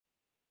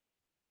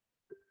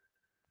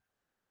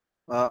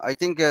I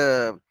think,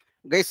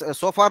 guys,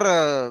 so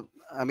far,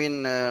 I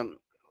mean,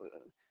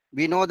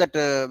 we know that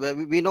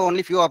we know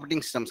only few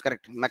operating systems,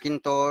 correct?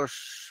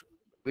 Macintosh,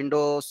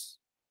 Windows,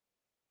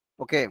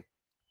 okay,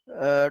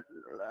 uh,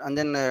 and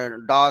then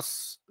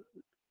DOS.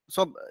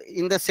 So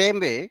in the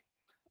same way,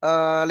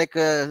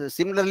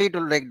 similarly to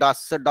like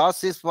DOS. So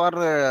DOS is for,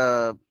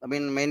 I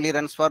mean, mainly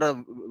runs for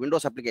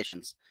Windows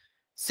applications.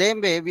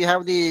 Same way, we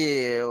have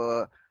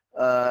the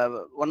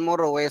one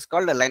more OS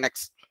called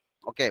Linux.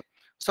 Okay.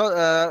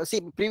 So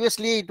see,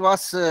 previously it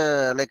was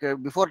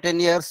before 10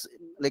 years,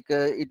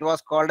 it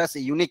was called as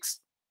Unix.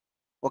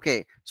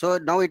 Okay. So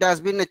now it has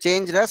been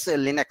changed as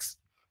Linux.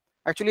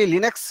 Actually,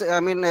 Linux,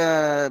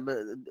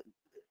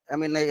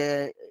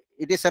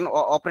 it is an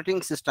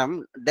operating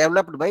system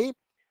developed by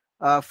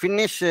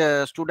Finnish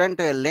student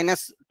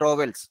Linus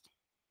Torvalds.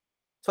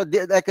 So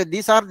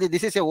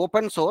this is a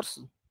open source,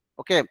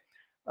 okay,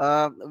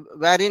 uh,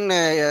 wherein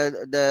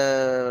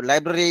the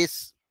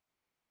libraries,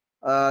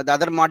 the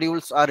other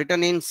modules are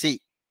written in C,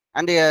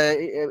 and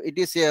it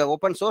is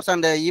open source.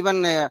 And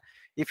even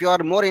if you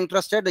are more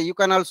interested, you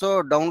can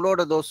also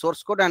download those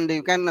source code and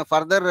you can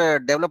further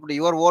develop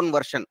your own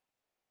version.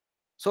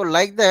 So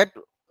like that,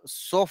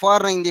 so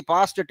far in the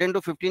past 10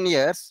 to 15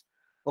 years,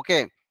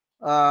 okay,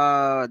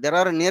 there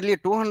are nearly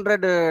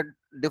 200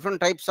 different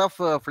types of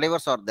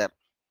flavors are there.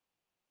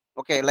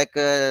 Okay, like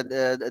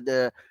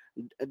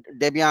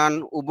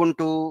Debian,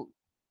 Ubuntu,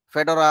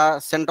 Fedora,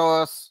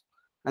 CentOS,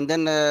 and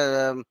then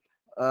uh,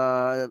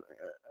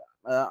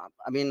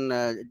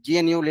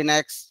 GNU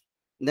Linux,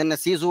 then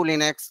SUSE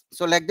Linux.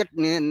 So like that,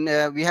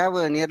 we have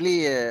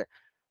nearly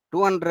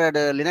 200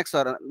 Linux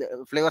or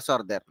flavors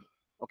are there.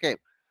 Okay,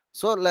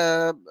 so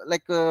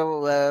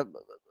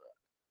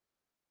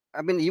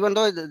even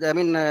though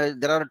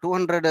there are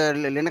 200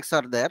 Linux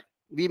are there,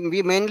 we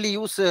mainly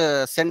use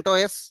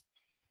CentOS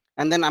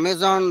and then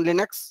Amazon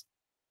Linux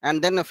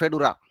and then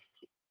Fedora.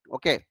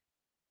 Okay,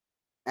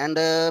 and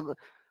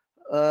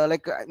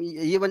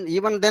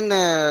even then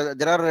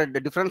there are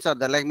difference are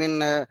there. Like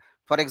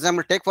for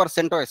example, take for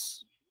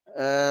CentOS.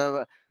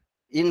 Uh,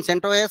 in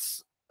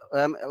CentOS,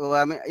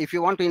 if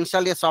you want to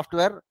install a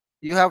software,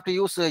 you have to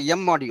use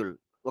M module.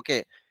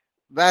 Okay,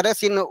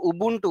 whereas in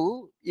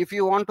Ubuntu, if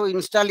you want to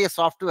install a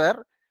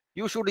software,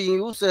 you should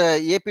use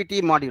apt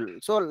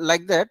module. So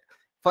like that,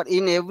 for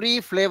in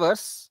every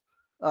flavors,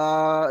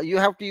 you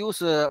have to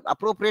use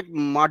appropriate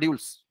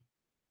modules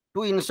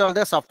to install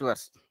the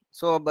softwares.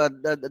 So but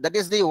that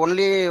is the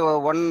only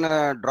one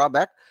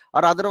drawback.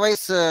 Or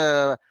otherwise,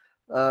 all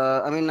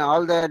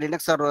the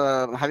Linux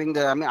are having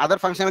the, other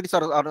functionalities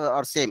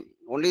are same.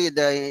 Only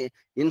the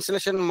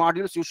installation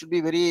modules you should be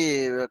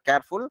very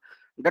careful.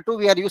 That too,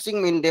 we are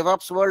using in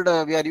DevOps world.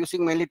 We are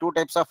using mainly two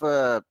types of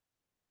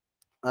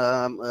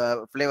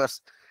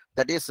flavors.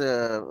 That is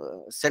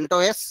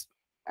CentOS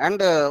and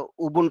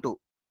Ubuntu.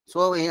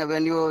 So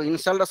when you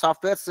install the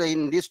softwares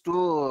in these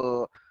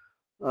two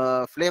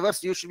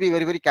flavors, you should be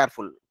very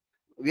careful.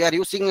 We are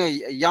using a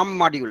YUM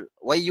module,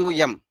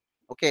 YUM.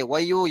 Okay,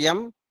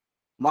 YUM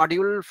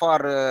module for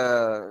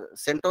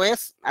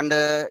CentOS and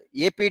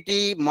apt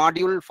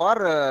module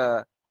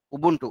for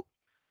Ubuntu.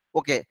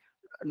 Okay,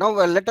 now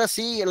let us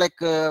see. We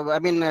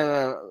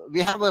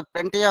have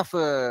plenty of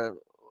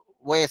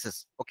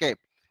OSs. Okay,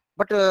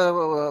 but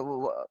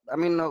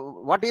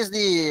what is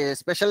the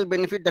special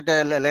benefit that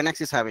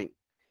Linux is having?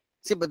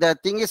 See, but the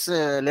thing is,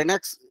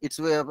 Linux, it's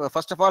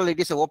first of all, it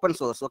is open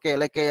source. Okay,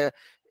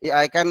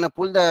 I can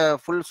pull the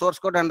full source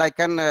code and I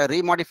can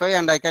remodify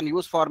and I can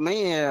use for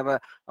my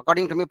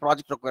according to my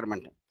project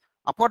requirement.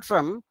 Apart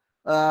from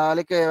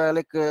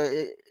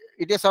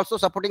it is also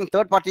supporting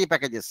third-party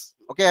packages.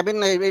 Okay,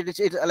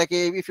 it's like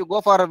if you go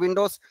for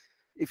Windows,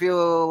 if you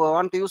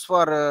want to use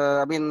for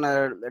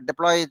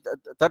deploy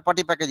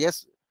third-party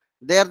packages,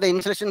 there the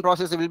installation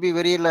process will be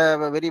very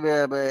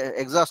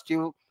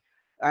exhaustive,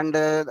 and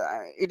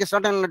it is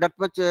not that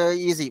much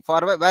easy.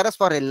 For whereas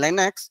for a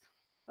Linux,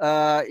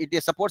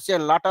 it supports a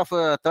lot of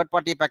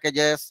third-party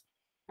packages,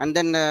 and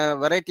then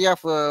variety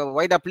of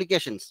wide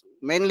applications,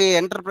 mainly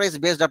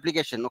enterprise-based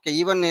application. Okay,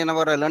 even in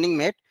our Learning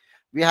Mate,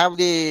 we have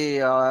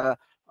the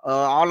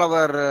all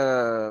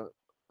our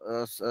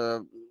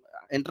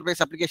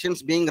enterprise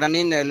applications being run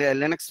in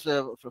Linux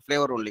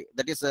flavor only.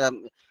 That is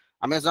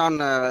Amazon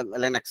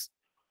Linux.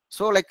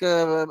 So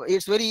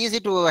it's very easy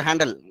to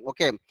handle.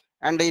 Okay,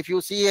 and if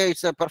you see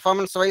it's a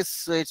performance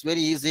wise, it's very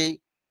easy.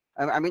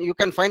 You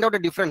can find out a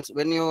difference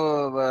when you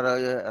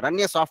run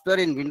a software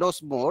in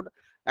Windows mode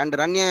and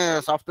run a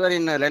software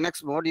in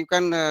Linux mode. You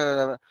can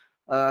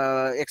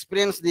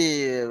experience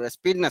the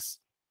speedness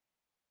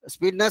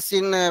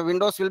in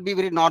Windows will be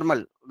very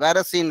normal,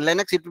 whereas in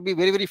Linux it will be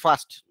very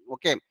fast.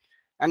 Okay,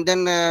 and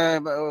then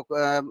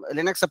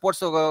Linux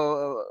supports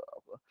all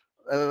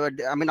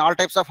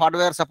types of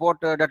hardware support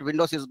that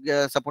Windows is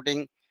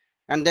supporting,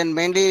 and then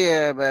mainly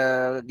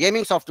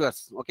gaming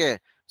softwares. Okay,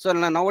 so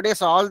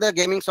nowadays all the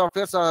gaming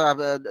softwares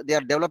they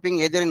are developing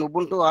either in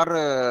Ubuntu or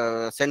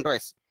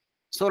CentOS.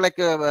 So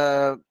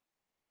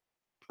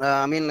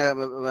I mean,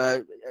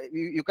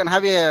 you can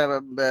have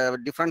a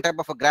different type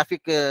of a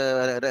graphic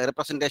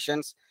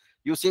representations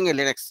using a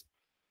Linux.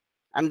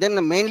 And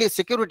then mainly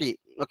security.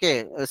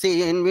 Okay,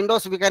 see, in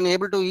Windows we can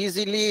able to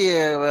easily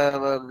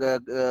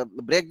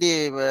break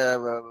the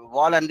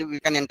wall and we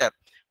can enter.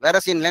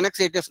 Whereas in Linux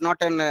it is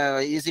not an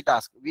easy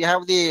task. We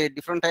have the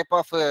different type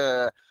of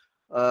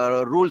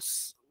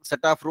rules, set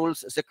of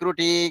rules,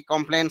 security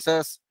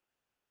compliances.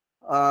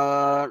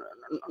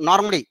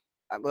 Normally,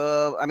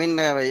 I mean,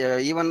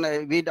 even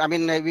I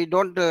mean, we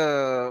don't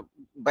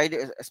buy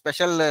the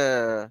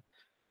special.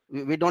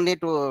 We don't need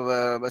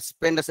to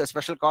spend a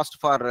special cost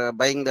for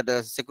buying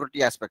the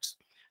security aspects.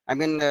 I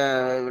mean,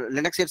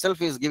 Linux itself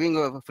is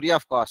giving free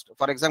of cost.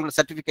 For example,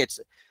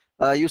 certificates.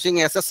 Using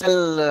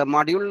SSL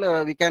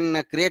module, we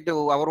can create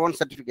our own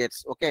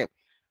certificates. Okay.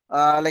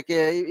 Like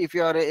if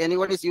you are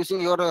anyone is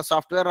using your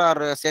software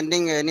or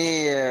sending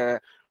any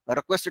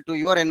request to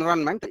your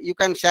environment, you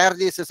can share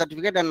this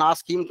certificate and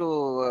ask him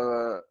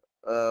to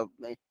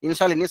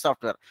install any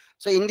software.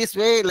 So in this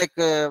way, like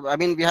I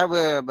mean, we have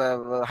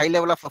a high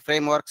level of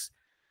frameworks,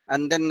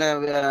 and then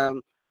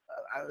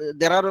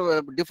there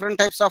are different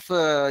types of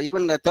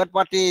even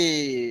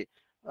third-party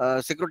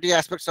security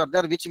aspects are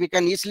there, which we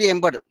can easily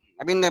embed.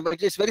 I mean,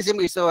 it is very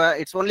simple.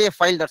 It's only a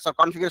file, that's a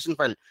configuration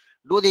file.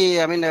 Do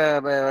the, I mean,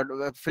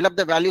 fill up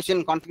the values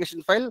in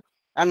configuration file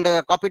and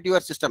copy to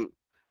your system.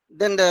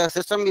 Then the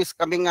system is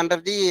coming under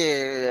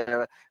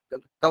the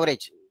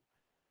coverage.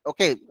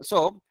 Okay,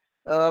 so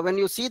when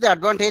you see the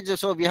advantage,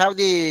 so we have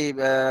the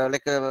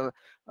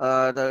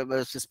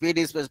the speed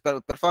is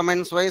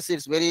performance wise,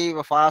 it's very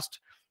fast,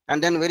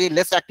 and then very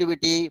less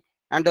activity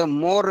and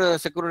more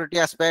security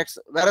aspects.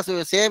 Whereas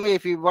same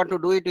if you want to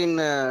do it in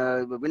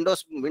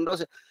Windows,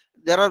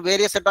 there are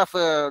various set of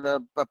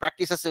the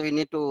practices we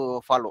need to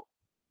follow.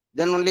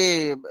 Then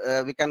only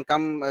we can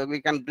come,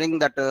 we can bring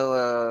that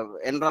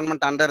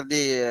environment under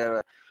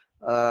the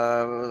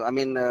I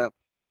mean.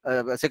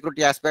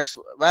 Security aspects,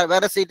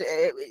 whereas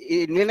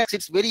in Linux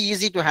it's very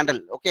easy to handle.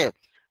 Okay,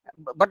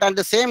 but at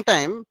the same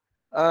time,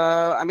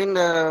 I mean,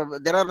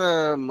 there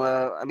are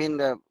I mean,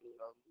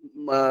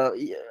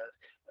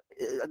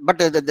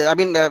 but I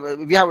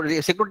mean, we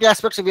have security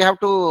aspects we have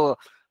to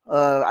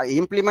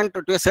implement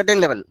to a certain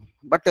level.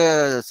 But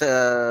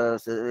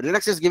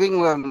Linux is giving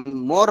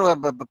more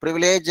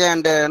privilege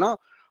and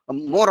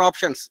more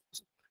options.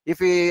 If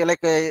we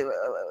like,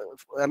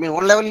 I mean,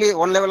 one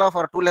level of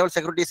or two level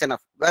security is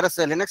enough. Whereas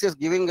Linux is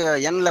giving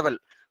n level.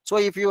 So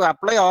if you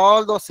apply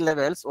all those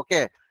levels,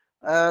 okay,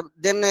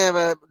 then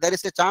there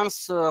is a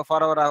chance for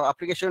our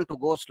application to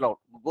go slow.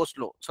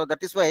 So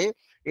that is why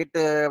it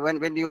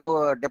when you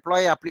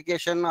deploy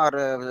application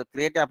or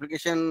create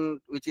application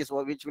which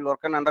will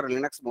work under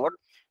Linux mode,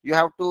 you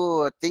have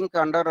to think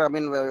under, I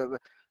mean,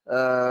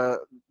 the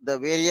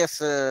various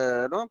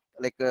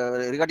like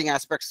regarding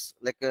aspects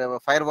like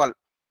firewall,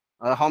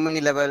 how many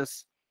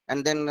levels,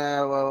 and then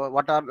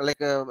what are like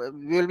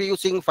we will be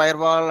using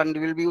firewall and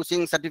we will be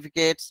using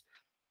certificates.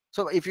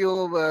 So if you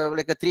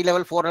like a 3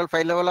 level, 4 level,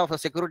 5 level of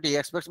security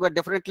aspects, but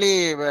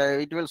definitely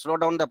it will slow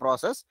down the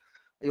process,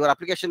 your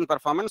application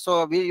performance.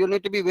 So you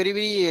need to be very,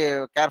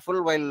 very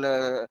careful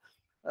while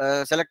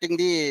selecting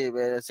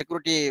the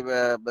security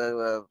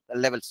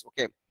levels.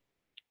 Okay.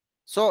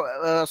 So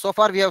so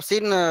far we have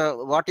seen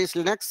what is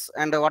Linux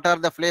and what are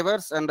the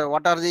flavors and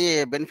what are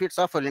the benefits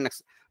of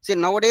Linux. See,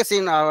 nowadays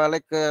in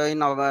like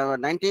in our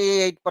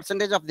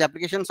 98% of the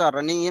applications are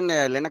running in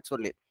Linux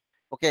only.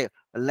 Okay,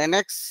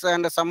 Linux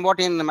and somewhat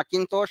in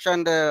Macintosh,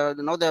 and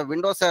now the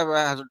Windows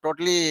has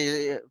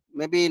totally,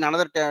 maybe in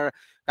another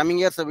coming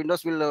years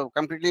Windows will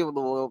completely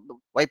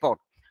wipe out.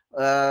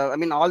 I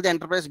mean, all the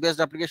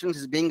enterprise-based applications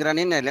is being run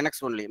in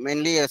Linux only,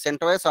 mainly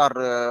CentOS or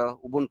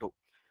Ubuntu.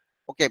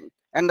 Okay,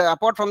 and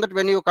apart from that,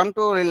 when you come to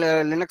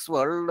Linux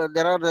world,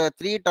 there are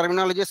three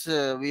terminologies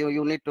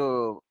you need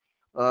to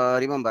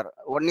remember.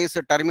 One is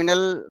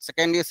terminal,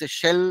 second is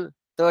shell,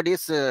 third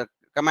is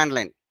command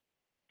line.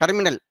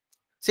 Terminal.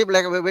 See,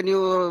 like when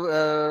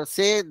you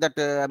say that,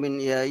 I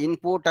mean,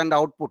 input and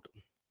output.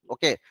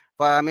 Okay,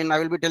 I mean, I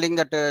will be telling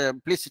that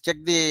please check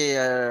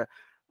the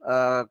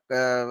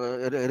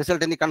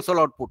result in the console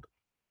output.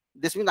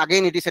 This means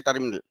again it is a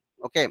terminal.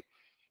 Okay.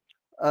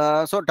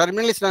 So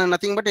terminal is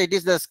nothing but it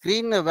is the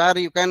screen where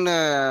you can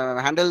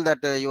handle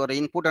that your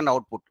input and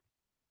output.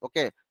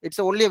 Okay, it's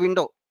only a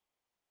window.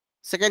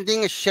 Second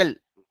thing is shell.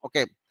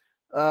 Okay,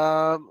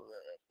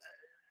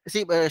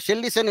 see,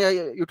 shell is an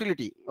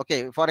utility.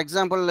 Okay, for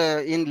example,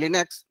 in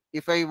Linux,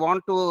 if I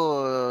want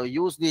to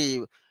use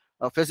the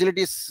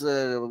facilities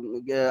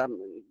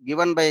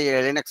given by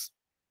Linux,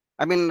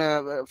 I mean,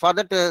 for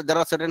that there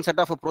are certain set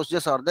of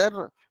procedures are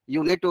there.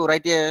 You need to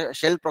write a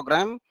shell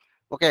program.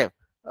 Okay,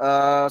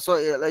 so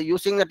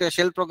using that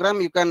shell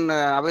program, you can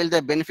avail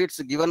the benefits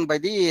given by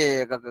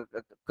the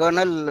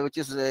kernel which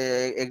is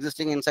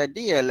existing inside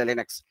the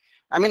Linux.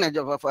 I mean,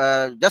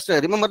 just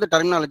remember the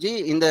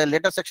terminology. In the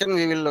later section,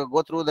 we will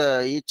go through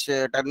the each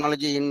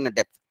terminology in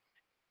depth.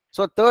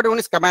 So third one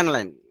is command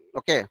line.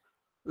 Okay,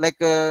 like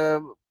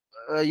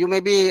you may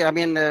be, I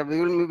mean,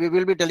 we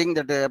will be telling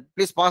that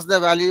please pass the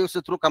values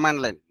through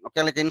command line.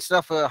 Okay, like instead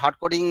of hard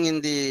coding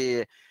in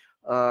the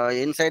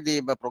inside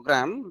the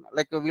program,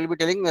 like we'll be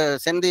telling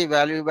send the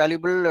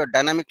valuable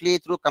dynamically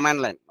through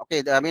command line.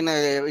 Okay, I mean,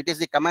 it is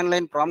the command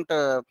line prompt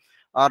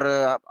or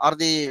the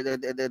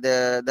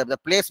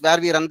place where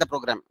we run the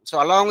program.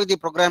 So along with the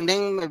program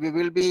name, we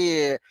will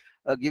be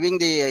giving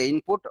the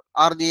input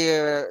or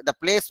the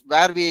place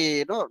where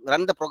we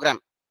run the program.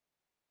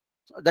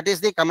 That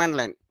is the command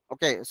line.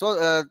 Okay,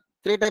 so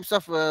three types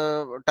of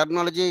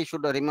terminology you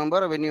should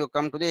remember when you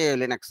come to the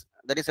Linux.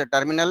 That is a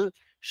terminal,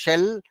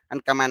 shell,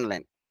 and command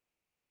line.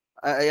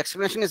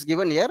 Explanation is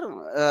given here.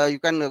 You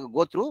can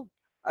go through.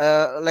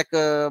 Like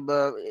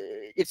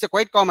it's a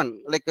quite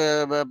common. Like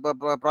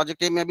project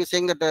team may be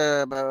saying that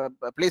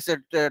please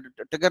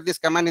trigger this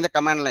command in the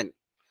command line.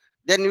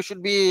 Then you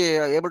should be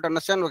able to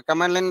understand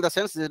command line in the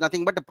sense is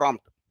nothing but a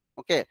prompt.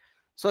 Okay,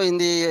 so in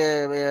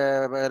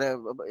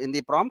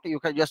the prompt you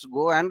can just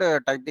go and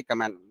type the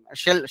command.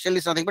 Shell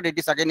is nothing but it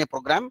is again a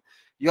program.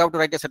 You have to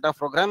write a set of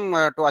program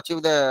to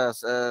achieve the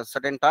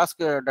certain task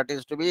that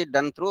is to be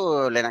done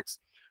through Linux.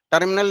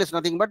 Terminal is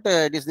nothing but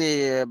it is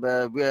the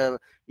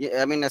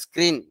I mean a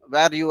screen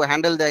where you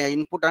handle the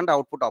input and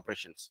output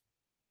operations.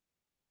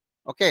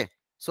 Okay,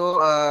 so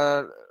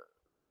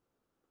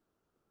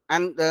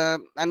and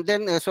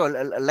then so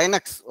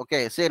Linux.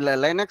 Okay, say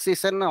Linux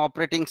is an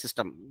operating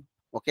system.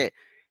 Okay,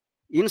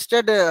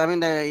 instead I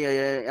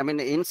mean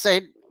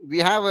inside we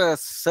have a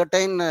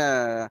certain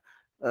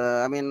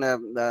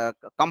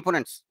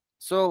components.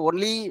 So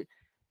only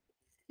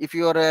if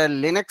your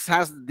Linux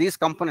has these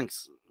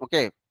components,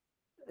 okay,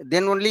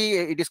 then only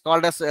it is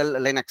called as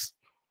Linux.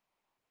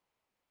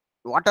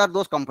 What are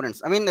those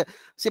components? I mean,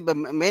 see,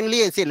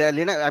 mainly see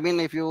Linux. I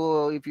mean, if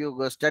you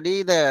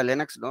study the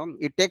Linux, no,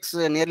 it takes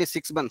nearly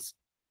 6 months.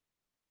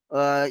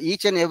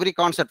 Each and every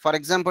concept. For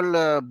example,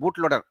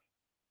 bootloader.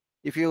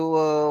 If you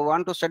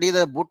want to study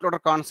the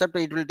bootloader concept,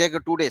 it will take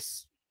 2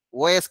 days.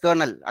 OS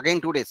kernel again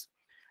 2 days.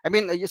 I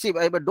mean, you see,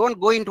 but don't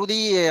go into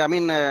the. I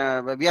mean,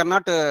 we are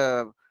not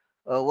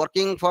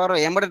working for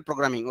embedded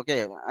programming.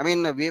 Okay, I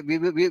mean,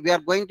 we are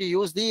going to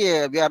use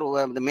the.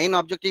 The main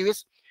objective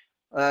is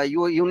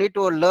you need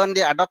to learn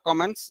the ad hoc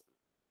commands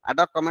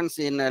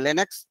in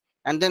Linux,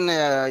 and then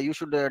you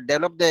should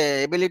develop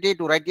the ability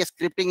to write a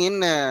scripting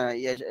in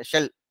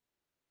shell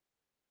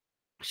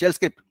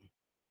script.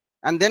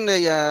 And then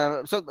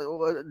so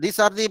these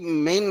are the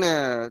main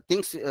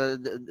things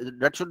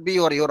that should be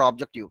your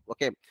objective.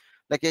 Okay,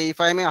 like if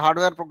I'm a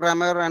hardware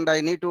programmer and I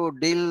need to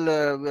deal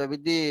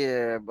with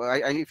the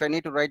if I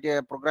need to write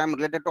a program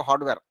related to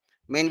hardware,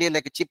 mainly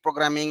like chip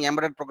programming,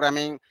 embedded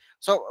programming.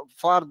 So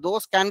for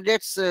those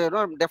candidates,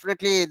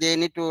 definitely they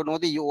need to know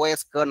the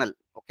OS kernel.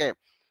 Okay,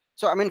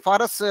 so I mean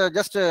for us,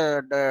 just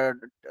I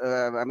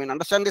mean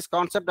understand this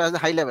concept as a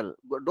high level.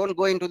 Don't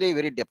go into the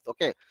very depth.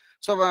 Okay,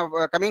 so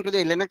coming to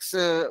the Linux,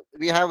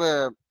 we have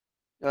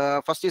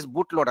first is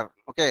bootloader.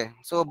 Okay,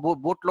 so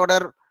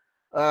bootloader.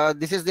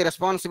 This is the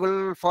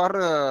responsible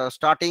for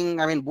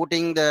starting, I mean,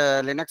 booting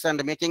the Linux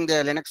and making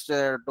the Linux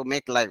to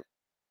make live.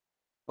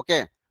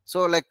 Okay,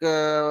 so like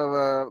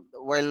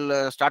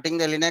while starting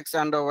the Linux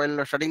and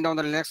while shutting down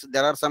the Linux,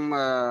 there are some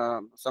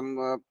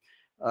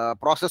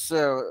process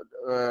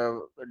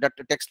that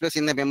takes place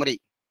in the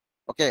memory.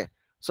 Okay,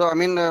 so I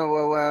mean,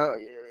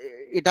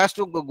 it has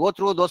to go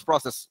through those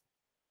processes.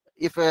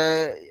 If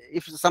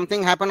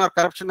something happen or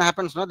corruption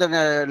happens, no, then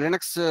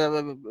Linux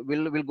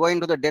will go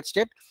into the dead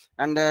state,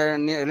 and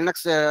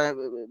Linux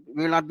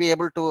will not be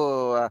able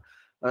to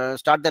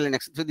start the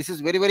Linux. So this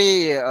is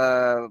very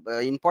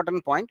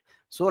important point.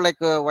 So like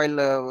while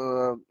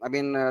I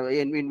mean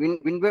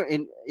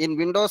in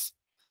Windows,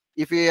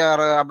 if we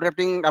are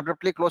abruptly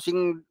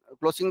closing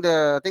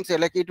the things,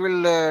 like it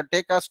will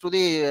take us to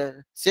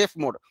the safe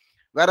mode,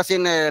 whereas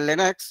in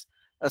Linux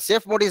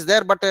safe mode is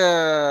there, but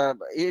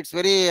it's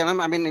very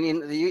I mean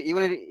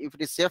even if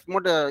it is safe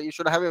mode, you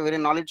should have a very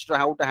knowledge to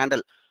how to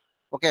handle.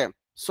 Okay,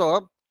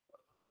 so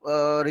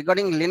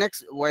regarding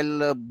Linux,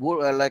 while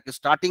like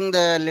starting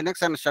the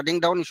Linux and shutting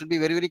down, you should be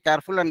very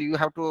careful, and you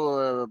have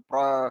to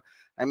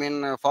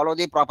follow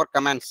the proper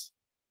commands,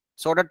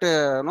 so that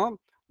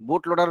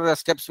bootloader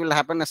steps will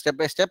happen step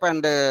by step,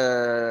 and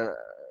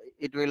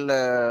it will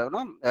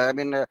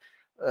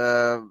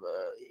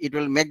it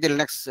will make the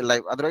Linux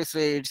live. Otherwise,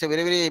 it's a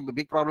very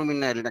big problem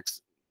in Linux.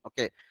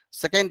 Okay.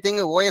 Second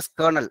thing, OS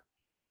kernel.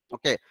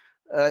 Okay,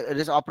 it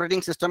is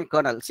operating system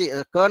kernel. See,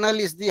 kernel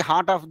is the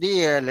heart of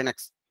the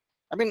Linux.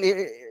 I mean,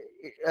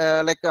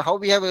 like how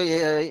we have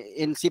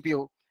in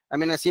CPU. I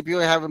mean, a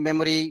CPU have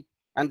memory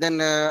and then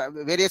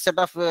various set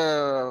of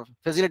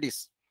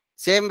facilities.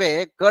 Same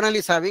way, kernel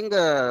is having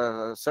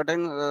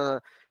certain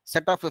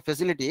set of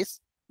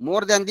facilities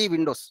more than the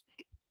Windows.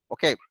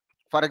 Okay,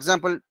 for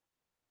example,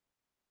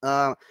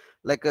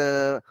 like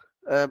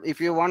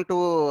if you want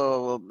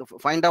to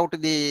find out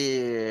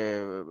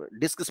the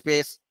disk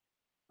space,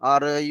 or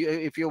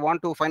if you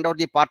want to find out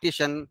the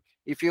partition,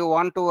 if you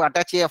want to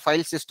attach a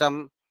file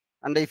system,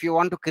 and if you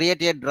want to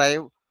create a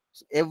drive,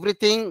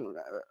 everything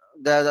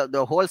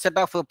the whole set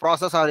of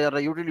process or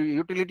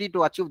utility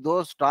to achieve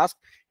those tasks,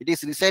 it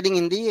is residing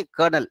in the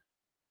kernel.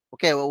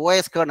 Okay,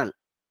 OS kernel.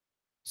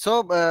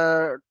 So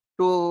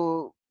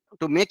to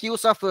make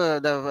use of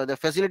the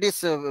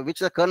facilities which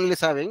the kernel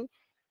is having,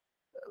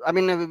 I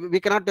mean, we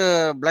cannot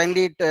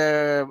blindly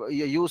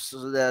use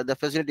the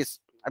facilities.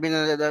 I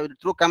mean,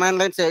 through command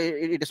lines,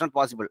 it is not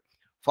possible.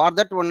 For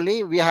that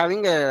only, we are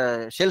having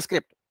a shell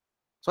script.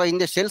 So in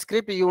the shell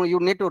script, you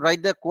need to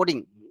write the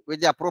coding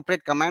with the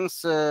appropriate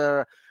commands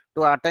to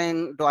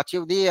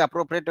achieve the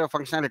appropriate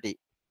functionality.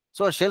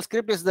 So shell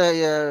script is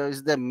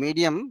the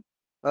medium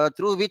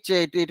through which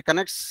it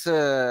connects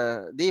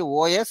the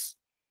OS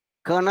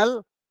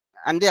kernel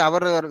and the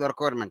our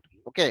requirement.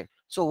 Okay,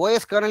 so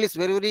OS kernel is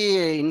very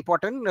very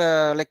important.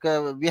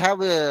 We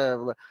have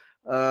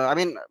I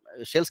mean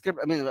shell script.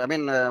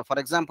 For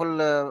example,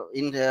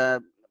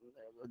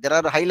 there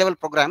are high level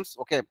programs.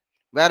 Okay,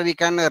 where we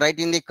can write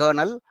in the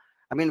kernel.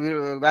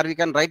 Where we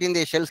can write in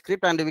the shell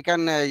script and we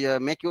can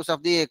make use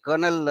of the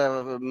kernel.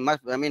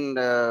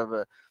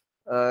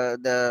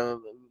 The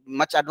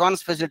much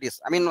advanced facilities.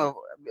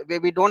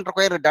 We don't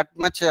require that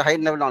much high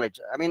level knowledge.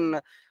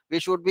 We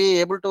should be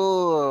able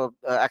to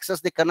access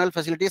the kernel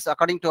facilities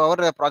according to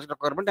our project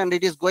requirement, and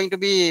it is going to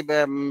be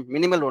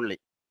minimal only.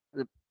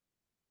 With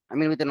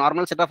the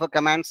normal set of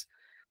commands,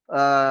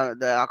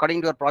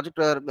 according to your project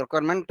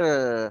requirement,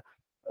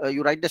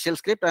 you write the shell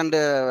script, and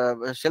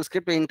shell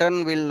script in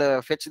turn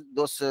will fetch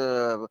those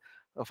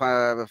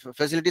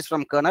facilities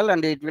from kernel,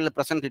 and it will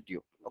present it to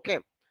you. Okay,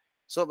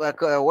 so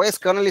OS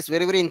kernel is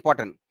very very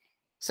important.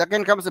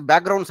 Second comes the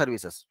background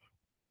services.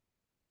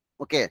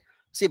 Okay,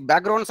 see,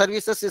 background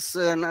services is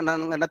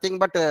nothing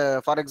but,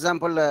 for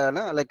example,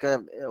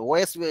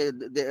 OS,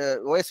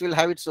 OS will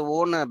have its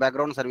own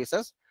background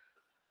services.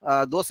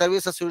 Those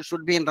services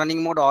should be in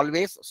running mode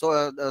always,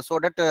 so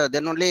that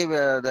then only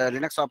the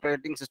Linux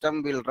operating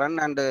system will run,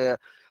 and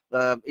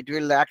it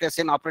will act as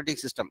an operating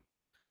system.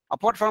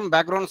 Apart from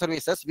background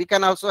services, we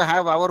can also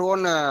have our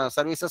own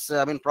services,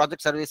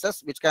 project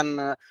services, which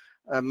can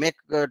make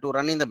to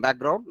run in the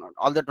background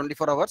all the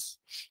 24 hours.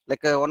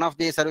 Like one of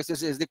the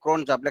services is the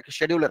cron job, like a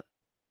scheduler.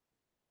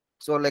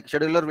 So like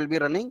scheduler will be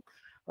running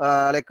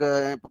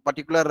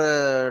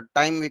particular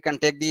time we can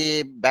take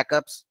the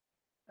backups.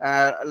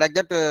 Like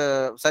that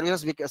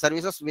services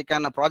we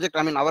can project,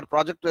 our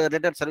project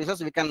related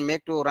services we can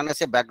make to run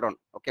as a background.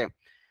 Okay,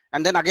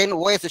 and then again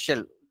OS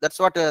shell, that's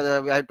what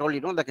I told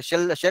you, like a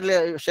shell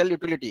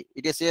utility.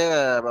 It is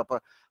a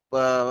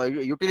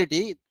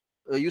utility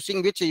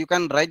using which you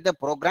can write the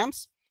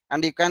programs,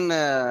 and you can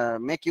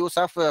make use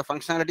of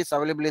functionalities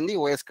available in the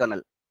OS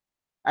kernel.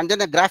 And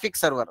then a graphics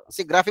server.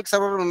 See, graphics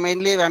server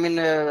mainly,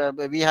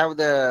 we have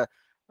the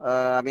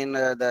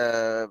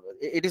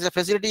it is a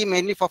facility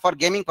mainly for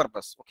gaming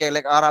purpose. Okay,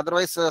 like, or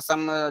otherwise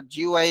some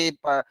GUI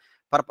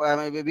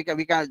we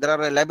can there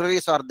are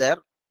libraries are there.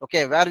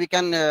 Okay, where we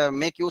can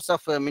make use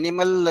of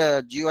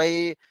minimal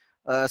GUI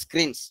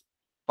screens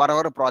for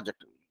our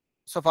project.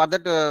 So for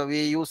that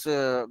we use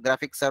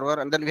graphics server,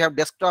 and then we have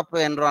desktop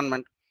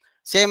environment.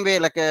 Same way,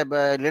 like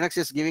Linux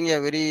is giving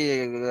a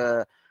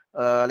very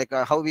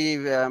how we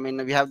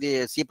have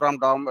the C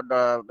prompt,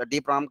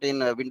 D prompt in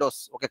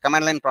Windows. Okay,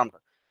 command line prompt.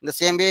 In the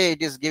same way,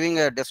 it is giving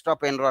a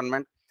desktop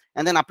environment,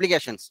 and then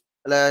applications.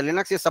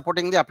 Linux is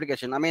supporting the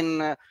application.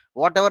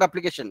 Whatever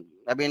application.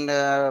 We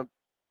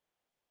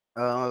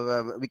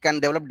can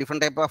develop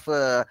different type of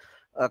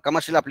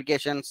commercial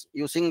applications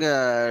using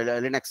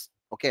Linux.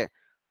 Okay.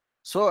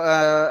 So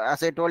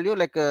as I told you,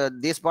 like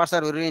these parts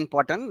are very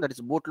important. That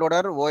is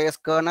bootloader, OS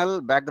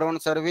kernel,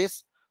 background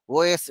service,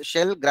 OS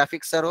shell,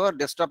 graphics server,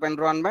 desktop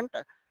environment,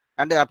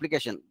 and the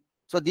application.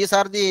 So these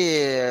are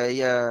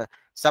the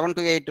 7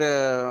 to 8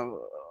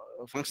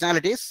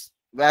 functionalities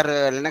where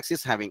Linux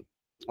is having.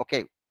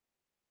 Okay.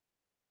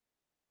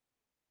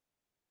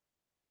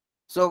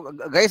 So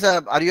guys,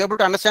 are you able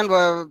to understand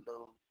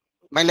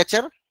my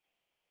lecture?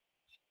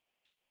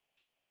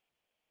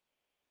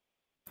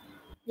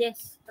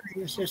 Yes.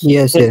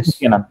 Yes.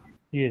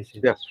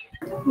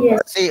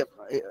 See,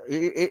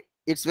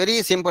 it's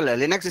very simple.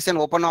 Linux is an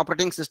open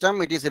operating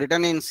system. It is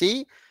written in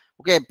C.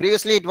 Okay,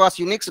 previously it was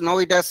Unix. Now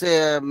it has,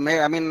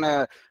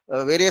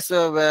 various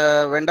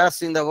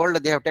vendors in the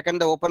world. They have taken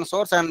the open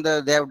source, and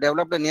they have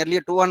developed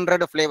nearly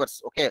 200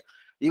 flavors. Okay,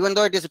 even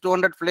though it is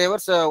 200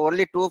 flavors,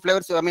 only 2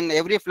 flavors.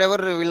 Every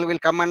flavor will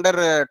come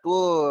under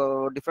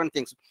 2 different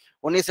things.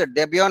 One is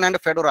Debian and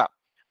Fedora.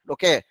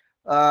 Okay,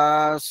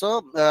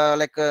 CentOS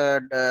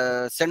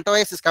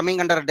is coming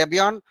under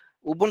Debian.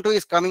 Ubuntu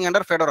is coming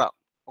under Fedora.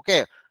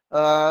 Okay,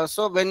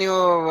 so when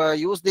you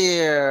use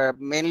the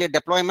mainly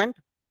deployment,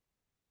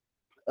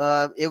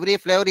 every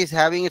flavor is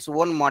having its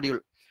own module.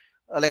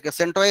 Like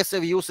CentOS,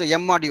 we use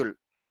M module,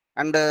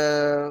 and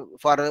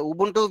for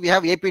Ubuntu we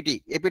have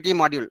APT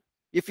module.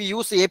 If you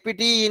use APT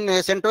in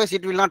CentOS,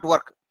 it will not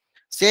work.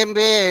 Same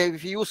way,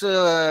 if you use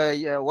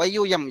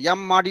YUM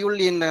module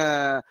in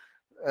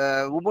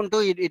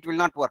Ubuntu, it will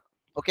not work.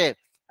 Okay,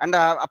 and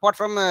apart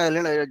from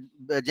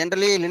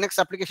generally Linux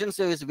applications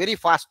is very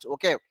fast.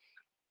 Okay,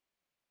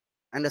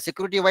 and the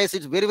security wise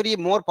it's very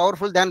more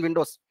powerful than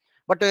Windows.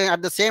 But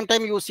at the same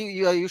time, you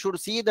should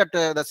see that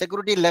the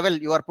security level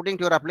you are putting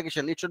to your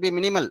application, it should be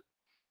minimal.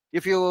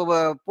 If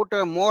you put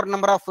more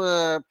number of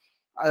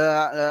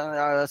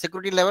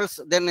security levels,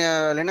 then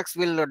Linux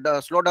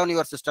will slow down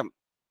your system.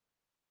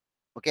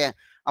 Okay.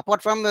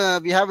 Apart from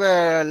we have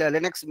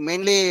Linux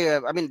mainly.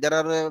 I mean, there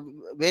are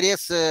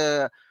various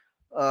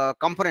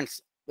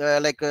components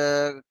like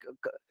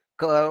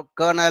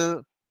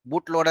kernel,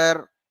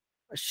 bootloader,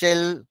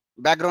 shell,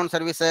 background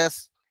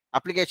services,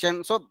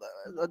 application. So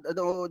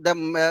the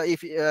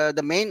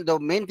main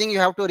thing you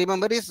have to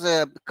remember is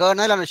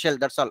kernel and shell.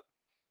 That's all.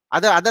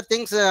 Other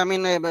things, I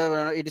mean,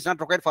 it is not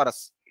required for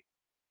us,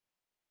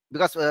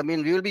 because I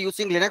mean we will be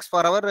using Linux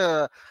for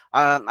our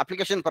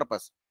application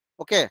purpose.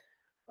 Okay.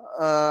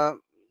 Uh,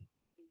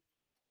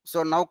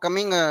 so now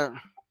coming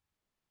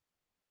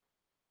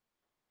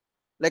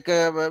like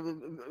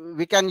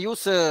we can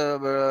use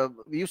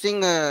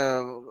using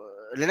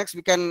Linux,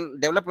 we can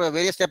develop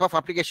various type of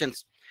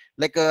applications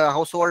like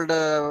household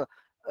I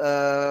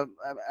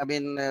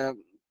mean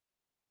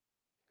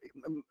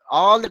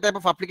all the type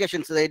of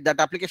applications. That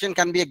application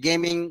can be a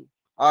gaming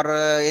or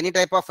any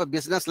type of a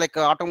business like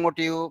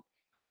automotive.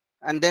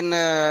 And then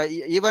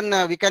even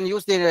we can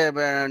use the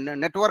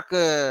network,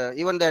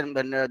 even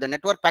the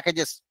network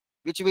packages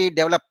which we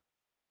develop.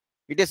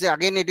 It is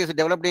again, it is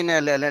developed in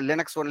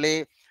Linux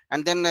only.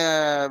 And then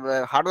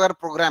hardware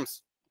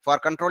programs for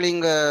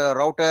controlling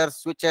routers,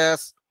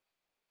 switches.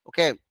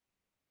 Okay.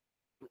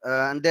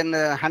 And then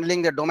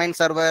handling the domain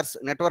servers,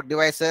 network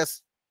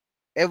devices,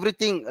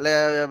 everything.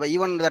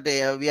 Even that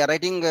we are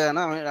writing,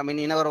 no, I mean,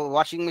 in our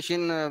washing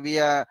machine, we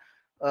are,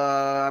 we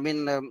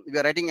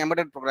are writing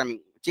embedded programming,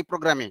 chip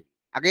programming.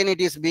 Again, it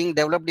is being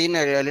developed in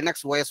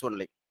Linux OS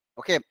only.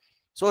 Okay.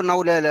 So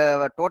now,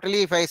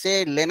 totally, if I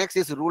say Linux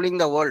is ruling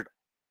the world,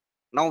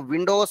 now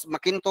Windows,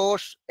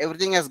 Macintosh,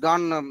 everything has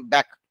gone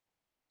back.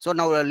 So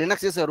now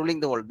Linux is ruling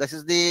the world. This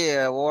is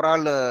the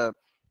overall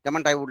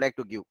comment I would like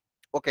to give.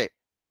 Okay.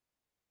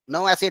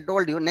 Now, as I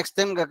told you, next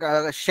thing,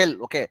 shell.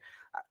 Okay.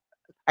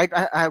 I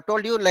have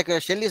told you, like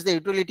shell is the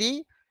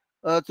utility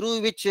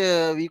through which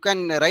you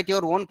can write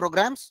your own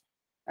programs,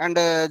 and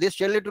this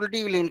shell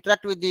utility will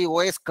interact with the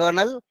OS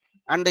kernel,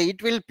 and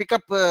it will pick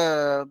up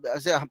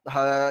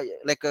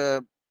like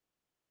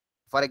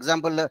for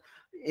example,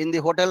 in the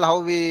hotel, how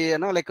we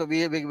like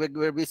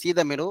we see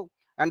the menu,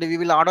 and we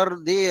will order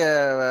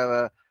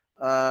the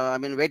I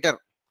mean waiter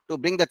to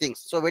bring the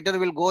things. So waiter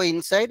will go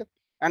inside,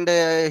 and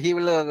he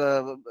will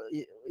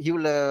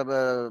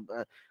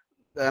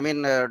I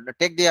mean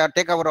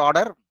take our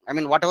order. I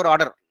mean whatever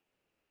order,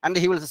 and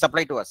he will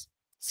supply to us.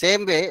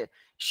 Same way,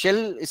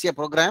 shell is a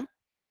program.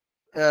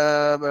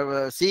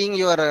 Seeing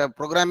your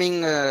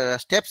programming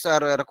steps or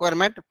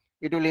requirement,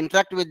 it will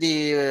interact with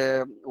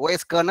the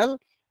OS kernel,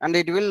 and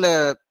it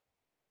will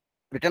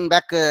return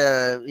back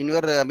in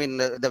your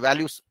the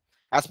values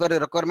as per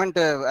requirement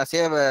as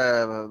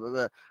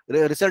a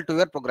result to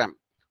your program.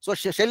 So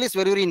shell is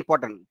very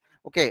important.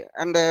 Okay.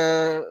 And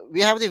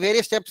we have the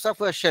various steps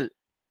of shell.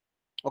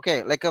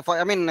 Okay. Like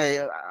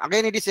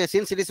again, it is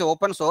since it is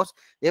open source,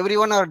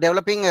 everyone are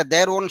developing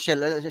their own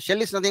shell.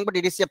 Shell is nothing but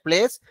it is a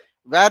place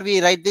where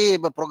we write the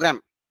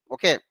program.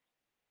 Okay.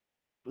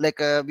 Like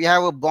we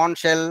have a Bourne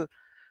shell,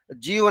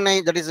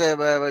 GUNI, that is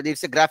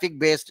it's a graphic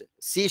based,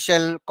 C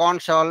shell, Corn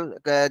shell,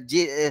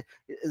 Z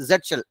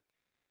shell.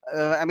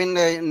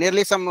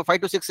 Nearly some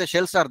 5 to 6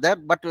 shells are there,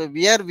 but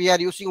here we are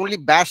using only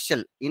bash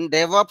shell. In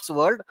DevOps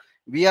world,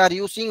 we are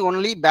using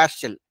only bash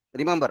shell.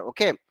 Remember,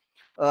 okay.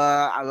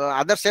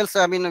 Other shells,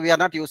 we are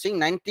not using.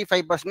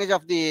 95%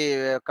 of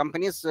the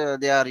companies,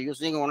 they are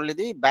using only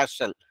the bash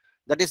shell.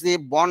 That is the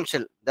Bourne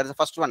shell. That is the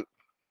first one.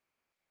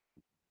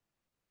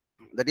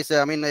 That is,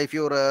 if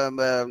you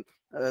the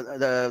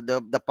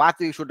path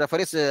you should refer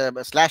is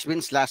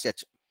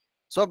 /bin/h.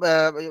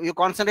 So you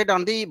concentrate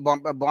on the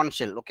Bourne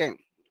shell. Okay.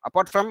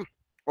 Apart from,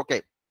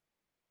 okay,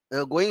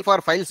 going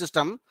for file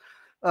system,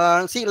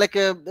 see, like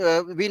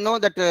we know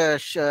that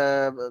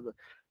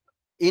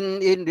in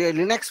the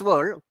Linux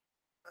world,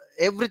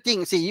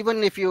 everything, see,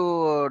 even if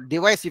you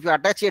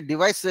attach a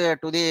device to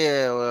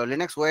the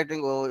Linux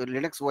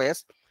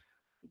OS,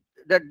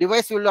 the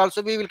device will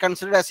also be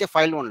considered as a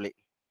file only.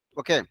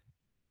 Okay.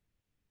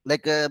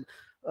 Like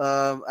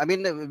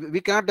we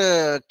cannot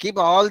keep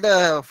all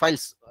the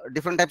files,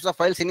 different types of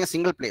files, in a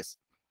single place,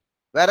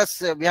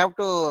 whereas we have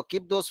to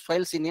keep those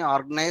files in an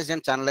organized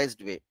and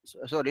channelized way.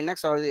 So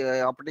Linux or the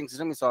operating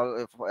system is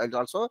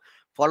also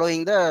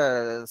following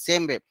the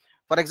same way.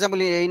 For example,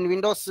 in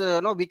Windows,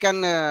 we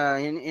can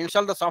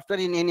install the software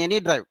in any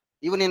drive,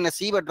 even in a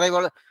C drive,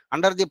 or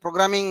under the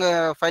programming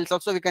files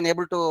also we can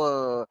able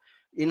to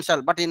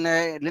install. But in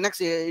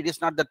Linux, it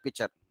is not that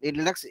picture. In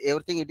Linux,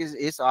 everything it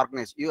is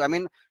organized.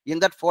 In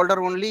that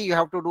folder only you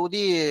have to do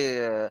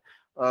the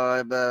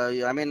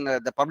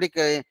the public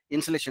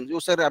installations,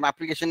 user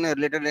application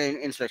related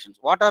installations.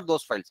 What are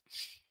those files?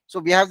 So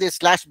we have the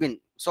 /bin.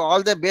 So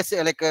all the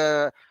basic, like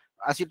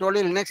as you told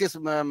you, Linux is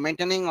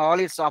maintaining all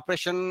its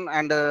operation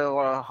and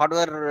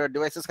hardware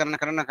devices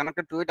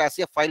connected to it as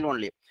a file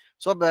only.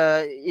 So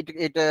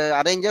it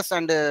arranges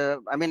and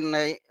I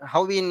mean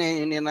how we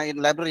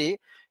in library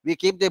we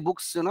keep the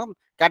books,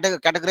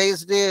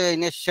 categorized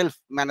in a shelf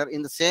manner.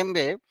 In the same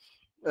way,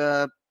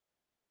 uh,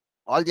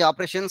 all the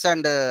operations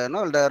and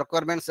the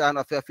requirements and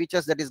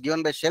features that is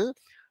given by shell,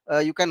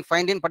 you can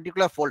find in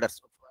particular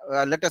folders.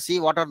 Let us see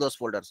what are those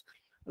folders.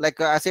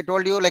 Like as I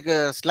told you, like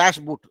slash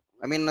boot.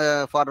 I mean,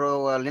 for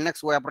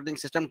Linux operating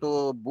system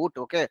to boot,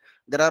 okay,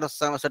 there are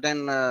some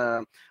certain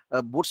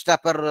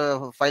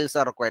bootstrapper files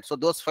are required. So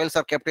those files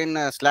are kept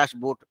in slash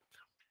boot,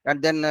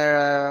 and then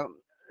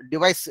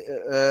device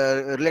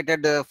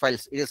related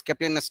files it is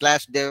kept in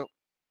slash dev,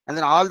 and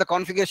then all the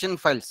configuration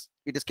files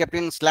it is kept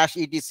in slash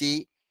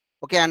etc.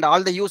 Okay, and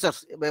all the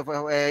users,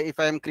 if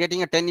I am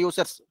creating a 10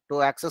 users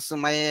to access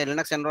my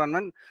Linux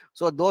environment,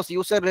 so those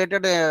user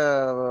related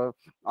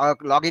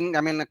login, I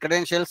mean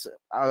credentials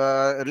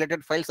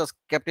related files are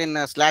kept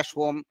in slash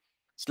home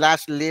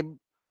slash lib.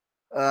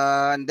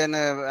 And then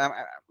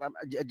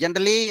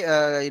generally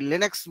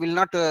Linux will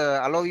not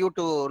allow you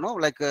to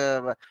like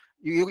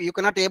you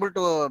cannot able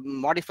to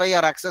modify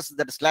or access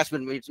that slash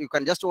bin. You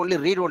can just only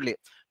read only.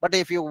 But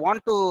if you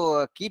want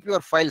to keep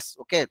your files,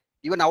 okay,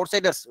 even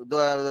outsiders,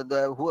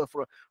 the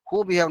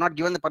who we have not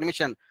given the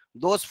permission,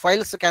 those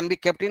files can be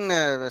kept in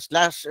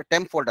slash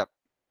temp folder.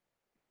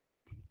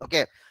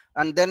 Okay,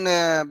 and then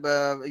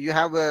you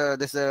have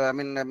this I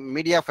mean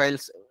media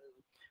files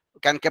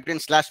can kept in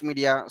slash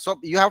media. So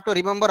you have to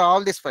remember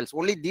all these files.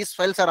 Only these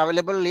files are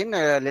available in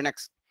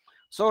Linux.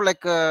 So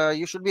like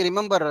you should be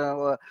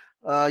remember,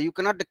 you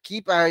cannot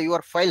keep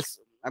your files,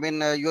 I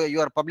mean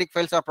your public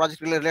files or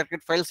project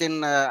related files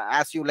in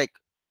as you like.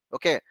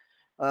 Okay,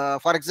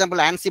 for example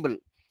Ansible.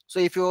 So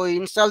if you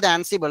install the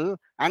Ansible,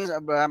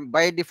 and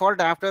by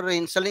default after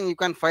installing you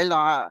can file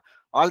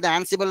all the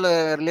Ansible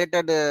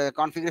related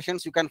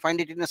configurations, you can find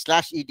it in a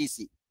slash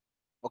etc.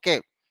 Okay,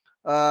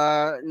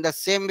 in the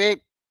same way,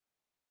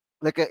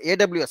 like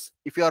AWS,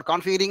 if you are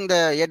configuring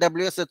the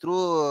AWS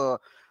through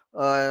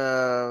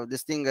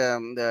this thing,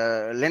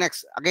 the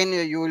Linux, again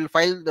you will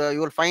you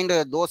will find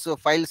those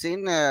files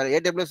in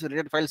AWS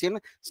related files in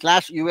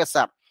slash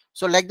usr.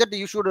 So like that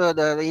you should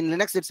in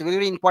Linux it's very,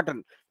 very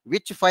important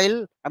which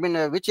file, I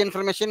mean which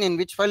information in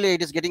which file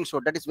it is getting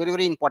stored. That is very,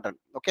 very important.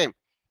 Okay,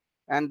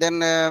 and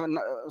then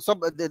so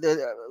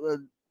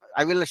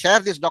I will share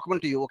this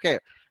document to you. Okay,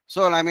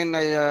 so I mean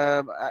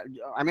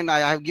I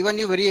have given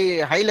you very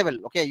high level.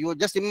 Okay, you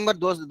just remember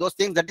those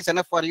things. That is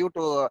enough for you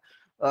to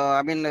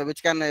I mean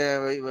which can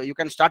you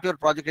can start your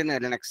project in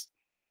Linux.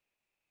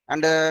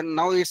 And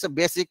now it's a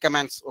basic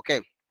commands.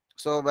 Okay,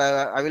 so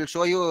I will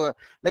show you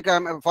like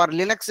for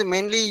Linux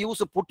mainly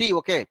use putty.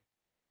 Okay,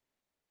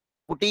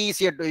 putty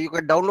is a, you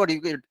can download,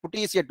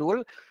 putty is a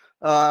tool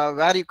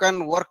where you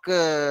can work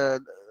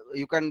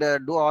you can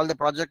do all the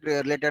project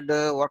related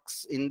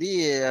works in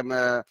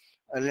the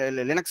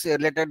Linux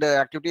related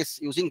activities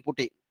using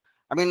putty.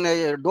 I mean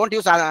don't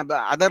use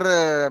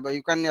other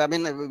you can, I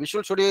mean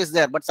Visual Studio is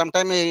there, but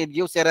sometimes it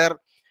gives error.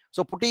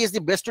 So putty is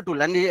the best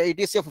tool, and it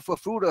is a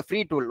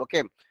free tool.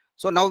 Okay,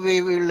 so now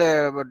we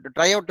will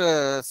try out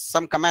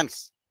some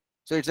commands.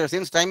 So it's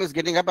since time is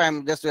getting up, I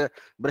am just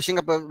brushing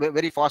up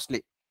very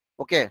fastly.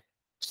 Okay,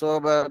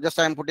 so just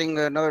I am putting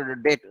no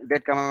date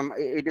command.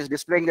 It is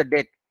displaying the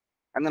date,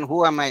 and then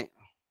who am I?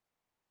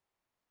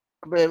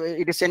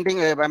 It is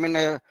sending. I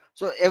mean,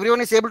 so everyone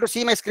is able to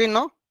see my screen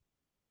now.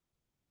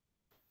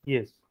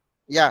 Yes.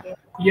 Yeah,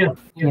 Yes.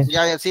 Yes.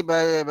 yeah, yeah. See,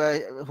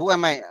 who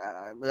am I?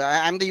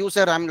 I'm the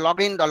user. I'm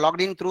logged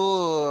in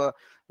through a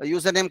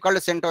username called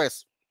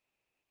CentOS.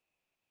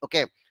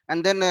 Okay,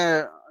 and then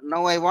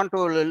now I want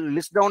to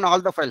list down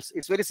all the files.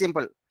 It's very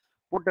simple.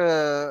 Put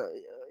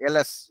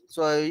ls,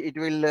 so it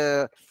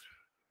will.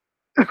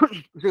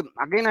 See,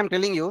 again, I'm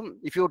telling you,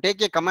 if you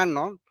take a command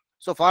now,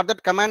 so for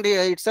that command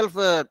itself,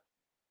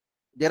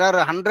 there are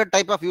 100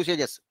 type of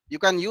usages. You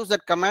can use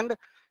that command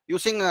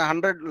using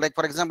 100. Like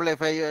for example,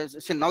 if I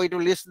see now it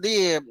will list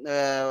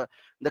the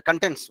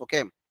contents.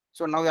 Okay,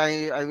 so now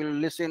I will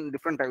list in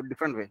different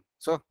way.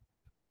 So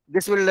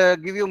this will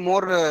give you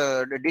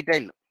more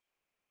detail.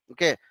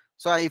 Okay,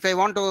 so if I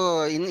want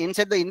to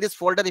inside in this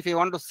folder, if you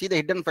want to see the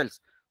hidden files,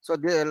 so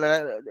the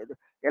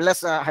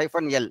ls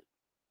 -l.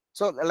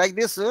 So like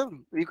this,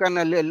 you can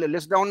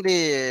list down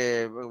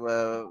the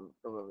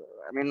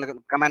I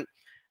mean command,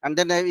 and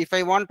then if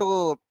I want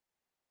to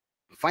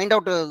find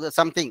out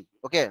something,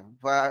 okay,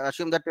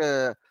 assume that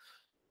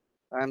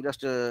I'm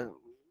just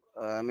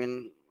I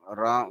mean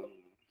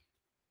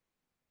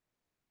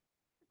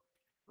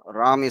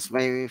Ram is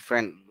my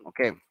friend.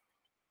 Okay,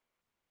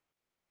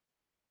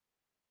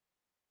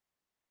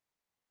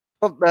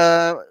 so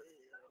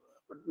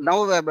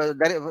now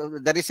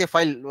there is a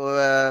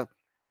file.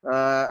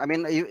 I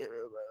mean,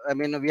 I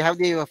mean, we have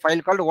the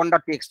file called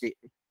 1.txt.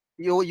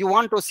 You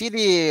want to see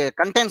the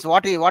contents,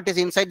 what is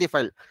inside the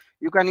file.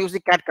 You can use the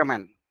cat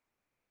command.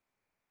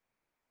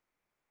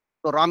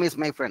 So Ram is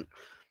my friend.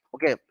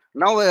 Okay.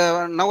 Now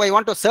I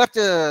want to search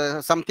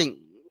something.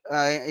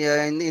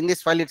 in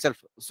this file itself.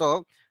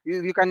 So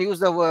you can use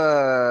the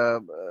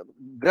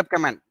grep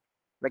command,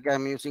 like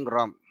I'm using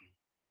rom.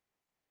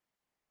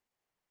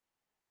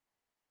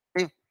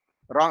 See,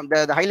 rom,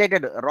 the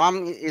highlighted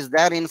rom is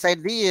there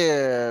inside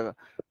the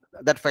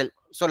that file.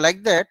 So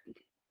like that,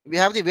 we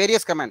have the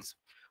various commands.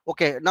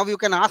 Okay, now you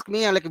can ask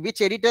me like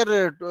which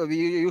editor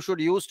you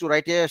should use to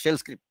write a shell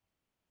script.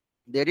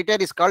 The editor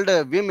is called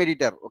Vim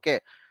editor. Okay,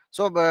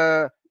 so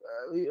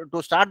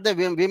to start the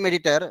Vim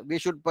editor, we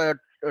should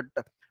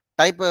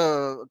type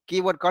a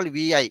keyword called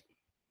vi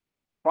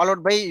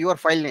followed by your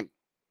file name.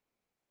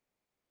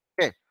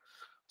 Okay,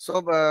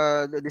 so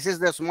this is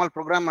the small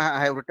program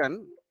I have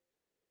written,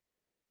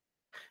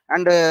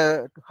 and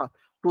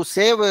to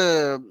save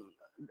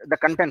the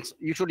contents,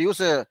 you should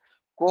use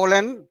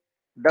colon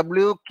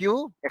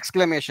WQ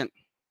exclamation.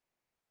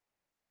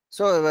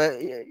 So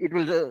it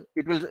will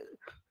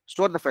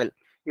store the file.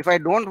 If I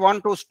don't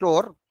want to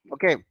store,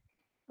 okay,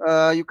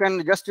 you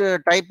can just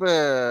type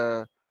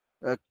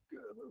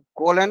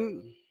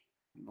colon,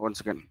 once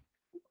again,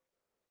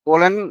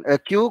 colon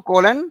Q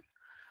colon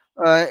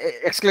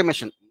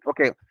exclamation.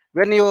 Okay,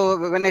 when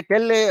I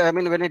tell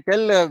when I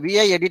tell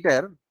VI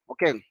editor,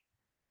 okay,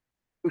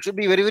 you should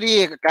be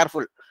very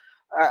careful.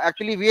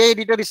 Actually, VI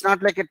editor is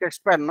not like a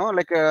text pad, no,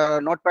 like a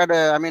notepad.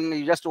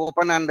 You just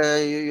open and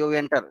you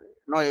enter.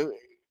 No,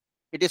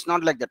 it is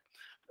not like that.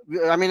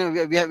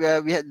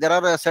 There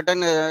are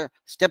certain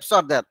steps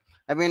are there.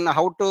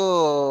 How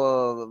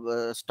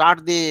to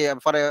start the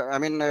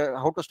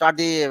how to start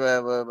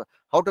the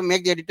how to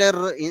make the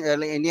editor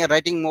in a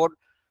writing mode,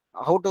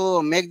 how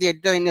to make the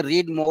editor in a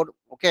read mode,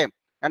 okay,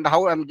 and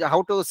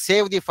how to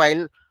save the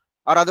file,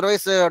 or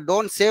otherwise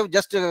don't save,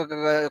 just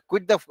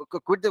quit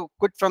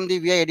from the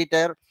VI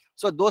editor.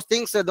 So those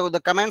things,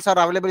 the commands are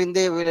available in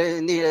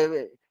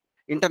the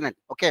internet.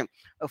 Okay,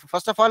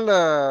 first of all,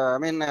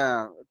 to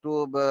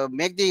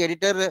make the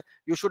editor,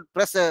 you should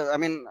press. I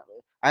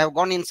have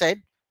gone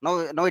inside.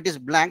 Now it is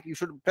blank. You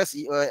should press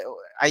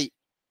I.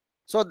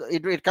 So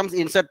it comes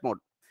insert mode.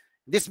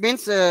 This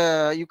means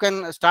you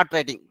can start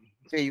writing.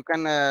 Okay, you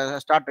can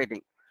start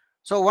writing.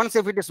 So once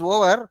if it is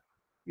over,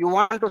 you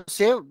want to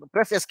save,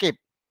 press escape.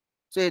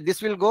 So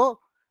this will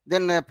go.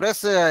 Then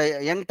press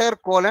enter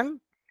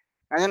colon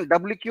and then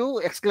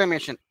WQ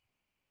exclamation.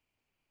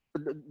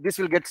 This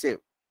will get saved.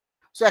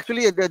 So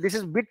actually, this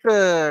is bit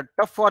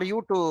tough for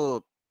you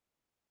to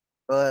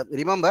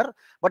remember.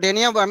 But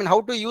anyhow,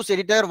 how to use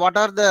editor? What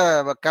are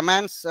the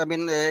commands?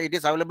 It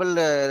is available,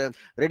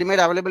 ready-made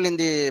available in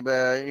the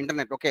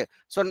internet. Okay.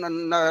 So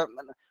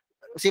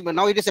see,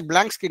 now it is a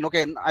blank screen.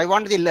 Okay, I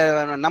want the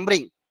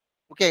numbering.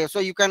 Okay, so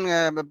you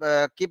can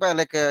keep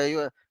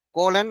a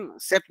colon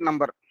set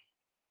number.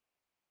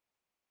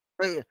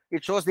 So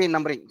it shows the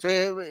numbering. So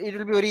it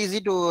will be very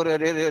easy to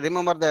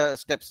remember the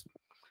steps.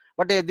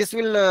 But this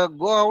will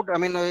go out.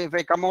 If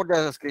I come out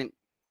the screen,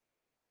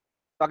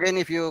 again,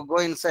 if you go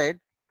inside,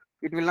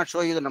 it will not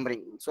show you the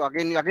numbering. So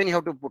again you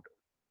have to put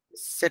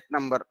set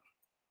number.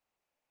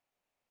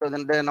 So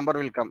then the number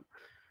will come.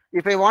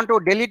 If I want to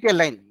delete a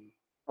line,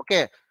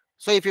 okay.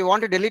 So if you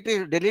want to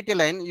delete a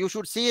line, you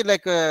should see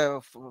like there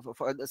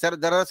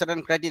are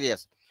certain criteria.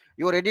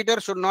 Your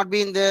editor should not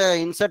be in the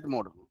insert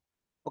mode.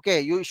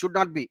 Okay, you should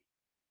not be.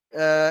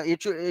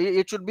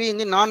 It should be in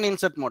the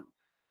non-insert mode.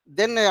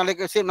 Then like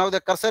I say, now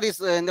the cursor is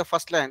in the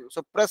first line.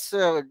 So press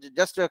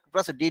just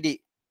press DD.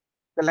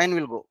 The line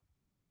will go.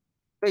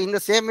 So in the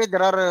same way,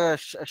 there are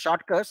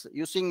shortcuts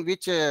using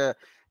which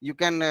you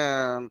can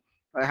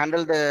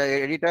handle the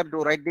editor to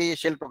write the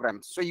shell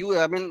programs. So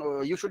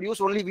you should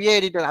use only VI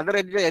editor. Other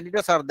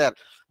editors are there,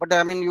 but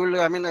you will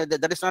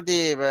that is not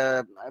the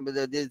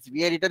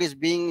VI editor is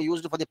being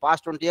used for the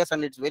past 20 years,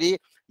 and it's very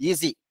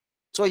easy.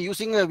 So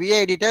using a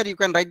VI editor, you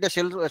can write the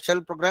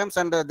shell programs,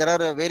 and there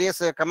are various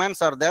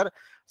commands are there.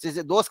 So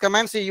those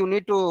commands you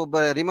need to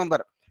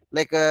remember,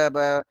 like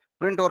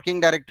print working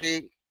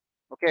directory.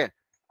 Okay,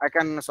 I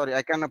can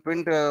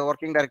print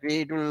working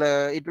directory. It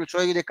will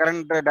show you the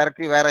current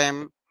directory where I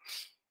am,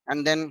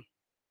 and then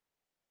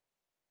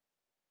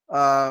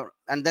to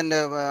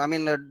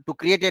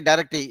create a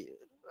directory,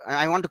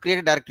 I want to create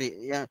a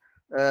directory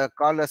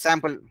called a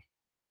sample.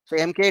 So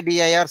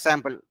mkdir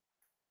sample.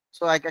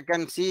 So I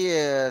can see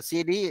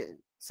cd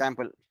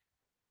sample,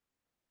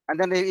 and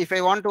then if I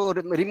want to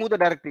remove the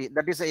directory,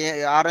 that is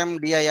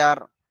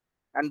rmdir,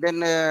 and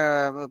then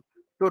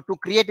to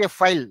create a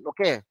file.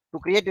 Okay, to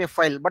create a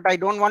file, but I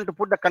don't want to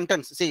put the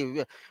contents.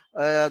 See,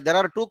 there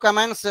are two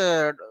commands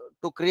to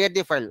create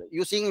the file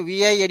using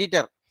VI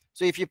editor.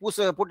 So if you put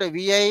a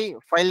VI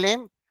file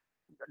name,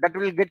 that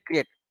will get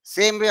create.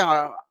 Same way,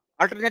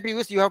 alternative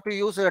is you have to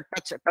use a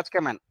touch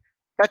command,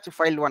 touch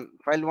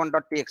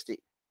file1.txt.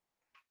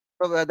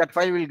 So that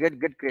file will get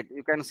create.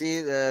 You can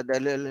see the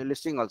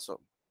listing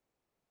also,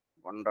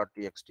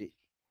 1.txt.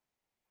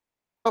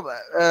 So,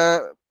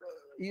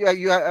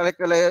 you are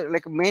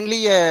like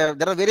mainly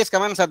there are various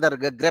commands are there,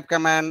 grep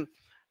command,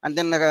 and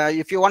then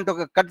if you want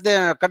to cut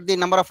the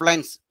number of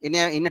lines in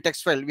a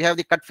text file, we have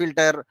the cut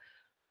filter,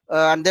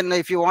 and then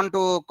if you want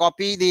to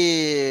copy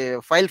the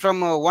file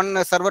from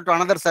one server to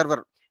another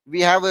server, we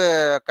have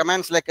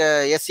commands like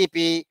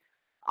SCP,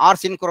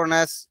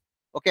 rsynchronous.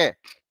 Okay,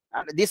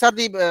 and these are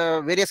the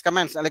various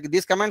commands. Like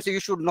these commands you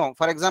should know.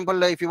 For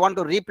example, if you want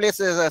to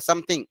replace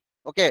something,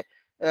 okay,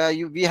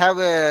 we have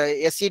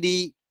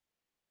SCD.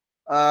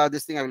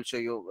 This thing I will show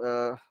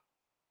you.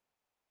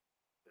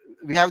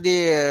 We have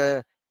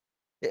the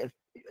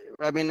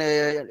I mean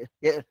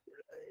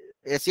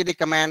SCD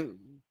command.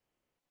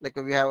 Like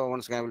we have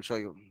once again, I will show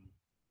you.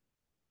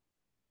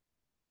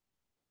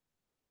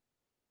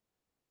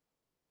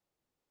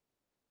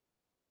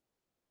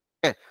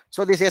 Okay,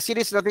 so this SCD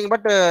is nothing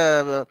but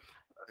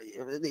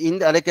in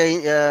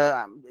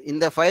the in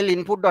the file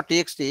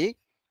input.txt.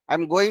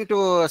 I'm going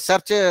to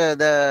search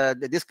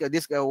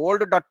this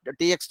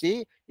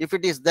old.txt. If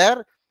it is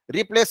there,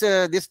 replace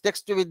this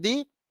text with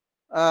the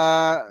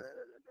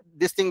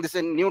this thing, this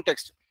new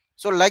text.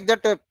 So like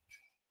that,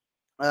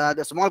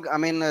 the small, I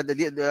mean,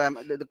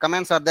 the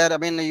commands are there. I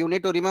mean, you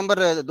need to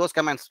remember those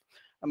commands,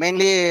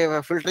 mainly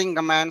filtering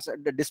commands,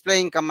 the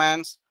displaying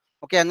commands,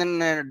 okay, and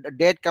then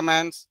date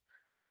commands,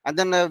 and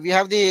then we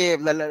have the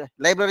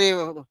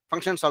library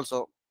functions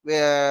also,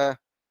 where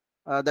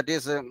that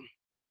is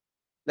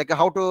like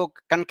how to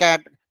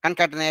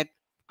concatenate,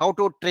 how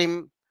to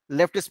trim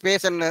left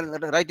space and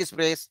right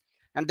space,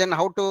 and then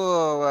how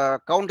to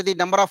count the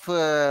number of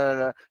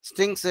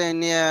strings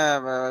in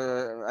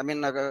a, I mean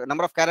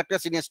number of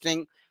characters in a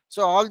string.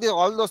 So all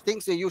those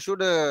things you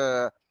should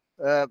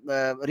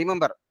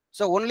remember.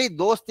 So only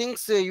those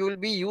things you will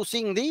be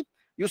using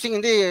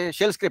in the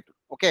shell script.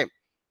 Okay,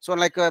 so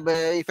like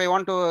if I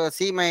want to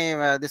see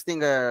my this thing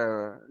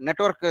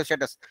network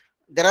status,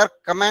 there are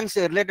commands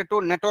related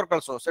to network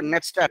also. So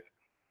netstat,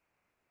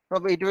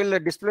 so it will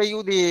display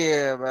you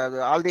the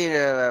all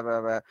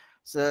the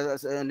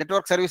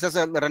network services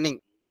are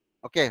running.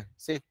 Okay,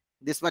 see,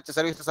 this much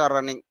services are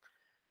running,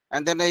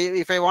 and then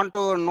if I want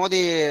to know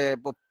the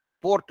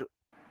port,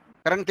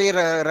 currently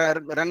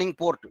running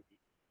port.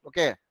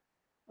 Okay,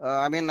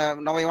 I mean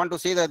now I want to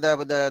see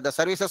the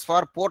services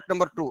for port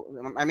number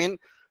 2. I mean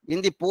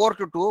in the port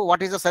 2,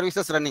 what is the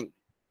services running?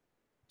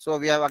 So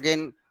we have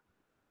again,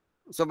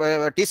 so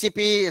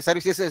TCP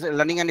services is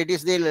running, and it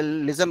is the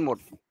listen mode.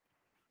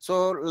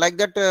 So like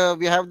that,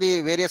 we have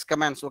the various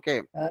commands.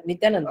 Okay.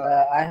 Nityanand,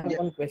 I have Yeah.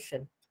 one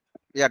question.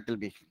 Yeah, it will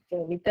be.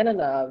 So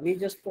Nityanand, we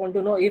just want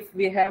to know if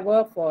we have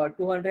a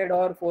 200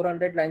 or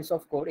 400 lines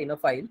of code in a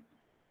file.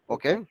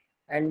 Okay.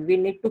 And we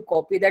need to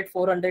copy that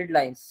 400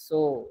 lines.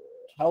 So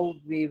how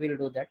we will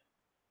do that?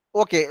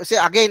 Okay. See,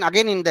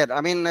 again in there,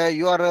 I mean,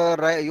 you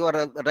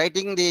are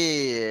writing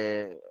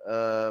the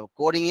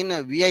coding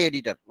in VI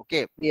editor.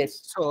 Okay.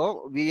 Yes.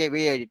 So VI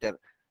editor,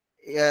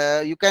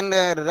 you can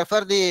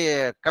refer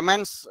the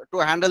commands to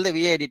handle the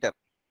VI editor.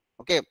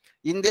 Okay.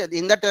 In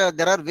that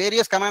there are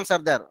various commands are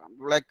there.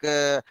 Like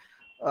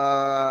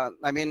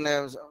I mean,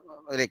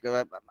 like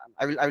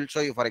I will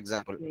show you, for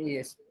example.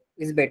 Yes,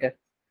 is better.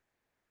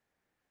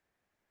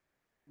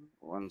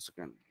 One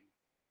second.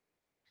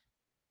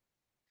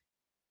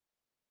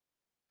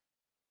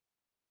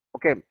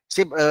 Okay.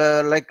 See,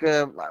 like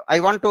I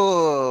want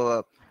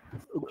to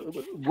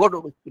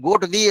go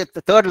to the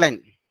third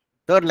line.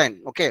 Third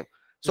line. Okay.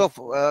 So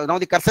now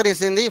the cursor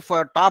is in the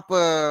top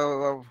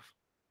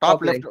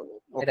top left. line.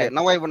 Okay. Right.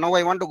 Now I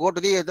want to go to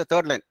the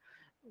third line.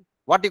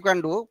 What you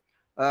can do?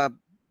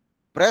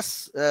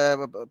 Press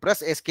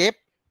escape.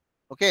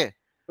 Okay.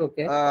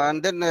 Okay.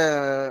 And then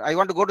I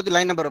want to go to the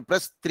line number.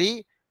 Press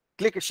 3.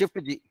 Click Shift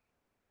G.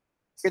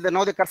 See,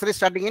 now the cursor is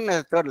starting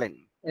in third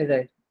line.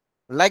 Right.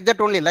 Like that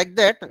only. Like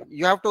that,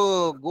 you have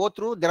to go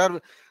through. There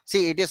are,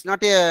 see, it is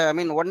not a, I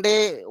mean, one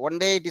day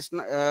it is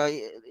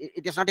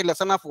it is not a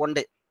lesson of one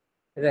day.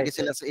 Right.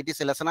 It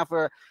is a lesson of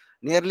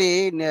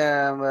nearly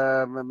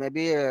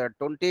maybe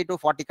 20 to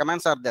 40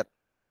 commands are there.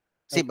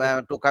 See,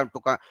 Okay.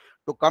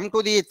 to come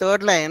to the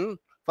third line,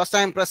 first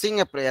I am pressing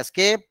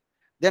escape,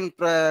 then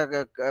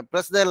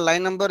press the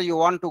line number you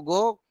want to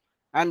go,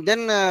 and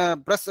then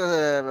press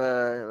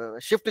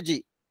Shift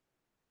G.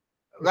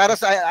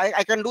 Whereas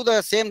I can do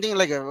the same thing,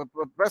 like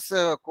press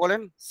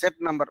colon set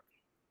number.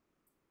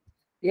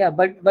 Yeah,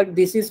 but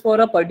this is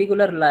for a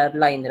particular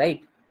line,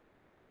 right?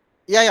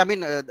 Yeah, I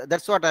mean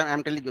that's what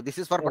I'm telling you. This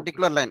is for Okay.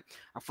 particular line.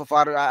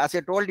 For as I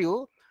told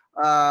you,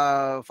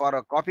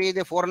 for copy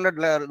the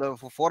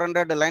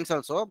 400 lines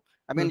also.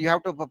 I mean, you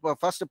have to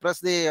first press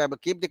the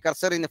keep the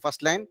cursor in the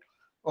first line.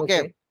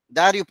 Okay,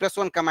 there you press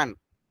one command.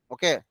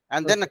 Okay,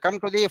 and then come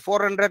to the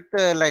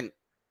 400th line.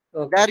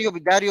 Okay. There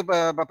you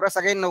press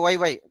again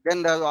YY.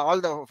 Then all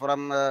the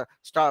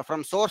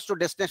from source to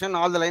destination,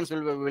 all the lines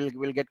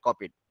will get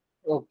copied.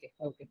 Okay.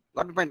 Okay.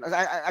 Got the point.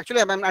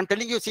 Actually, I'm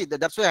telling you. See,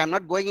 that's why I'm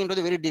not going into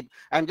the very deep.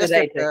 I'm just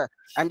Right.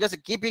 I'm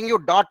just keeping you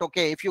dot.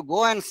 Okay, if you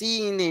go and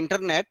see in the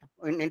internet,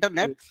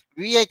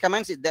 VI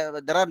commands,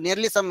 there are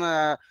nearly some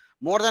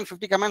more than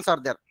 50 commands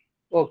are there.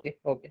 Okay.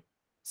 Okay.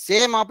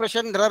 Same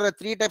operation, there are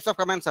 3 types of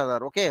commands are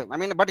there. Okay, I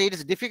mean, but it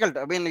is difficult.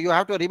 I mean, you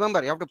have to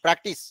remember, you have to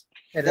practice.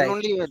 Then Right.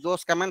 only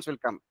those commands will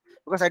come.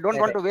 Because I don't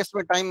want to waste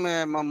my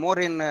time more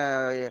in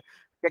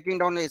taking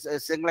down a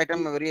single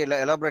item very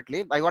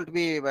elaborately. I want to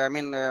be, I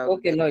mean,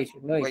 Okay, no issue,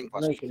 no going issue,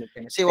 fast. no issue,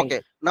 Lieutenant. See, Thank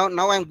okay.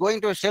 Now I'm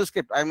going to a shell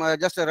script. I'm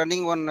just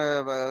running one.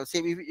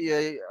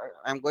 See,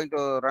 I'm going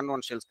to run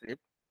one shell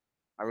script.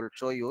 I will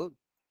show you.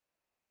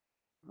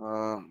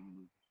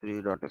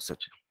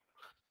 3.sh.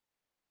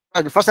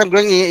 First, I'm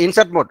going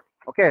insert mode.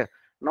 Okay.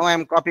 Now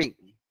I'm copying.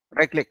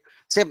 Right click.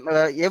 Say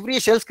every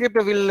shell script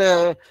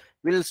will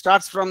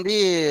starts from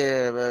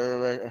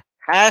the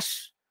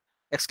hash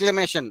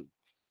exclamation.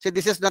 See,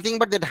 this is nothing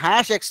but that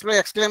hash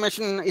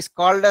exclamation is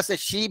called as a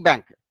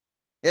shebang.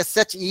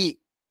 SHE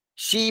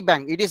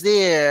shebang. It is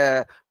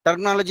the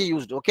terminology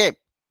used. Okay.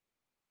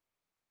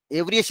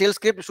 Every shell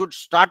script should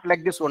start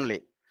like this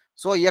only.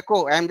 So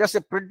echo. I am just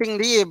printing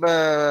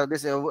the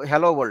this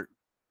hello world.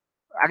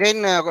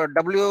 Again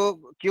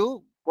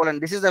WQ colon.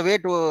 This is the way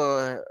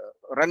to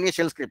run a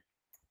shell script.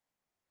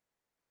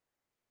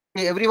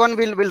 Everyone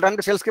will run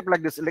the shell script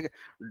like this, like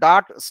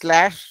dot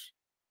slash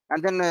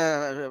and then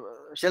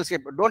shell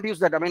script. Don't use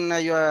that. I mean,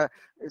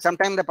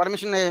 sometimes the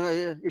permission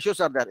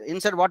issues are there.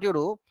 Instead, what you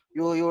do,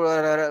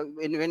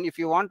 when if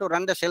you want to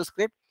run the shell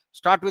script,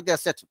 start with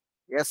sh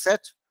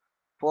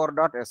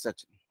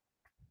 4.sh.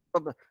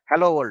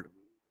 Hello world.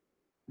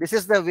 This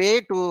is the way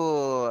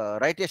to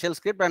write a shell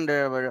script and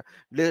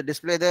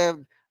display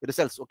the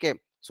results. Okay.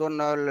 So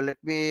now let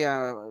me.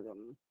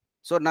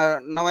 So now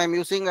I'm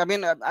using. I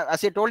mean,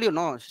 as I told you,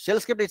 no shell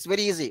script. It's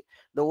very easy.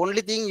 The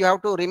only thing you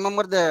have to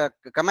remember the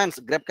commands: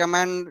 grep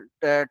command,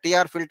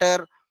 tr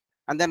filter,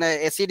 and then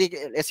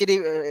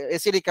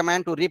scd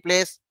command to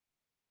replace.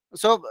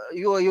 So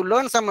you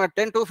learn some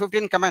 10 to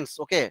 15 commands.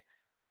 Okay.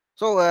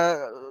 So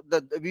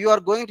you are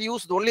going to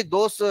use only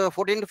those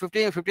 14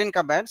 to 15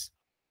 commands.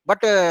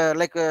 But I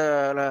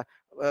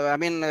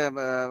mean,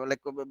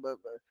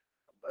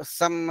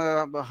 some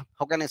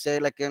how can I say,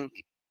 like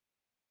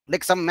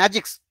some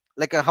magics,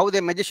 like how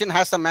the magician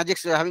has some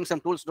magics, having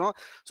some tools, no?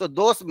 So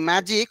those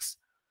magics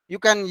you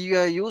can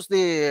use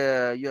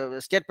the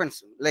your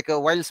statements, like a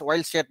while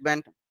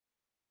statement,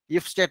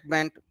 if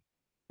statement.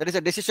 That is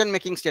a decision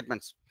making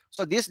statements.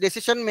 So these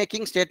decision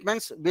making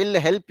statements will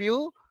help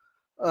you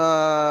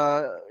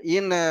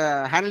in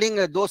handling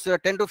those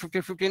 10 to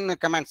 15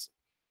 commands.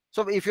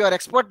 So if you are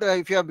expert,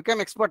 if you have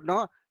become expert,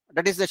 no,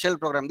 that is the shell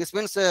program. This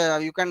means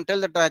you can tell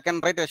that I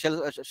can write a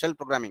shell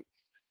programming.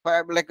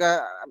 Like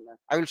I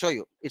will show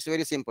you. It's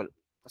very simple.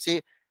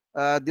 See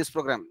this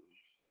program.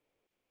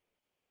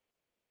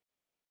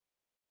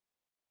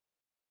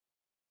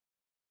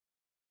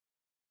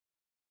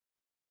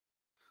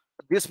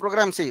 This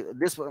program, see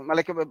this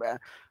like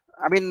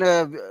I mean,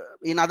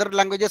 in other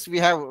languages we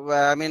have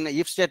I mean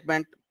if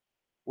statement,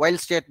 while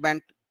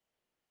statement,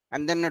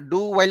 and then do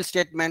while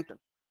statement,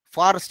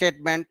 for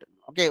statement.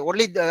 Okay,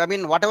 only I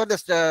mean whatever the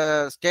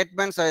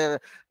statements that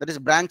is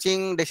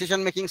branching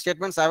decision making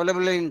statements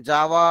available in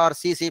Java or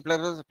C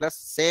plus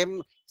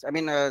same. I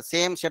mean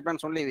same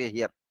statements only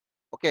here.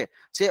 Okay,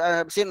 see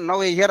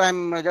now here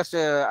I'm just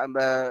I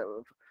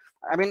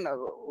mean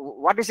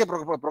what is a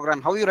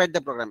program? How you write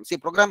the program? See,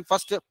 program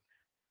first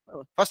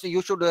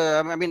you should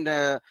I mean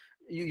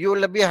you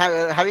will be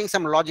having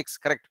some logics,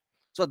 correct?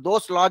 So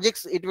those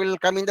logics, it will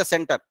come in the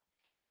center.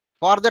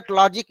 For that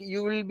logic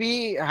you will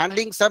be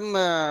handling some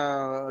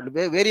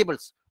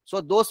variables. So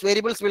those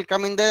variables will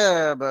come in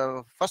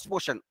the first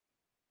portion,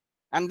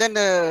 and then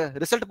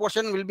result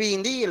portion will be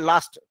in the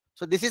last.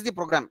 So this is the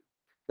program.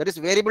 There is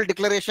variable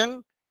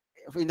declaration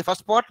in the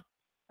first part,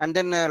 and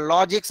then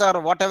logics or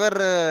whatever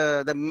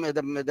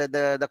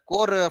the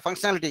core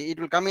functionality, it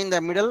will come in the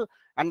middle,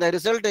 and the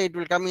result it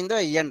will come in the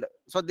end.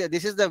 So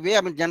this is the way,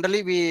 I mean,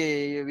 generally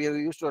we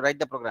used to write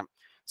the program.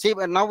 See,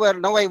 now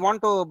I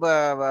want to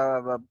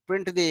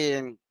print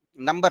the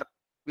number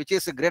which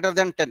is greater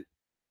than 10.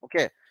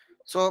 Okay,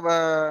 so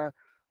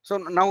so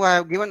now I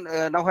have given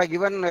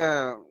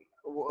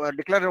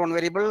declare one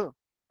variable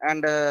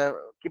and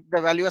keep the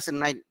value as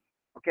 9.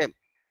 Okay,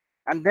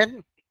 and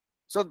then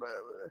so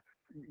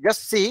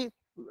just see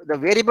the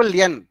variable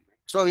n.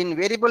 So in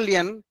variable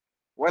n,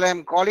 while I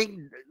am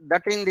calling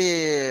that in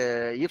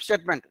the if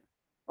statement,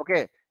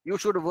 okay, you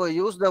should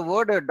use the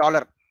word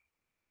dollar.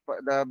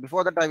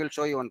 Before that, I will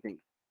show you one thing.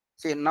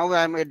 See, now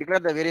I am declare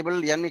the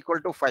variable n equal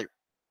to 5.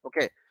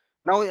 Okay,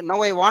 now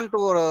I want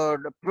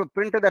to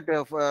print that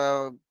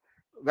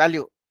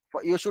value.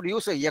 You should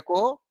use a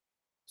echo.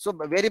 So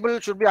variable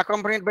should be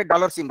accompanied by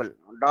dollar symbol,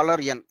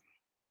 $n.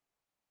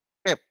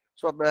 Okay,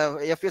 so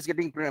f is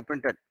getting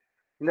printed.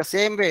 In the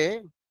same way,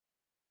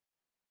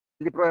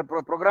 in the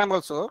program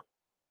also,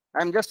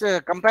 I'm just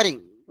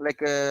comparing,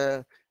 like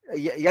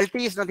LT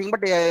is nothing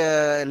but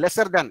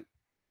lesser than.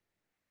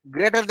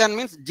 Greater than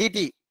means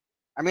GT.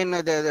 I mean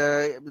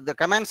the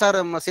commands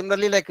are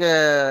similarly like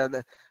I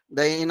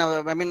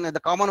mean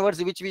the common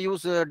words which we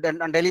use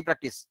on daily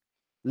practice.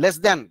 Less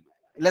than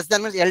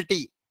means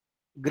LT.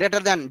 Greater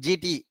than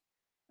GT,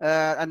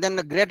 and then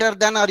greater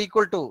than or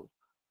equal to.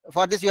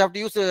 For this you have to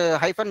use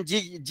hyphen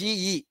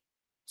GE.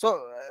 So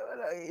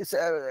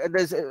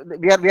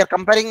we are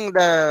comparing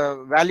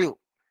the value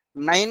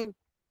 9,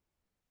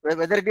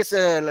 whether it is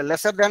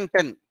lesser than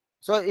 10.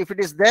 So if it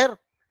is there,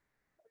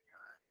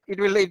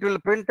 it will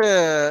print.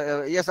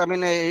 Yes, I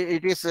mean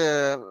it is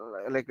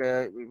like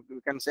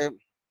you can say it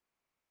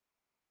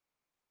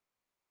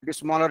is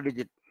smaller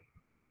digit,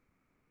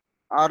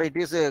 or it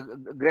is a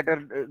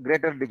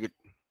greater digit.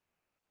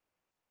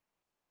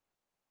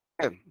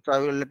 Okay, so I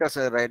will let us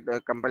write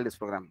compile this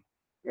program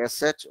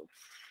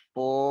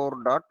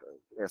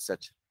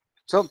sh4.sh.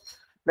 So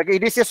like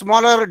it is a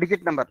smaller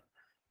digit number.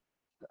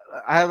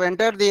 I have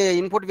entered the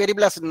input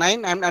variable as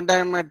 9 and I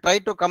am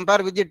trying to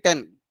compare with the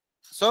 10.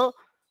 So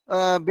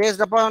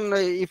based upon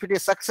if it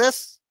is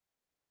success,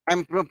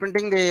 I'm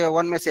printing the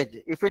one message.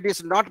 If it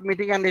is not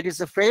meeting and it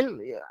is a fail,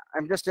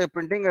 I'm just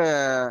printing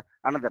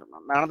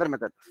another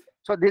method.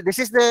 So this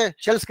is the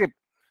shell script.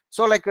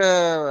 So like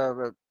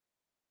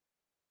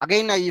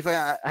again, if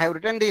I have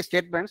written these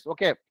statements,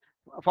 okay,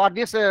 for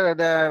this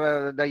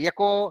the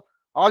echo,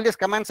 all these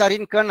commands are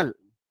in kernel.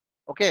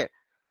 Okay,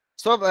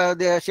 so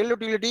the shell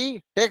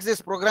utility takes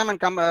this program and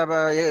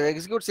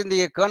executes in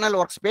the kernel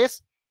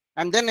workspace,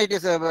 and then it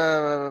is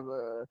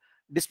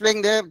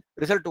displaying the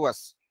result to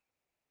us.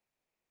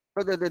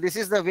 So this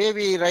is the way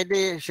we write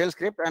the shell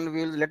script, and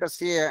we'll let us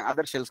see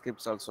other shell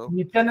scripts also.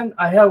 Nityanand,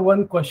 I have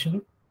one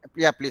question.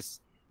 Yeah,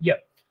 please. Yeah.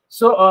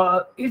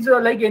 So is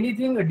like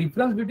anything a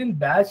difference between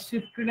bash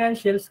scripting and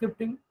shell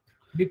scripting?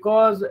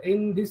 Because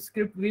in this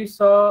script we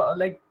saw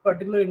like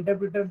particular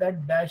interpreter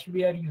that bash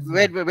we are using.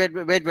 Wait.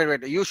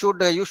 You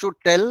should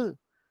tell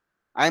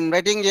I'm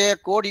writing a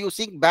code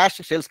using bash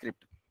shell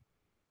script.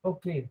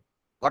 Okay.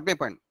 Got my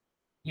point?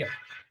 Yeah.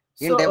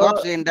 In So,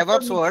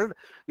 DevOps world,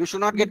 you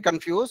should not get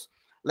confused.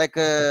 Like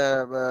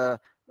I'm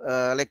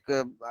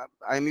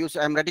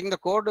writing the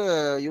code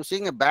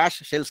using a bash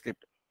shell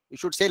script. You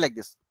should say like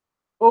this.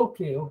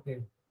 Okay.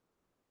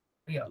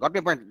 Yeah. Got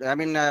my point? I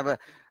mean,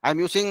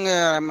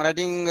 I'm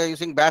writing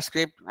using bash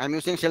script. I'm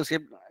using shell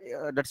script.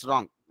 That's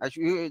wrong.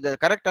 The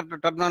correct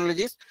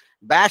terminology is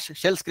bash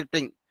shell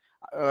scripting.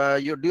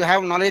 Do you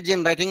have knowledge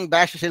in writing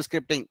bash shell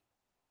scripting?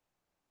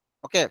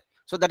 Okay.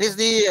 So that is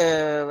the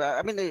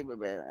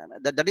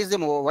that is the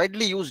more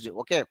widely used.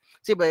 Okay.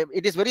 See,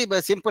 it is very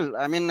simple.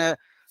 I mean, to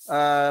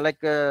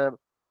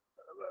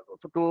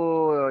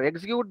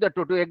execute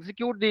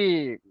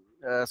the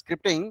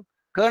scripting,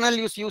 kernel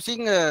is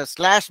using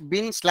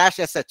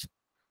 /bin/sh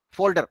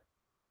folder.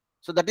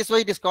 So that is why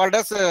it is called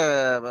as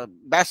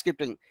bash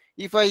scripting.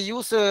 If I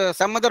use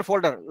some other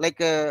folder like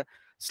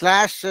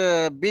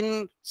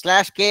 /bin/ksh,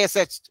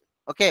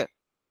 okay,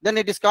 then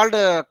it is called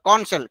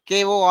corn shell,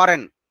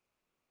 KORN.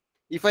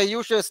 If I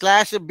use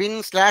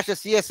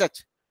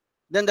 /bin/csh,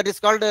 then that is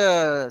called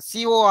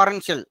CORN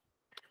shell.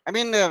 I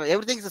mean,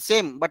 everything is the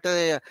same, but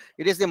it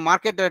is the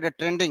market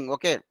trending.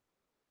 Okay.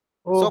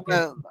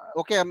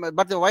 Okay. So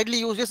but the widely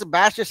used is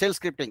bash shell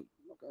scripting.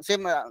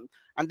 Same,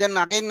 and then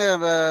again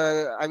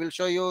I will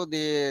show you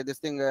this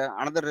thing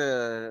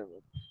another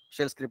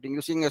shell scripting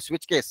using a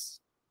switch case.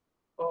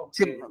 Okay.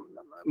 See,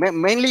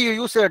 mainly you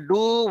use a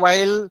do,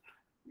 while,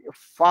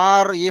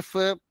 for, if,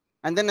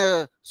 and then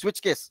a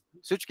switch case.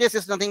 Switch case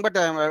is nothing but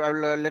I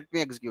will let me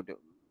execute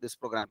this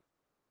program.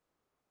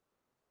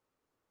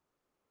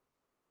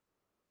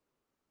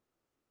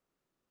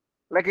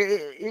 Like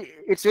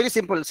it's very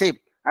simple. See,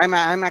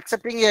 I'm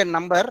accepting a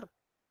number.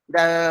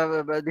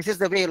 This is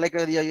the way. Like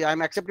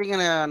I'm accepting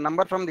a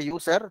number from the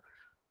user.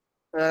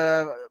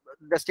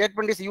 The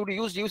statement is you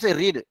use a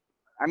read.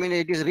 I mean,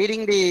 it is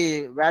reading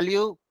the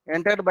value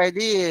entered by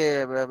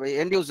the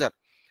end user,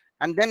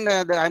 and then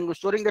I'm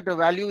storing that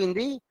value in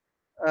the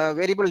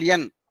variable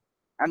n,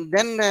 and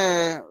then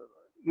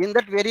in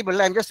that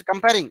variable I'm just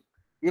comparing.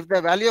 If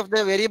the value of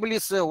the variable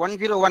is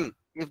 101,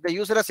 if the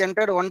user has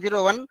entered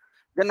 101,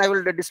 then I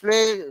will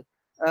display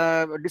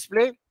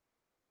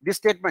this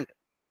statement.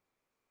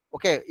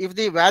 Okay, if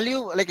the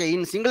value, like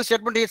in single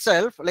statement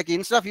itself, like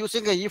instead of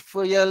using a if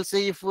else,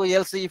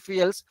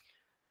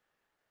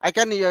 I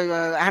can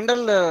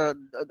handle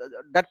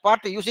that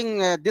part using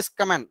this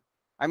command.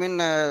 I mean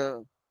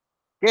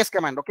case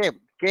command. Okay,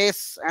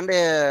 case and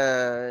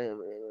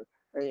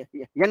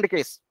end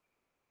case.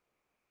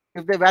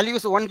 If the value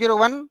is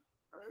 101,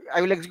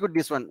 I will execute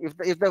this one.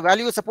 If the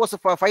value is supposed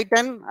for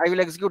 510, I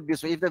will execute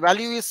this one. If the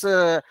value is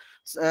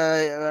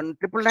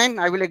 999,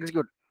 I will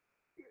execute.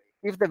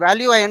 If the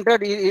value I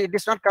entered it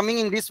is not coming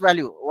in this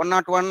value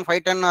 101,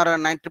 510 or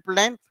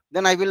 999,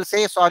 then I will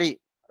say sorry.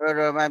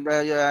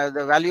 The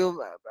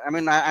value. I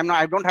mean,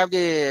 I don't have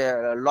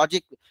the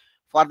logic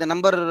for the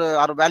number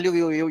or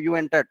value you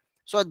entered.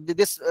 So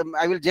this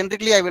I will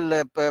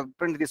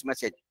print this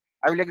message.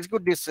 I will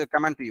execute this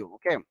command to you.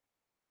 Okay.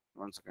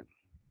 1 second.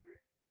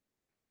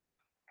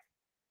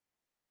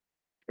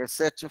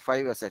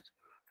 sh5sh. So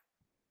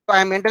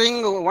I am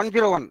entering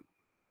 101.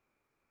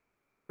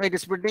 It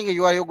is printing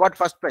you got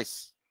first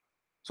prize.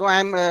 So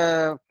I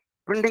am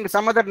printing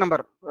some other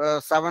number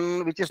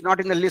 7, which is not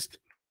in the list.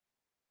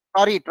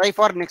 Sorry, try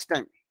for next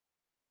time.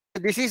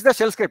 This is the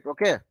shell script.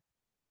 Okay.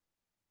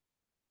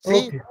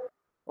 See.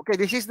 Okay,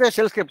 this is the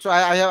shell script. So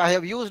I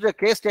have used a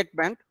case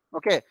statement.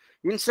 Okay.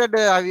 Instead,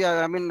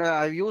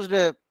 I've used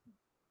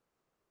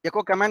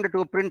echo command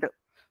to print.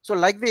 So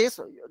like this,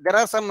 there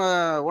are some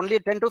only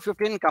 10 to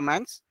 15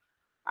 commands.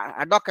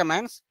 ad hoc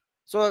commands.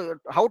 So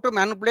how to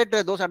manipulate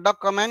those ad hoc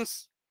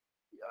commands?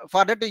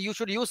 For that, you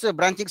should use a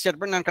branching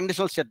statement and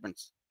conditional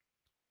statements.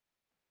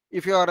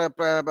 If you are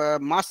a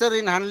master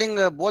in handling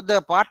both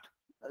the part,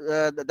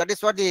 that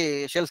is what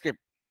the shell script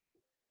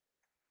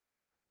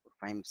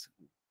finds.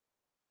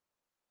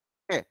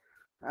 Okay.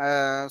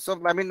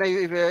 So I mean,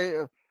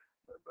 if,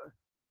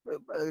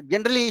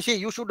 generally,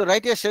 you should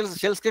write a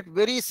shell script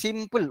very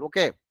simple.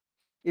 Okay.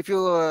 If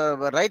you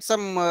write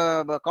some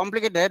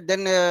complicated,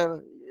 then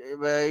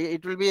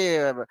it will be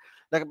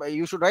like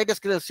you should write a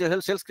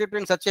shell script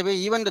in such a way.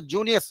 Even the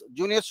juniors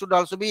should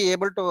also be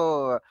able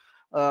to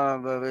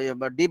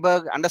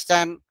debug,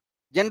 understand.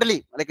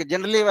 Generally,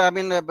 I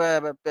mean,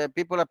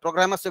 people,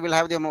 programmers will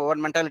have their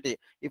own mentality.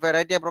 If I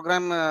write a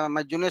program,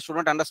 my juniors should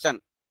not understand.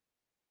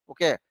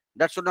 Okay,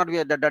 that should not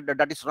be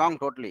that is wrong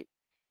totally.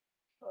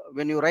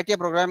 When you write a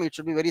program, it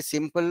should be very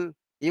simple.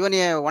 Even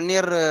a 1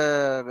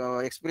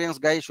 year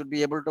experienced guy should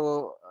be able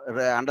to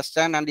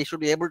understand, and he should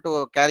be able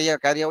to carry out.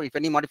 If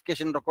any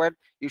modification required,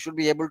 you should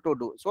be able to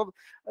do. So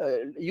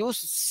use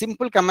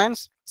simple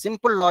commands,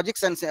 simple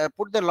logics, and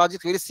put the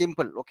logic very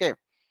simple. Okay,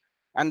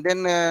 and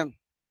then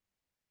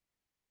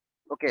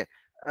okay.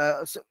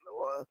 So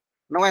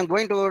now I'm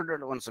going to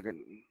once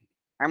again.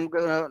 I'm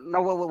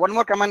now one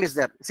more command is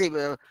there. See,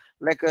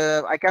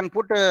 I can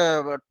put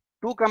 2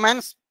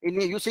 commands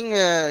in using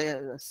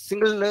a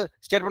single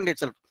statement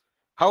itself.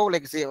 How,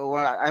 like, say,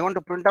 I want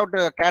to print out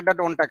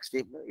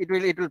cat.onTxt. It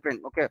will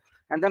print. Okay,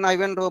 and then I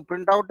want to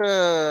print out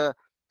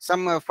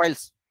some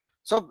files.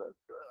 So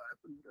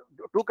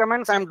 2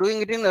 commands I'm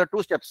doing it in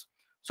 2 steps.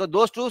 So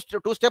those two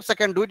steps I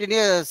can do it in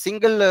a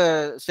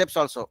single steps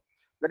also.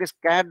 That is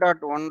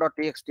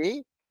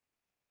cat.1.txt.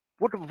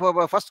 Put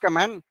first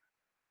command,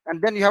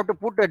 and then you have to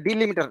put a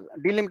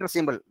delimiter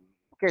symbol.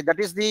 Okay, that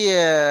is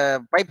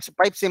the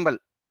pipe symbol.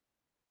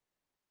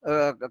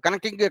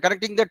 Connecting the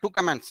 2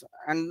 commands,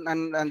 and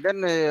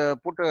then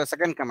put a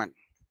second command.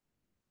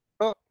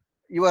 So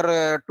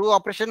your 2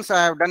 operations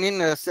I have done in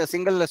a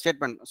single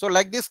statement. So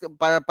like this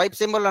pipe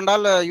symbol and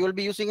all you will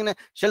be using in a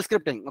shell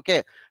scripting.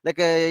 Okay, like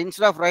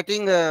instead of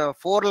writing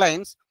 4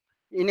 lines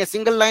in a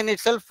single line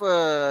itself,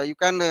 you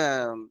can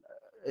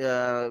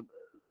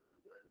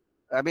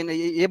I mean,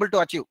 able to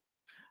achieve.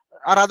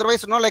 Or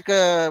otherwise, like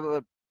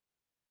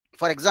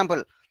for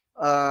example,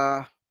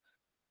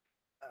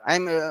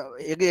 I'm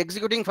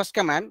executing first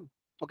command.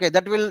 Okay,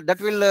 that will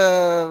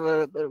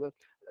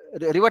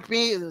revert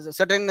me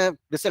certain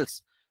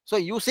results. So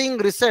using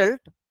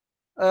result,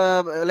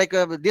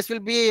 this will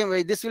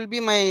be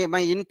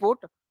my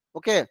input.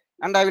 Okay,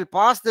 and I will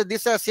pass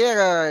this as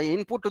a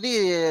input to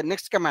the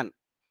next command.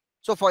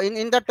 So for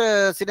in that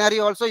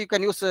scenario also, you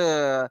can use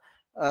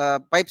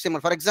pipe symbol.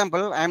 For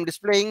example, I am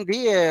displaying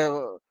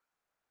the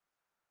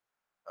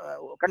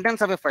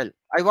contents of a file.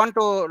 I want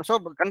to, so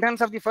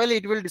contents of the file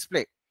it will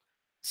display.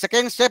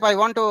 Second step, I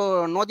want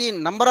to know the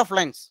number of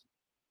lines.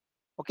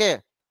 Okay,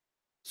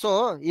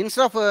 so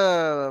instead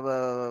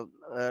of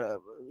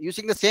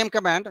using the same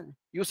command,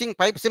 using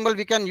pipe symbol,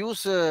 we can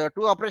use 2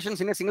 operations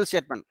in a single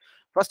statement.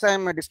 First, I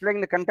am displaying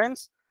the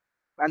contents,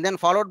 and then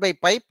followed by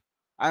pipe.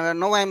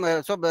 Now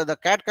I'm so the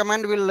cat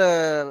command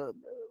will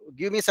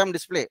give me some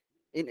display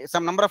in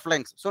some number of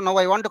lines. So now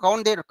I want to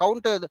count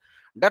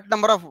that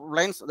number of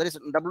lines. That is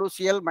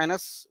WCL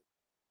minus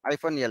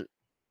 -L.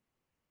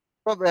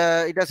 So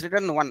it has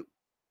written 1.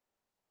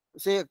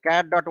 Say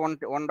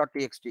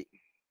cat.1.txt.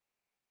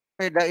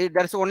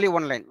 There's only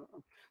 1 line.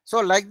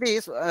 So like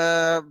this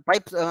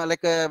pipes,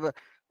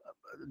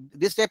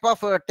 this type of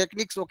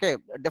techniques, okay,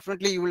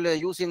 definitely you will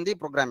use in the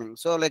programming.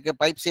 So like a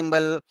pipe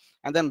symbol,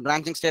 and then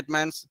branching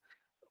statements,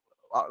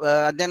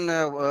 then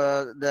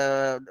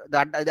the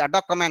ad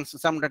hoc commands,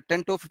 some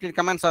 10 to 15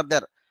 commands are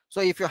there.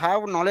 So if you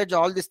have knowledge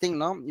all these things,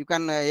 no, you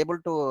can able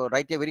to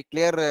write a very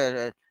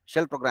clear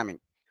shell programming.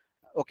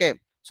 Okay,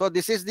 so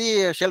this is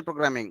the shell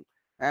programming.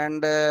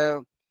 And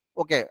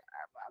okay,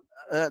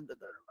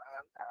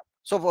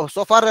 so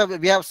far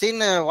we have seen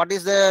what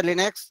is the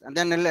Linux, and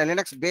then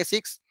Linux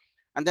basics,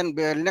 and then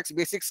Linux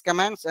basics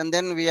commands, and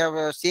then we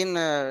have seen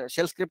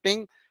shell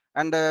scripting,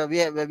 and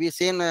we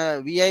seen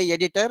VI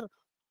editor.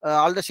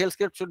 All the shell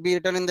scripts should be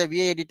written in the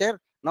VI editor.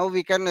 Now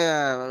we can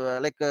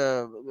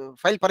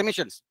file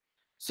permissions.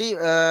 See,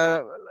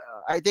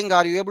 I think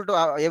are you able to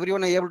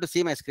everyone are able to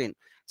see my screen?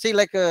 See,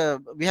 like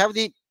we have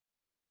the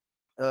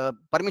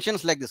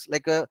permissions like this.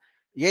 Like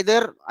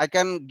either I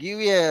can give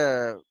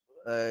a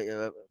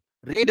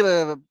read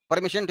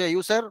permission to a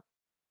user,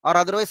 or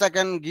otherwise I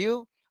can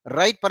give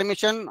write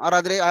permission, or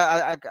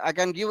I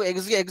can give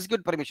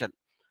execute permission.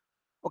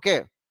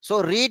 Okay,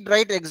 so read,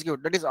 write,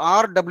 execute, that is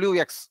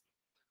RWX,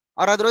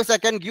 or otherwise I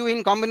can give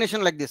in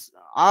combination like this,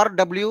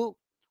 RW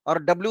or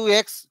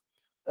WX.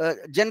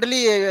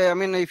 Generally, I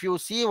mean, if you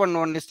see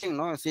one listing,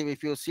 no, see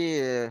if you see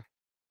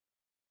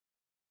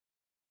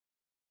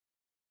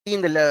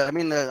in the I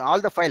mean all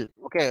the file.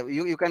 Okay,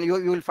 you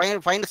will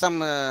find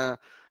some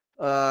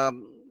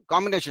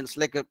combinations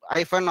like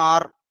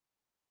 -R,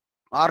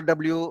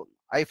 RW,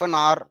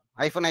 -R,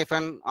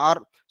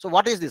 -R. So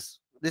what is this?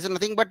 This is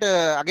nothing but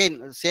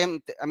again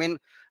same. I mean,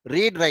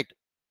 read write.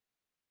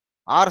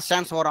 R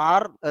stands for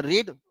R,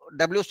 read.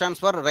 W stands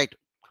for write.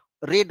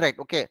 Read write.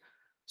 Okay.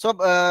 So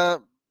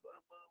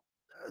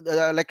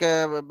like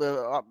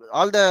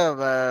all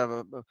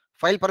the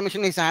file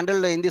permission is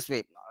handled in this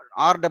way.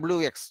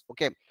 RWX.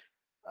 Okay.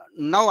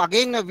 Now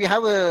again we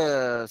have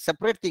a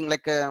separate thing,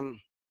 like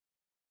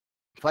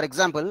for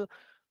example,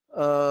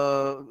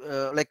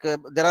 like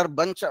there are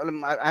bunch.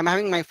 I'm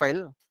having my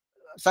file.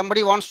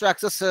 Somebody wants to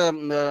access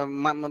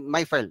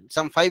my file.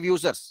 Some 5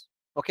 users.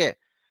 Okay.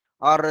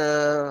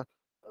 Or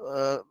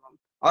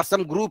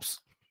some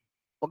groups.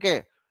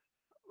 Okay.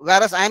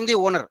 Whereas I am the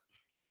owner.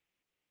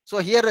 So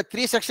here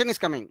 3 section is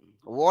coming: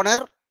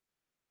 owner,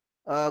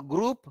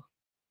 group,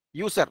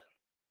 user.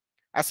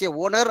 As a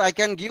owner, I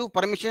can give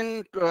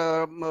permission,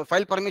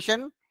 file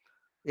permission,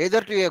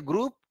 either to a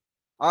group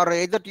or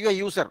either to a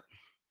user.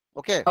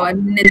 Okay.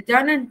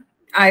 Nityanand,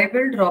 I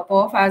will drop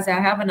off as I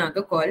have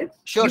another call.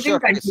 Sure, You sure.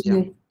 can Please,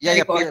 continue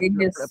recording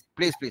please,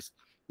 this. please.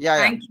 Yeah,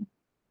 yeah. Thank you.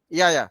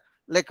 Yeah.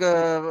 Like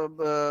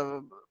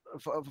for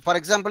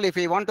example, if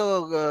you want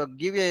to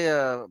give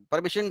a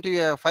permission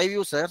to 5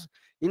 users,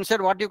 instead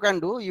what you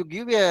can do, you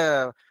give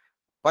a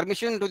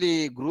permission to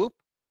the group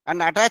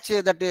and attach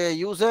that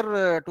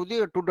user to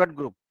that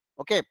group.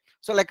 Okay.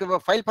 So like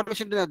file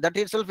permission, that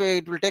itself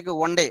it will take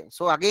 1 day.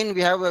 So again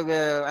we have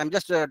I'm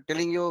just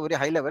telling you very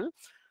high level,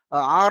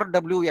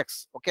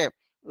 RWX. Okay.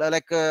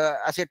 Like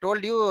as I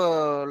told you,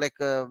 like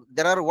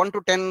there are 1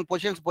 to 10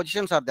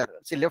 positions are there.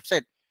 See left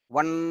side,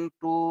 1,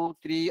 2,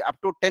 3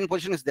 up to 10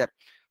 position is there.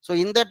 So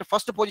in that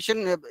first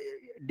position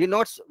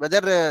denotes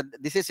whether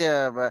this is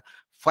a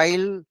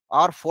file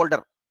or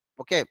folder.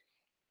 Okay.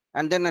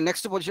 And then the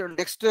next position,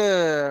 next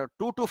 2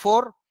 to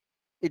 4,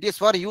 it is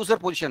for user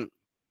position.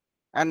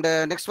 And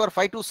next for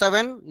 5 to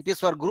 7, it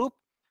is for group.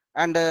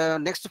 And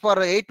next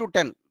for 8 to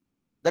 10,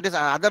 that is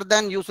other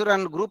than user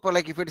and group.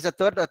 Like if it is a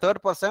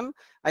third person,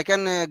 I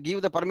can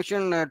give the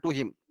permission to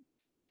him.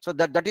 So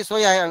that is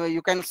why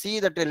you can see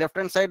that the left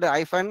hand side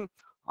hyphen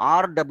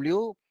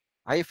RW,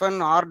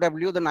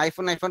 then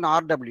hyphen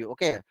RW.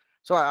 Okay.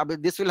 So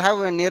this will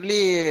have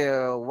nearly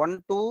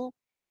 1 to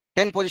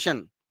 10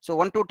 position. So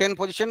 1 to 10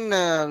 position,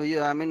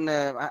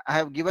 I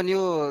have given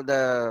you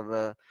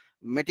the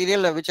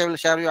material which I will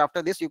share you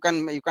after this. You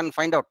can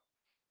find out.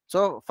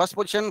 So first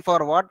position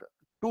for what?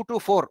 2 to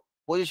 4.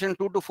 Position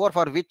 2 to 4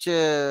 for which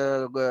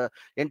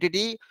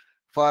entity?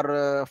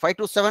 For 5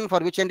 to 7 for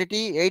which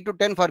entity? 8 to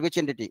 10 for which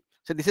entity?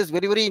 So this is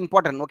very, very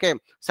important. Okay.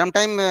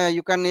 Sometime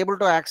you can able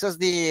to access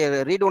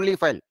the read-only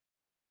file.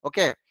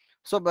 Okay.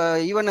 So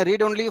even a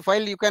read-only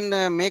file, you can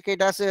make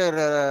it as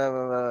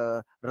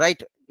a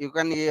write. You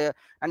can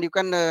and you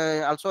can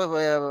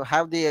also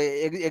have the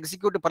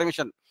execute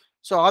permission.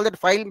 So all that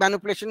file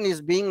manipulation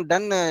is being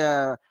done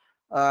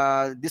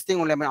this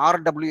thing only, I mean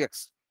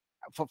RWX.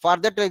 For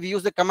that we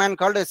use the command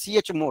called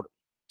chmod,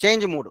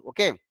 change mode.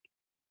 Okay.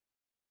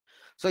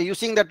 So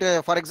using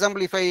that, for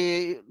example, if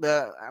I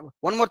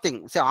one more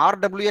thing, say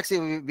RWX,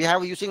 we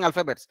have using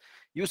alphabets.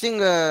 Using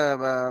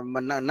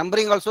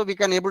numbering also, we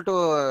can able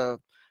to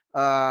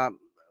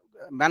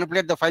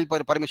manipulate the file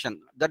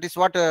permission. That is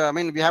what I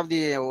mean. We have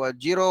the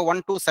 0,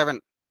 1, 2, 7.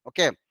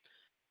 Okay.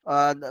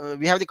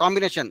 We have the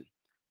combination.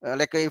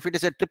 Like if it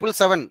is a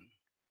 777,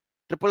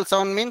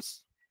 777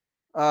 means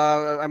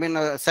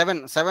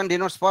 7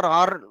 denotes for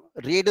R,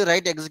 read,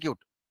 write, execute.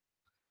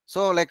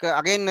 So like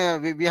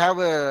again we have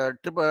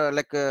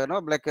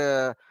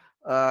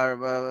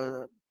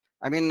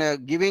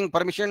giving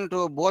permission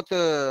to both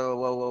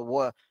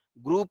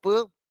group,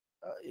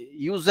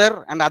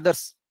 user and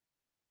others.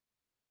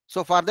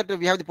 So for that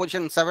we have the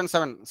position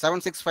 77,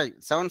 765,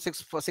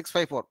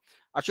 76654.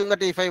 Assume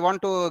that if I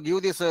want to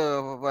give this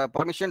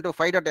permission to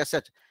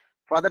 5.sh,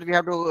 for that we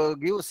have to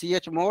give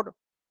chmod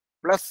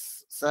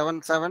plus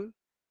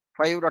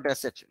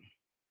 775.sh.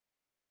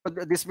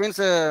 This means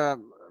the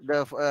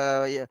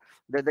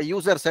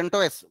user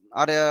CentOS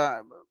or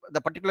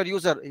the particular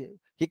user,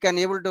 he can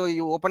able to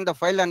open the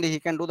file and he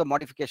can do the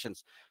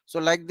modifications. So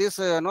like this,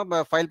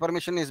 file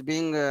permission is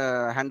being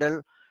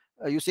handled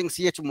using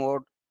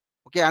chmod.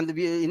 Okay, and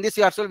in this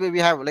also we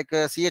have like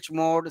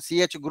chmod,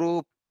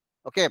 chgroup.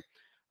 Okay,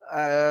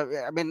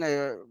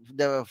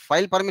 the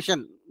file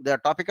permission, the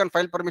topic on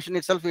file permission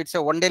itself, it's a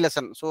 1-day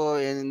lesson. So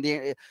in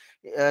the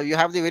you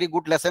have the very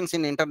good lessons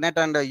in internet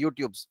and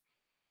YouTubes.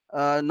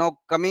 Now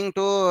coming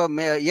to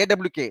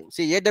AWK.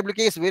 See, AWK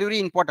is very, very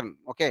important.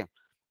 Okay.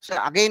 So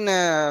again,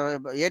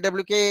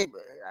 AWK,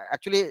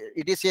 actually,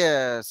 it is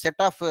a set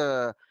of,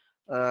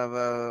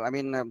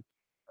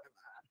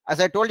 as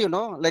I told you,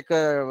 like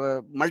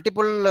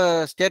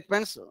multiple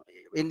statements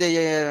in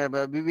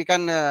the, we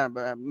can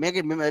make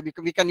it,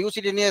 we can use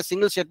it in a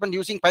single statement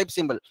using pipe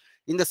symbol.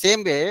 In the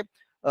same way,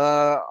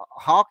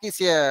 Hawk is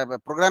a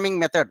programming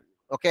method.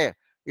 Okay.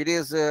 It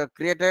is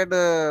created,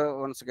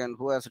 once again,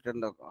 who has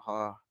written the,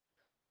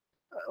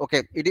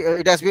 okay,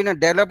 it has been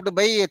developed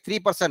by 3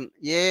 person,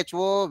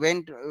 AHO,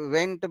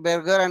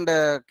 Wentberger and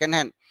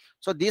Kenhan.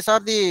 So these are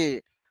the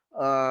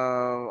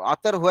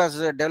author who has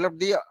developed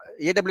the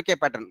AWK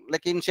pattern.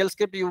 Like in shell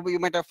script, you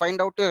might have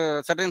find out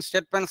certain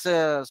statements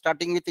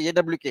starting with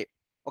AWK.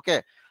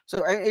 Okay,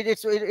 so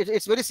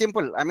it's very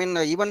simple. I mean,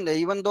 even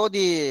though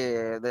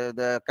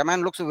the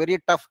command looks very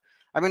tough.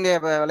 I mean,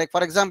 like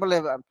for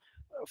example,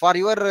 for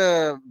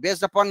your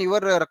based upon your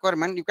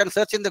requirement, you can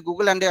search in the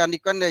Google and you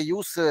can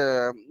use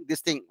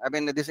this thing. I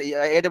mean, this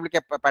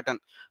AWK pattern.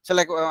 So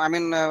like I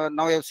mean,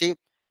 now you see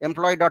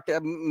employee dot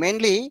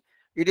mainly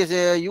it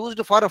is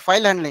used for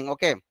file handling.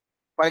 Okay,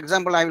 for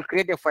example, I will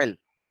create a file.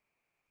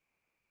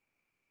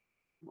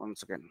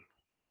 Once again,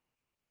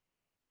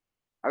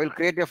 I will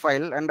create a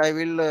file and I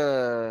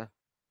will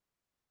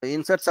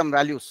insert some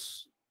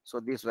values. So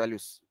these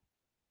values.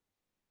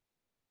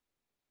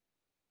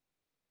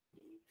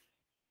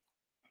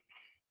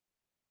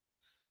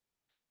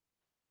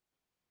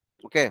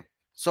 Okay,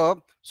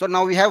 so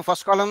now we have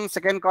first column,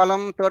 second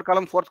column, third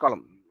column, fourth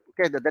column.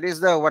 Okay, that is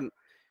the one.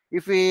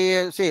 If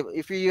we see,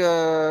 if we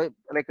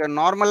like a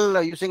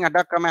normal using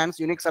ADA commands,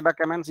 Unix ADA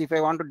commands, if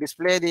I want to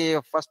display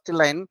the first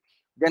line,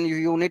 then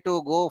you need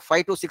to go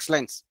 5 to 6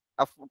 lines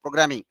of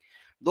programming.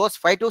 Those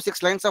 5 to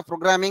 6 lines of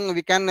programming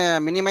we can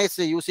minimize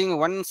using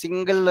one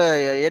single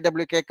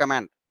AWK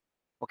command.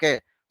 Okay,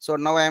 so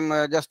now I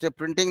am just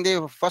printing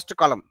the first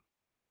column.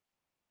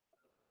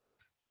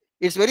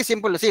 It's very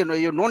simple. See,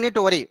 you no need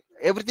to worry.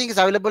 Everything is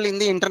available in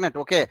the internet.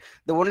 Okay,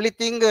 the only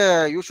thing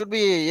you should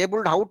be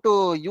able how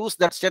to use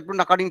that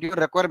statement according to your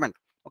requirement.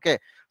 Okay,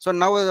 so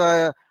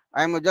now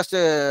I'm just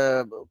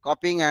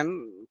copying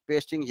and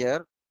pasting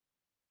here.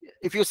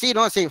 If you see,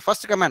 no, see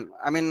first command.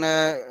 I mean,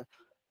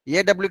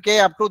 AWK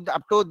up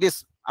to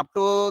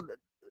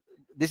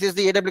this is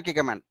the AWK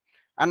command,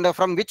 and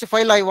from which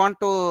file I want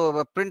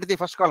to print the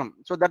first column.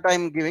 So that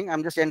I'm giving.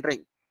 I'm just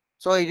entering.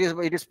 So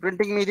it is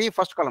printing me the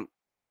first column.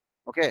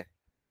 Okay,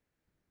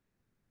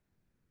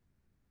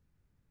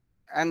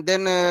 and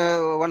then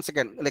once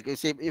again, like you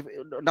see, if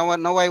now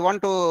I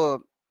want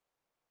to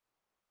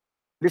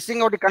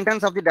listing out the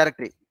contents of the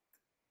directory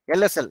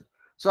LSL.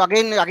 So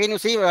again you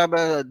see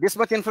this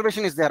much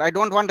information is there. I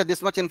don't want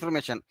this much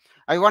information.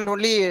 I want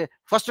only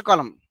first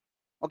column.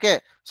 Okay,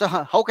 so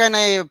how can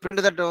I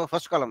print that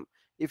first column?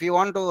 If you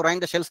want to write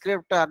the shell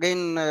script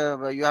again,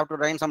 you have to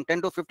write some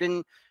 10 to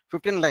 15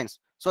 lines.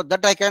 So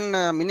that I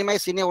can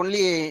minimize in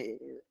only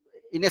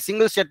in a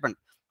single statement.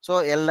 So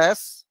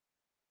ls,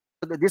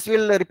 this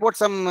will report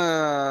some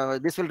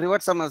this will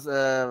revert some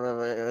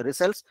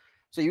results.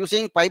 So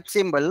using pipe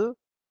symbol,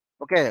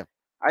 okay,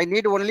 I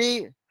need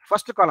only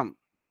first column.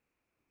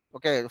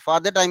 Okay, for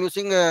that I'm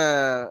using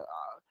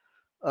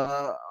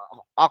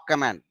awk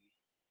command.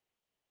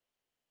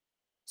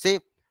 See,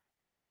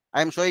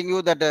 I am showing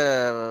you that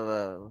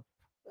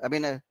I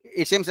mean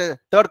it seems a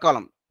third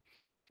column.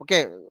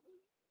 Okay,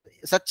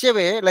 such a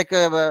way like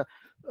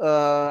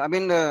I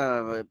mean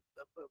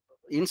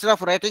instead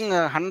of writing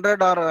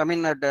 100 or I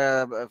mean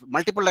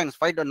multiple lines,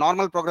 find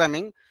normal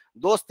programming,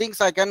 those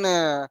things I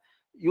can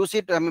use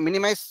it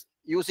minimize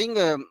using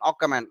awk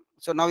command.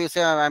 So now you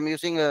say I'm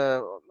using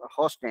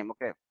host name.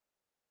 Okay,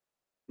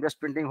 just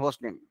printing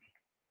host name.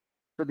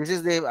 So this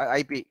is the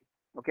IP.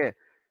 Okay,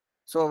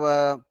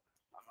 so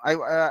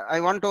I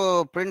want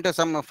to print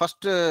some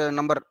first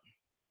number.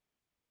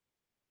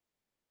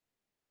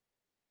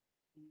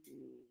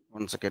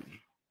 One second.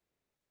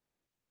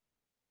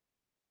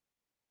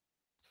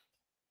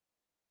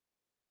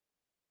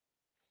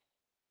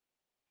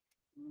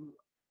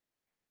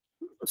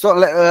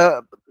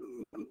 So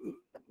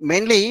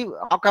mainly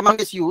awk command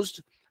is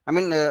used. I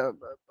mean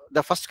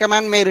the first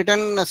command may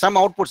return some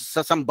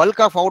outputs, some bulk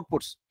of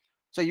outputs.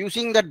 So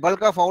using that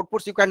bulk of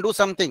outputs, you can do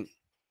something.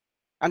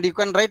 And you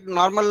can write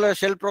normal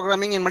shell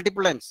programming in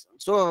multiple lines.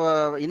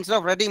 So instead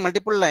of writing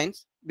multiple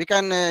lines, we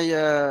can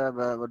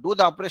do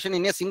the operation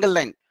in a single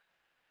line.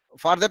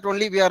 For that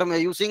only we are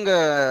using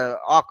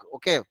awk.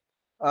 Okay.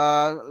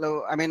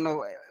 I mean,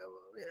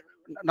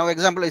 now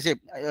example is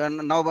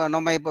now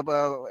my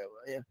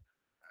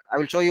I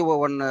will show you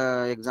one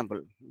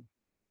example.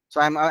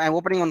 So I'm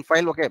opening one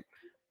file. Okay,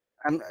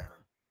 and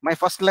my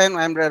first line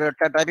I'm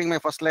typing my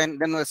first line.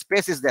 Then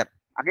space is there.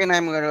 Again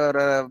I'm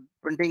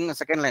printing a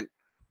second line.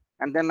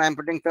 And then I'm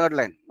putting third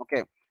line.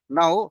 Okay.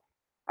 Now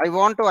I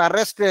want to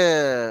arrest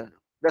the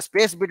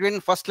space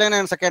between first line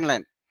and second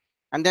line,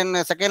 and then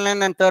second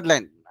line and third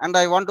line, and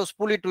I want to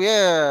spool it to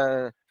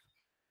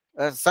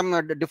a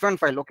some different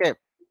file. Okay.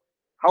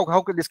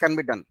 How could this can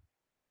be done?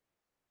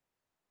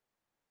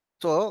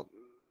 So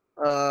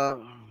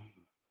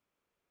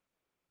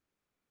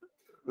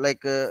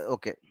like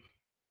okay.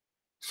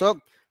 So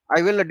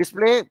I will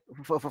display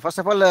first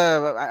of all.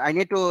 I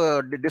need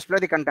to display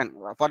the content.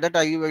 For that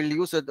I will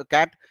use the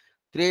cat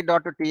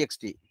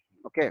 3.txt.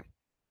 Okay,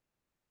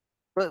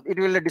 so it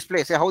will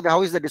display. Say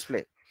how is the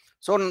display?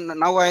 So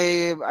now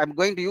I'm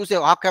going to use a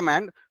awk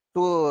command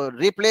to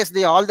replace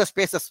all the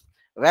spaces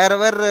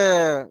wherever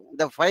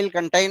the file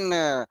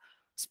contain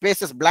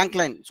spaces, blank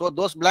line. So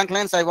those blank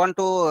lines I want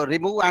to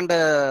remove, and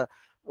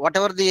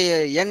whatever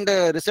the end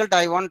result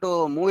I want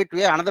to move it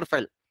to another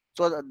file.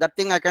 So that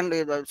thing I can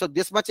so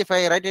this much if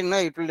I write in,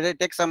 it will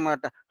take some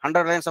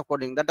 100 lines of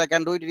coding. That I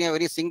can do it in a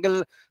very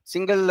single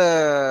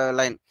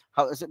line.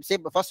 How say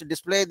first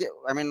display the,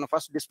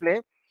 first display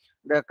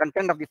the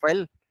content of the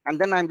file, and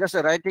then I'm just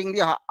writing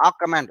the awk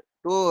command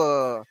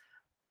to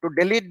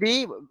delete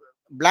the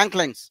blank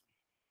lines.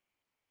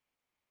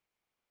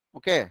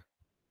 Okay,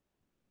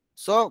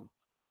 so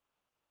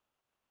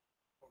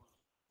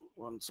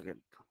once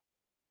again,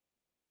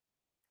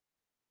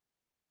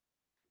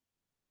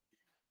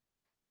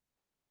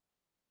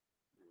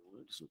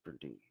 it's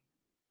printing.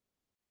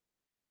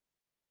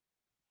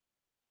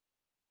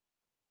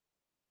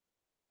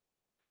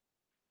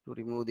 To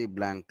remove the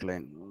blank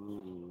line,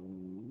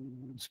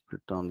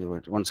 split on the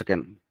right. Once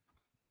again.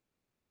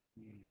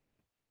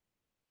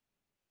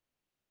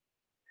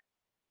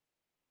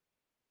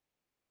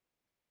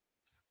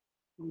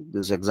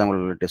 This example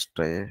will test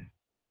try.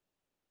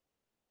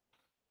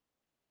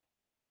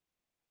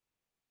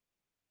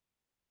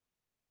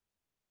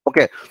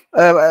 Okay,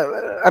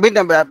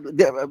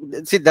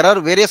 see there are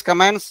various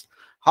commands,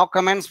 awk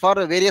commands for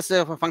various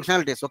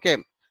functionalities. Okay,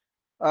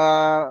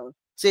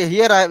 see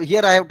here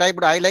I have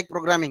typed I like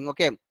programming.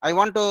 Okay, I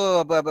want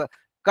to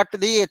cut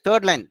the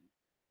third line.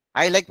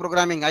 I like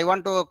programming. I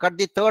want to cut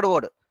the third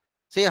word.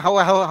 See how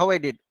I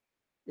did.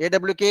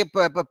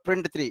 AWK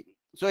print 3.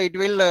 So it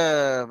will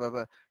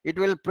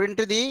print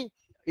the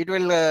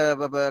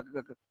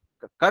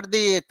cut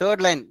the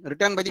third line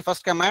written by the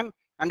first command,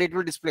 and it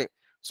will display.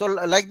 So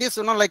like this,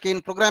 like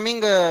in programming,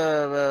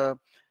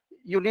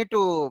 you need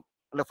to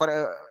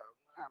for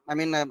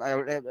in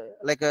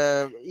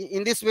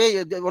this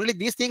way only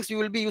these things you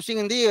will be using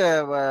in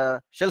the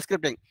shell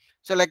scripting.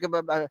 So I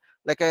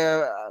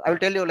will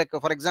tell you, like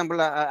for example,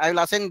 I will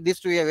assign this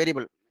to a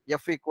variable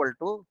f equal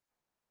to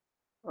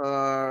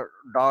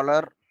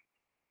dollar.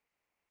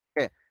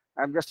 Okay,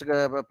 I'm just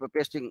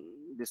pasting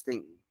this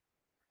thing.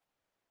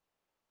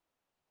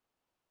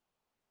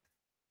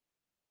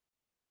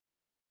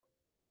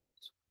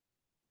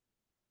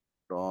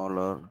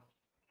 Dollar.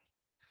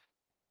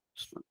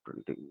 It's not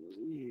printing.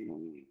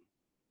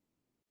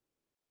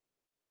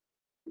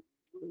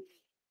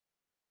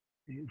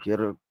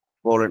 Here,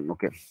 colon.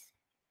 Okay.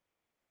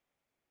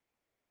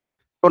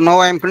 So now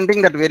I am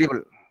printing that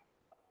variable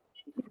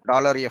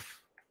dollar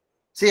 $f.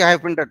 See, I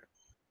have printed.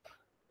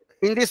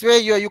 In this way,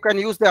 you can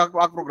use the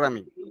awk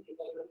programming.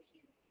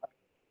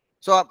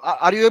 So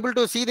are you able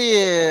to see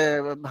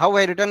the how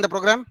I written the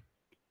program?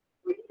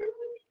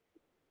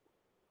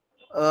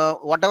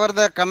 Whatever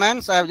the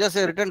commands, I have just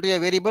written to a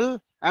variable,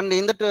 and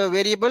in that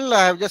variable,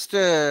 I have just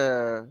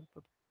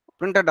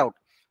printed out.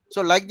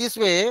 So like this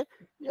way,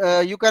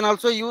 you can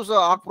also use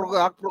awk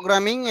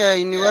programming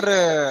in your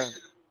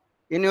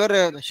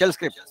shell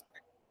script.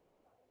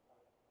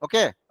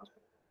 Okay.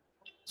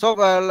 So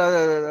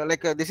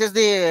this is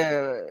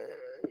the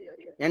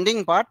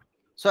ending part.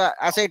 So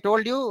as I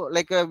told you,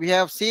 we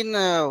have seen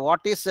what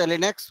is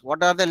Linux,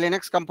 what are the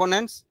Linux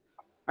components,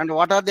 and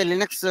what are the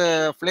Linux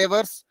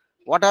flavors,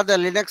 what are the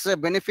Linux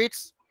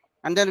benefits,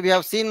 and then we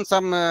have seen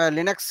some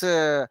Linux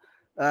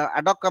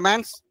ad hoc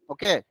commands.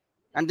 Okay,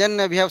 and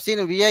then we have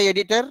seen VI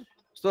editor.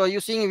 So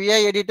using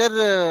VI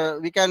editor,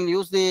 we can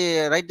use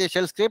write the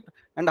shell script,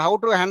 and how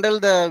to handle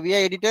the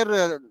VI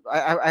editor.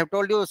 I have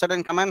told you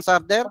certain commands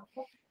are there,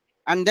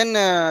 and then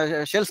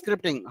shell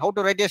scripting, how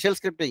to write a shell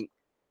scripting.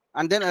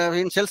 And then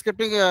in shell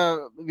scripting,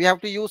 we have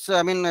to use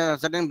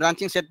certain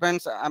branching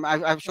statements.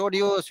 I've showed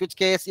you switch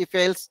case, if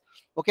else.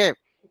 Okay,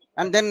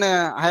 and then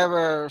I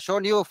have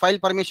shown you file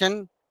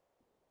permission,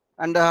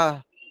 and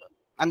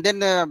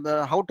then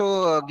how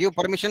to give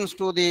permissions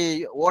to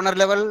the owner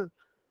level,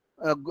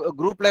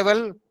 group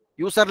level,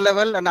 user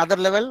level, and other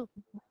level.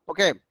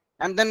 Okay,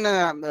 and then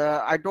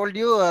I told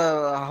you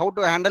how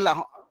to handle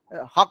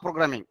awk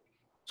programming.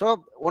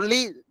 So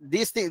only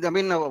these things,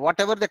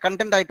 whatever the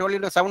content I told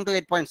you, 7 to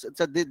 8 points.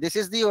 So this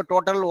is the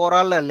total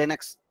overall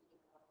Linux.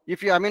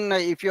 If you,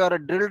 if you are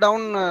drill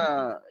down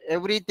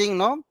everything,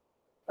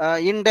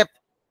 in depth,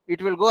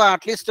 it will go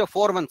at least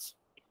 4 months.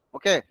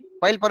 Okay,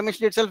 file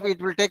permission itself,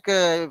 it will take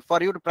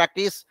for you to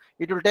practice,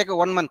 it will take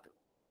 1 month.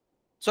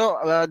 So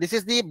this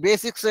is the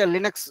basics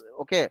Linux.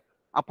 Okay,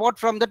 apart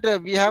from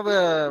that, we have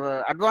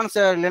advanced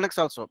Linux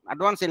also.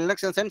 Advanced in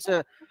Linux in the sense,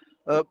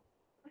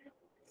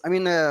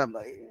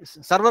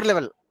 server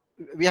level.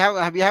 We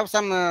have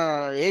some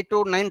 8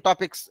 to 9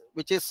 topics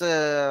which is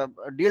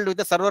dealt with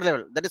the server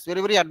level. That is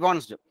very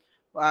advanced.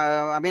 For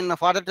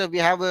that we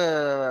have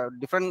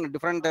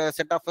different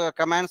set of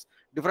commands,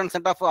 different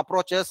set of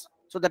approaches.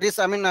 So that is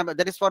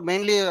that is for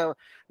mainly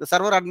the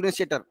server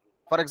administrator.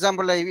 For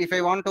example, if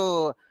I want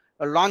to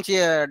launch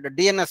a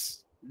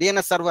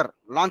DNS server,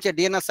 launch a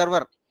DNS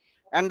server,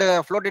 and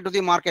float it to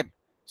the market,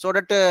 so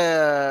that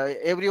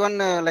everyone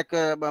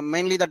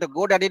mainly that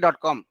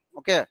GoDaddy.com.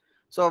 Okay,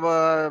 so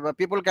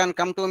people can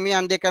come to me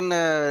and they can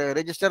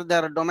register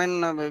their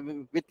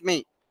domain with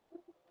me.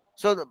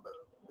 So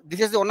this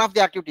is one of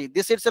the activity.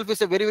 This itself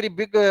is a very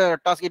big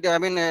task.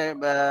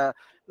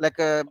 like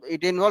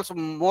it involves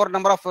more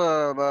number of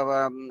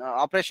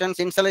operations,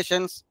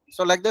 installations.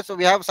 So like this, so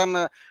we have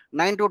some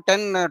 9 to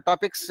 10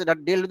 topics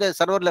that deal with the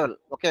server level.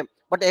 Okay,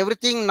 but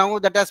everything now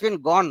that has been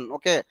gone.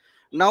 Okay,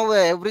 now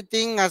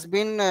everything has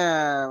been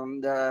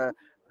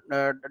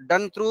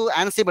done through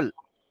Ansible.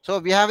 So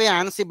we have a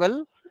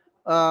Ansible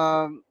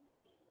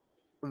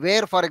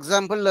where, for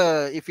example,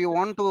 if you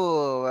want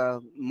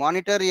to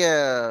monitor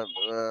a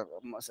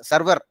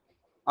server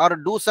or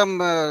do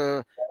some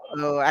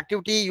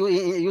activity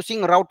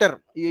using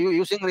router,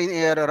 using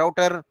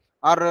router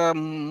or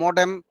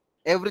modem,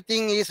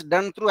 everything is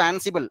done through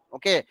Ansible.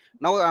 Okay,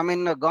 now I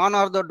mean gone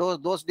are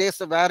those days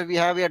where we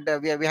have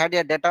we had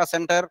a data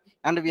center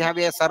and we have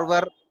a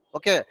server.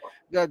 Okay,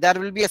 there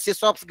will be a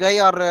sysops guy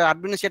or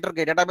administrator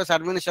guy, database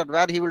administrator,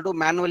 where he will do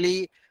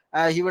manually.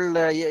 He will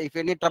if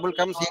any trouble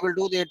comes, he will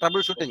do the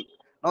troubleshooting.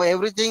 Now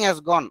everything has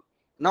gone.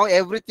 Now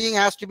everything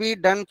has to be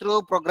done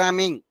through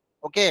programming.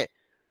 Okay,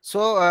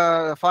 so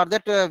for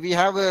that we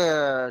have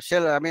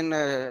shell. I mean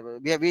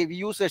we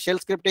use shell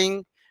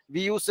scripting.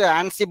 We use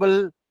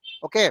Ansible.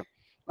 Okay,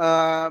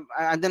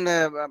 and then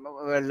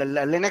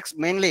Linux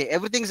mainly.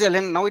 Everything is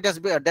Linux. Now it has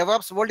been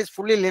DevOps world is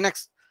fully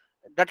Linux.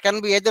 That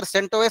can be either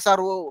CentOS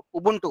or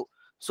Ubuntu.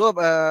 So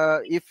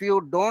if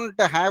you don't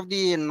have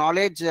the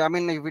knowledge, I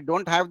mean, if you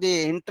don't have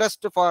the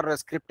interest for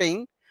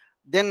scripting,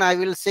 then I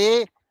will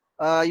say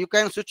you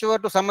can switch over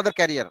to some other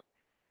career.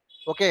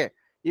 Okay,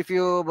 if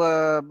you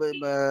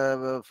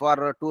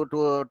for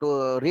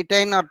to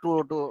retain or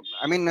to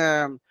I mean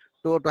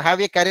to have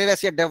a career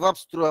as a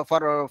DevOps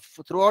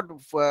throughout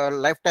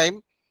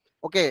lifetime.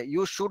 Okay,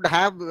 you should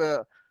have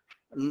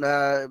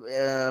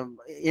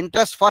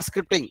interest for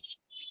scripting.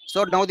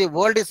 So now the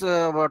world is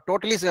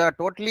totally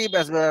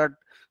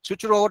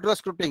switched over to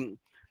scripting.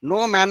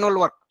 No manual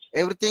work.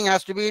 Everything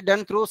has to be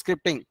done through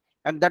scripting,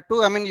 and that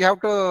too. I mean, you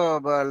have to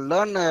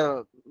learn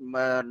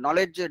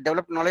knowledge,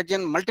 develop knowledge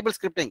in multiple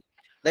scripting.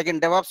 Like in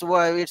DevOps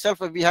itself,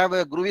 we have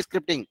Groovy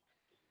scripting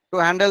to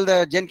handle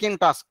the Jenkins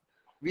task.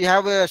 We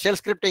have shell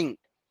scripting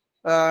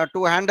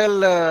to handle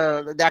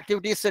the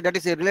activities that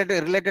is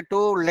related to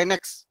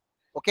Linux.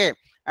 Okay,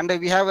 and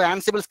we have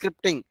Ansible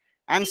scripting.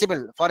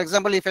 Ansible, for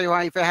example, if I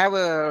have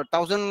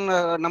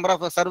 1,000 number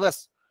of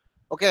servers,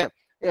 okay,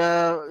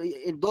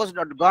 those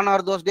gone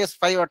are those days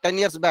 5 or 10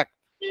 years back.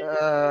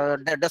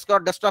 The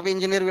desktop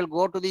engineer will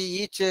go to the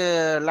each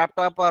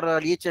laptop or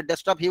each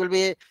desktop. He will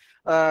be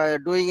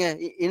doing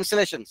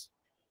installations.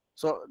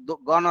 So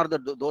gone are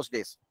those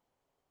days.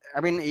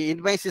 I mean,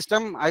 in my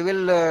system, I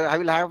will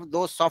have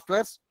those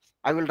softwares.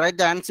 I will write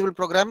the Ansible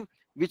program,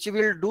 which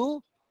will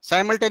do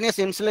simultaneous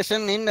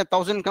installation in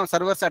 1,000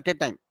 servers at a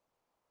time.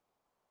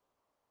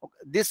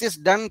 This is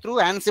done through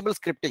Ansible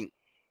scripting.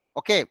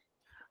 Okay,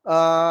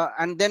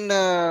 and then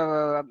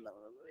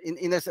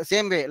in the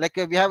same way, like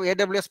we have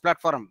AWS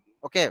platform.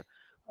 Okay,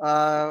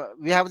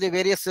 we have the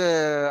various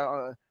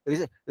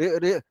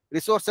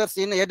resources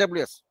in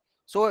AWS.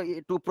 So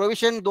to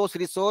provision those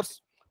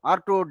resources or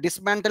to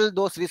dismantle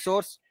those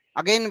resources,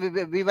 again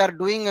we were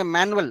doing a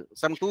manual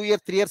some 2 years,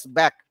 3 years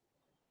back.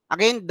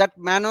 Again, that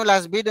manual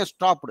has been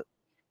stopped.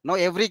 Now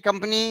every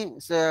company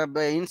is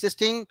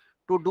insisting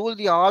to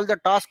do all the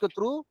task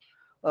through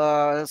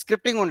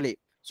scripting only.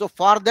 So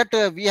for that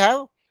we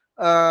have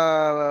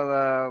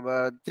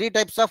 3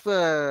 types of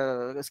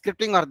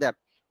scripting are there.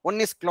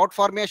 One is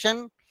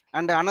CloudFormation,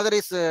 and another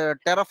is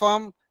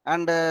Terraform,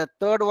 and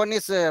third one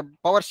is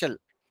PowerShell.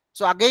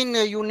 So again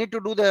you need to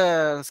do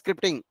the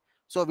scripting.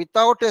 So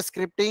without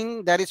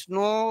scripting, there is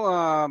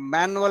no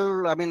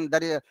manual. I mean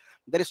there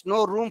is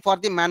no room for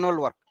the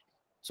manual work.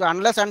 So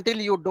unless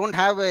until you don't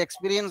have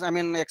experience, I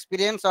mean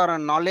experience or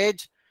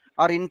knowledge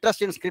or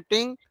interest in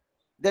scripting,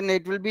 then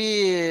it will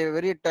be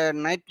very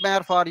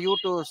nightmare for you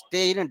to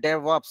stay in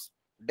DevOps.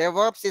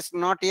 DevOps is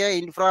not a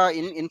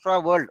infra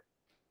world.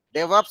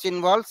 DevOps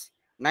involves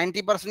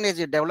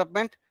 90%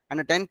 development and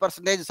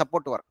 10%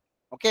 support work.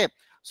 Okay,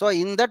 so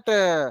in that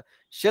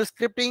shell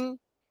scripting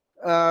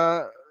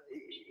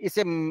is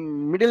a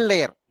middle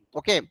layer.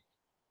 Okay,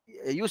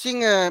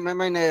 using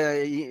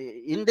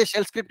in the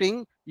shell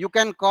scripting, you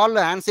can call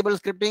Ansible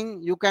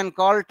scripting, you can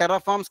call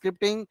Terraform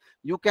scripting,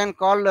 you can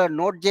call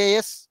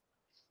Node.js,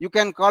 you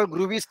can call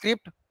Groovy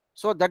script.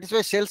 So that is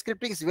why shell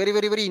scripting is very,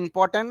 very, very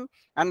important,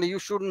 and you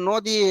should know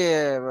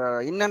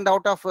the in and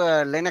out of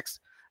Linux.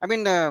 I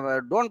mean,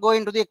 don't go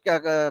into the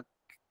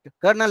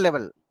kernel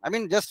level. I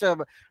mean, just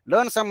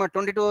learn some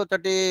 20 to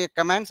 30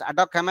 commands, ad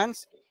hoc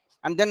commands,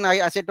 and then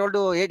as I told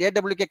you,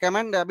 AWK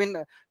command. I mean,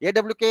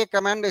 AWK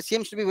command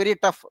seems to be very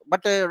tough,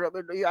 but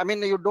I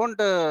mean, you don't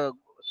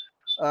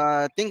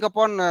think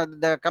upon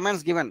the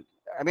commands given.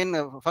 I mean,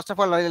 first of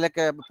all, like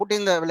put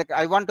in the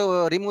I want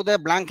to remove the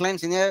blank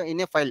lines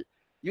in a file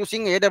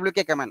using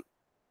AWK command.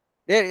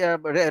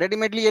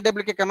 Ready-madely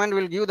AWK command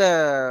will give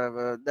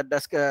the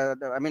desk.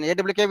 I mean,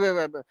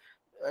 AWK.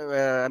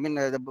 I mean,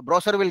 the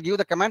browser will give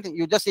the command.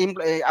 You just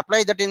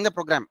apply that in the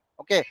program.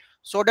 Okay,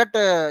 so that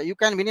you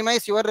can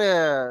minimize your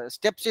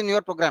steps in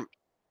your program.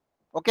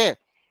 Okay,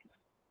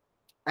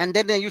 and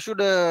then you should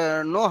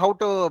know how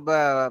to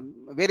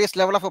various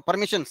level of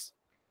permissions.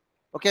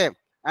 Okay,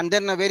 and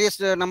then various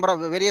number of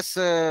various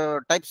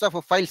types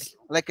of files.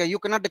 Like you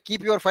cannot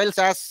keep your files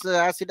as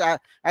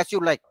you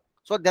like.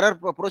 So there are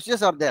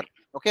procedures are there.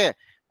 Okay,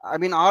 I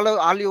mean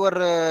all your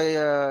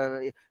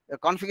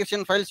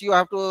configuration files you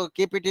have to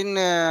keep it in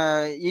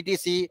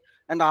etc,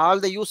 and all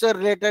the user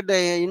related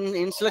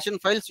installation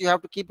files you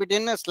have to keep it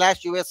in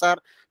 /usr.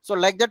 So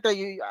like that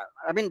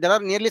I mean there are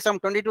nearly some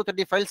 20 to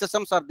 30 file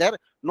systems are there.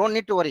 No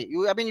need to worry.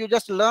 I mean you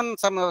just learn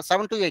some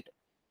 7 to 8.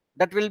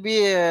 That will be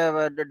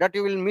that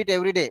you will meet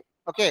every day.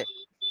 Okay,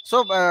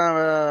 so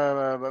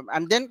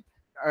and then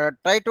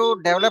try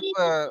to develop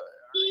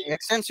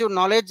extensive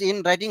knowledge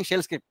in writing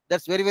shell script.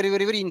 That's very, very,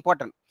 very, very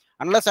important.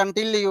 Unless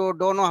until you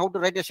don't know how to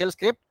write a shell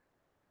script,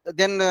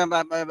 then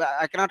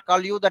I cannot call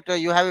you that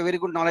you have a very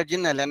good knowledge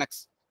in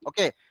Linux.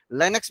 Okay,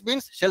 Linux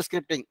means shell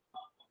scripting.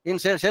 In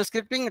shell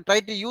scripting, try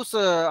to use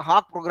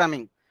Hawk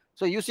programming.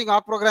 So using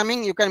Hawk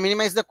programming, you can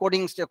minimize the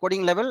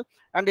coding level,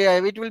 and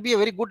it will be a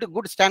very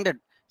good standard.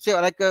 So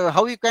like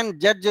how you can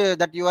judge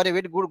that you are a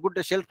very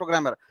good shell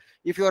programmer.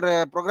 If your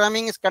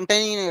programming is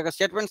containing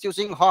statements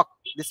using Hawk,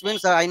 this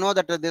means I know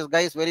that this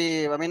guy is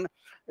very, I mean,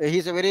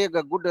 he's a very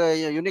good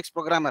Unix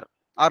programmer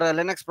or a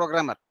Linux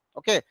programmer.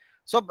 Okay,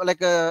 so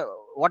like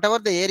whatever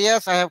the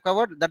areas I have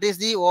covered, that is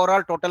the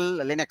overall total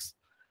Linux.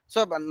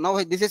 So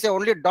now this is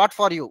only dot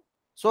for you.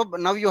 So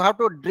now you have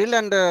to drill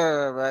and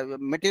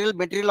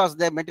material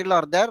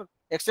are there,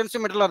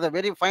 extensive material are there,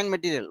 very fine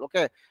material.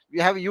 Okay, we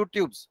have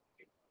YouTubes,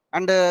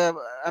 and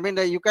I mean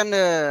you can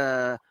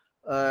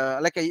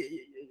like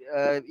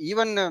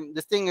even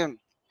this thing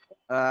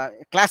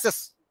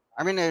classes.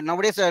 I mean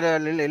nowadays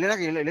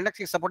Linux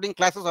is supporting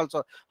classes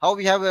also. How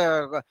we have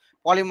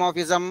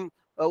polymorphism,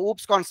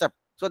 OOPS concept.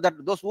 So that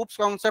those OOPS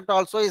concept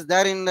also is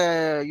there in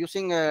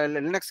using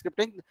Linux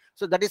scripting.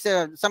 So that is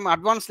some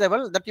advanced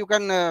level that you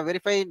can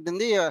verify in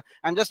the.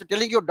 I'm just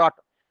telling you dot.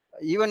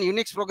 Even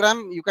Unix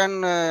program you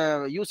can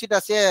use it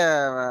as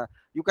a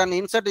you can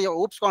insert your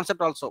OOPS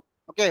concept also.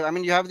 Okay, I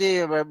mean you have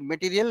the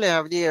material, you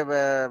have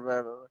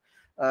the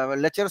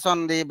lectures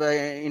on the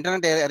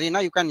internet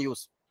arena you can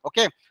use.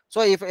 Okay,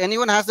 so if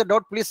anyone has a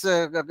doubt, please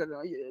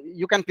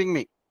you can ping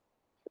me.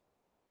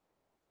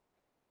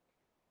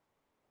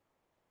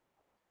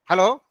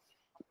 Hello.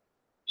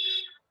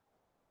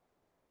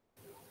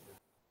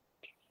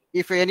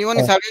 If anyone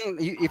is having,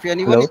 if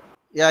anyone, Hello? is,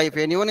 yeah, if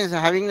anyone is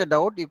having a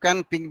doubt, you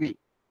can ping me.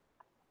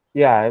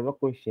 Yeah, I have a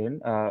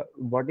question.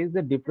 What is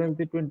the difference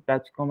between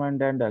touch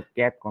command and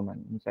cat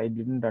command? Means I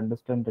didn't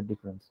understand the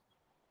difference.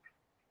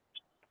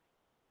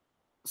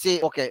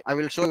 See, okay, I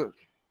will show you.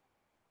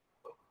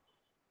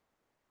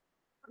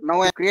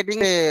 Now I am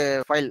creating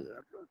a file,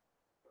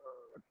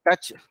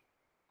 touch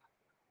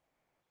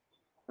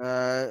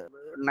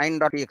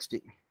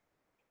 9.txt.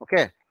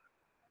 Okay,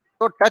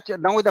 so touch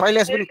now the file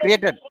has been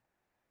created.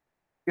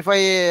 If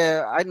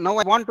I now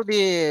I want to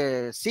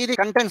see the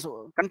contents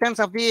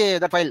of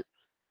the file.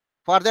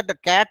 For that, the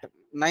cat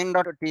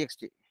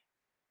 9.txt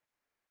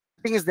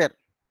thing is there.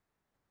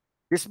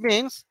 This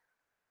means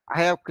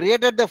I have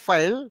created the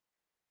file,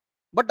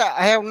 but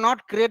I have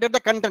not created the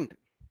content.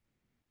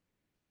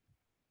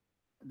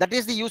 That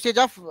is the usage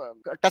of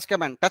touch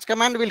command. Touch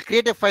command will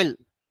create a file,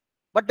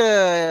 but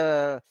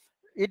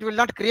it will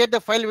not create the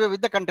file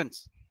with the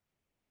contents.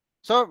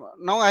 So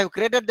now I have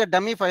created the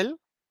dummy file.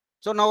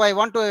 So now I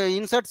want to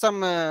insert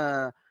some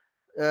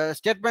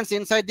statements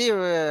inside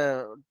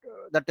the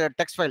that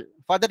text file.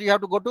 For that, you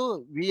have to go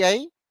to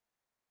vi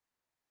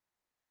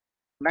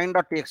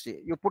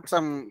 9.txt. You put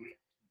some.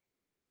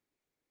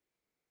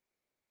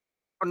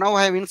 Now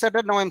I have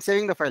inserted. Now I am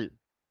saving the file.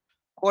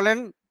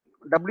 Colon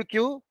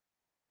WQ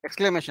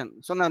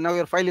exclamation. So now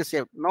your file is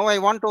saved. Now I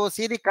want to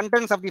see the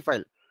contents of the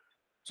file.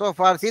 So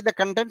for see the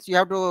contents, you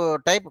have to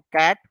type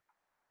cat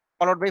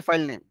followed by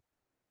file name.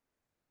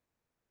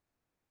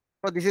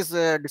 So this is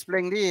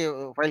displaying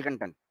the file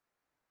content.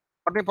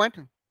 Got my point?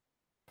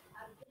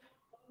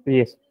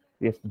 Yes,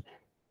 yes,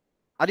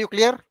 Are you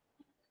clear?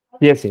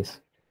 yes, yes.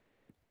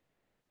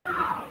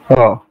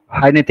 Oh,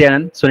 hi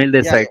Nityanand, Sunil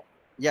this Yeah, side.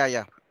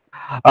 yeah.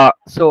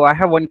 So I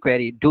have one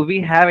query. Do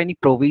we have any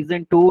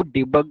provision to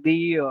debug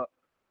the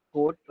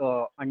code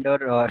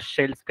under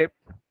shell script?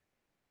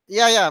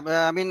 Yeah.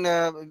 I mean,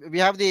 we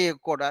have the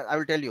code. I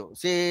will tell you.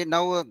 See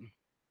now.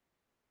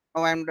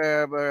 Now I'm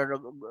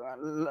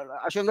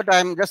assume that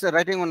I'm just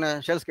writing on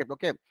a shell script.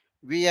 Okay,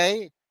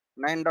 vi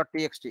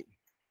 9.txt.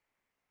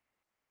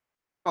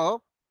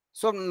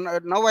 So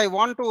now I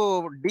want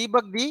to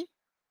debug the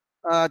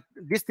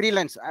these three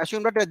lines.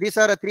 Assume that these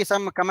are three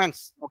some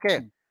commands.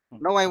 Okay.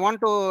 Now I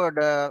want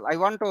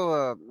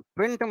to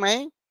print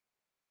my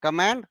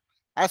command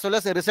as well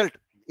as a result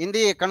in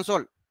the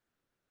console.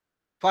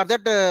 For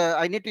that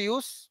I need to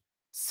use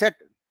set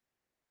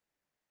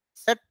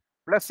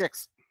plus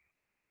x,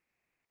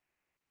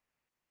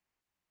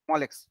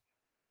 small x.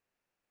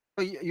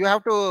 So you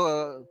have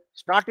to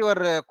start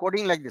your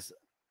coding like this,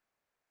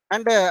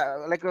 and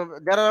like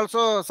there are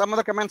also some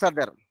other commands are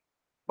there,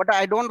 but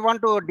I don't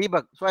want to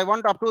debug, so I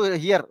want up to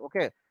here.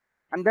 Okay,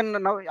 and then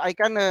now I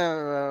can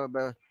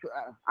I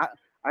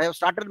have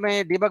started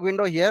my debug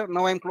window here.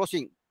 Now I'm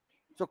closing.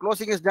 So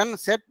closing is done,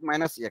 set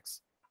minus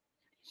X.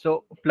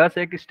 So plus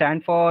X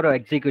stand for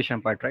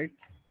execution part, right?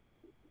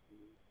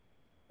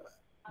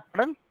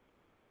 Pardon?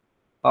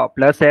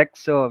 Plus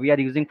X we are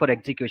using for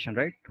execution,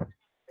 right?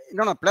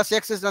 No, plus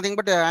X is nothing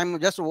but I'm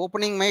just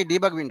opening my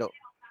debug window.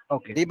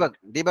 Okay.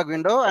 Debug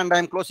window, and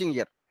I'm closing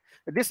here.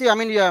 This, I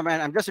mean,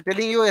 I'm just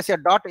telling you as a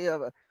dot.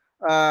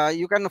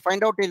 You can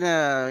find out in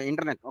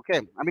internet. Okay,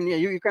 I mean,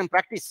 you can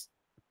practice.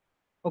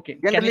 Okay.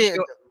 Generally,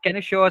 Can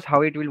you show us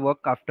how it will work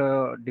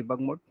after debug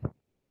mode?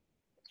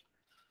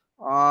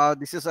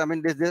 this is, I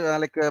mean, this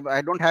like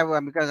I don't have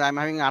because I'm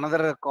having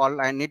another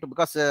call. I need to,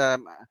 because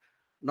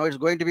now it's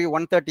going to be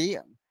 1:30.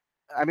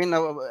 I mean,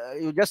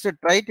 you just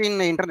try it in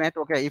the internet.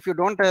 Okay, if you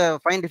don't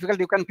find difficult,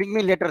 you can ping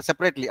me later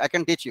separately. I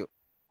can teach you.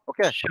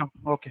 Okay. Sure.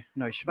 Okay.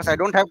 No issue. Because I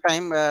don't have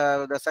time.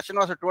 The session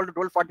was 12 to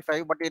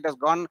 12:45, but it has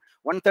gone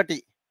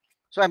 1:30.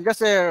 So I'm just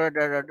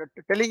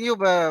telling you,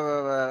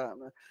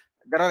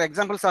 there are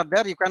examples are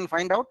there. You can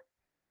find out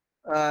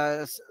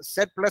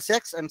set plus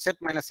X and set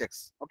minus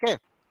X. Okay.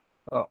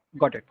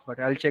 Got it.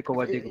 I'll check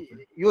over the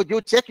Google.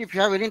 You check. If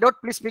you have any doubt,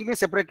 please ping me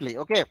separately.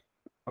 Okay.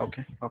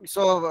 Okay.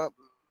 So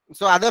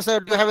so others,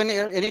 do you have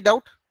any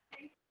doubt?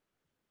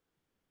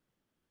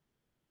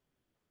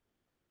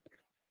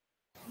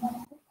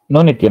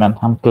 No, Nityanan,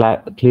 I'm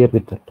clear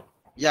with it.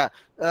 Yeah.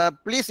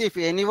 Please, if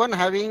anyone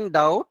having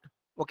doubt,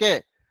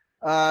 okay,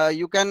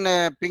 you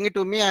can ping it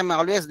to me. I'm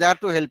always there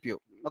to help you.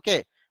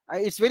 Okay.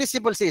 It's very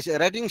simple. See,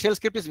 writing shell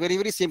script is very,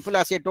 very simple.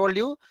 As I told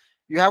you,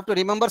 you have to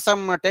remember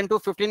some 10 to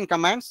 15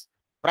 commands,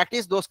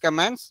 practice those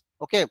commands.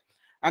 Okay.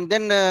 And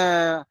then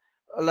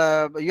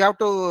you have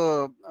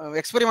to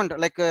experiment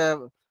like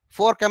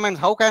 4 commands.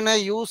 How can I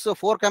use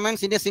 4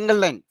 commands in a single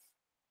line?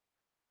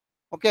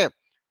 Okay.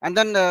 And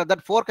then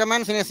that 4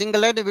 commands in a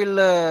single line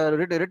will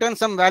return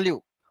some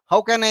value.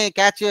 How can I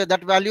catch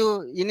that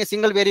value in a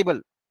single variable?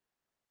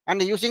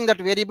 And using that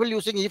variable,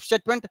 using if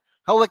statement,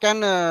 how I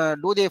can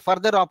do the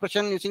further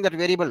operation using that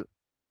variable?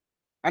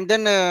 And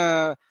then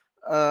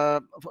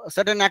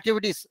certain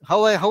activities,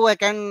 how I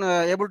can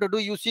able to do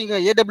using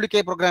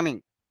AWK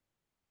programming.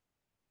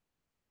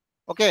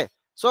 Okay.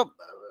 So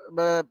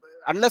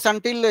unless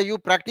until you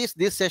practice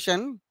this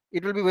session,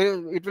 it will be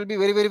very,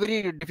 very,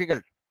 very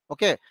difficult.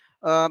 Okay.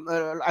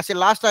 As a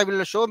last, I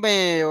will show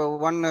my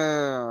one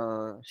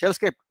shell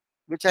script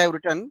which I have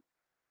written.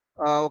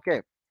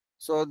 Okay.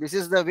 So this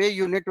is the way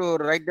you need to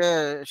write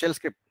the shell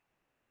script.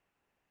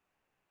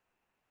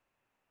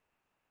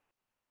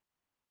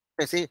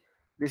 Okay, see,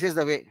 this is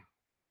the way.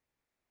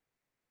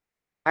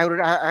 I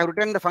have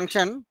written the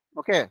function.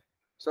 Okay.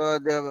 So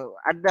the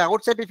at the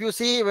outset, if you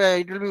see,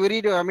 it will be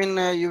very. I mean,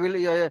 you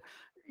will.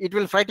 It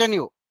will frighten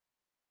you.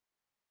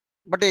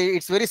 But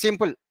it's very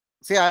simple.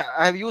 See,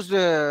 I have used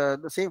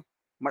the same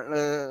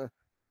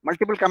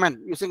multiple command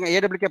using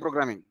AWK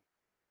programming.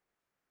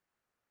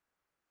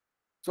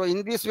 So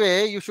in this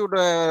way, you should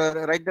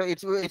write the.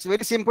 It's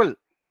very simple.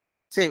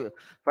 Say,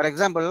 for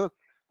example,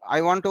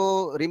 I want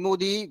to remove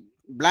the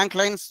blank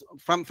lines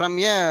from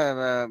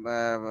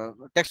a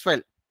text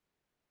file.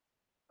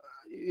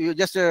 You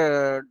just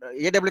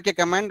AWK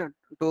command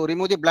to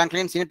remove the blank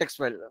lines in a text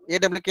file.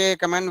 AWK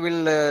command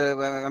will,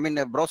 I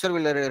mean, browser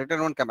will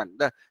return one command.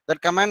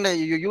 That command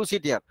you use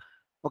it here.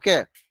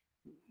 Okay.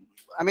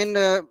 I mean,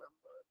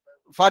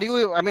 for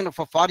you, I mean,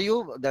 for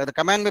you, the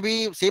command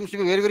maybe seems to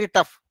be very, very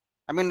tough.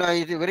 I mean,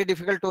 it is very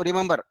difficult to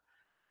remember.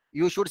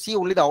 You should see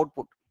only the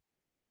output.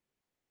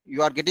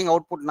 You are getting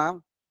output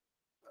now.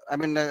 I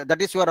mean, that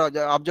is your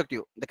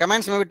objective. The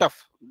commands may be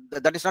tough.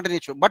 That is not an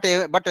issue. But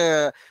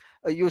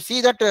you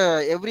see that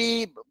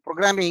every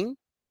programming,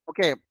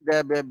 okay,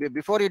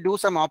 before you do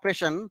some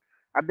operation,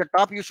 at the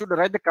top you should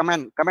write the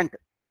comment.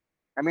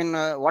 I mean,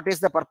 what is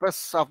the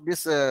purpose of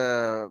this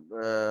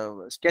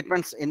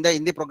statements in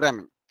the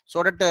programming,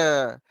 so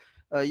that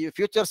your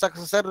future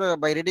successor,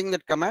 by reading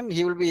that command,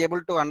 he will be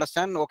able to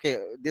understand, okay,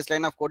 this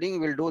line of coding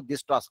will do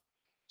this task.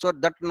 So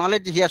that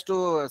knowledge he has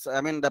to,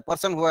 I mean, the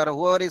person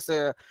whoever is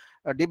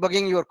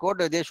debugging your code,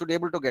 they should be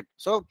able to get.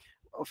 So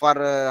for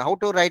how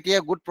to write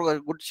a good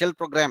shell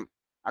program,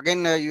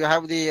 again, you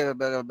have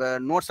the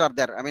notes are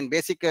there. I mean,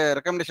 basic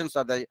recommendations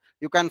are there.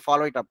 You can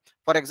follow it up.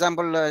 For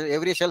example,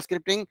 every shell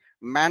scripting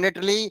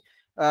mandatorily,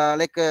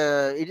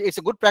 it's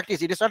a good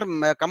practice. It is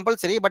not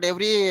compulsory, but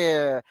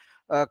every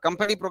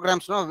company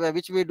programs, no,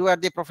 which we do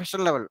at the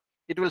professional level,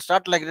 it will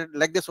start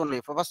like this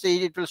only. First,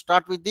 it will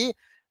start with the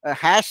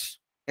hash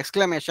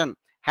exclamation.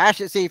 Hash.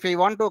 See, if you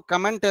want to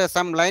comment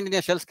some line in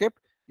a shell script,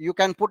 you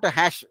can put a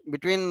hash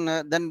between.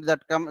 Then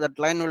that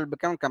line will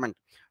become comment.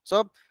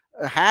 So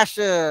hash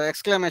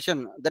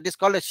exclamation, that is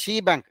called a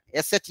shebang.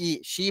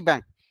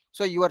 Shebang.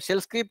 So your shell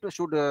script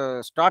should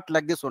start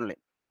like this only.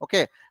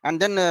 Okay. And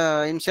then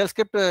in shell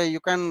script, you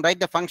can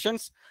write the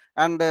functions,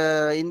 and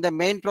in the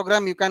main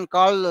program you can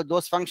call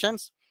those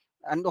functions.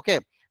 And okay.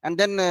 And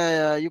then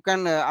you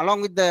can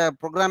along with the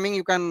programming,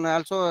 you can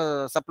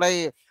also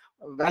supply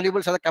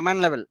valuables at the command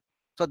level.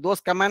 So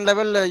those command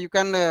level you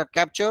can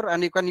capture,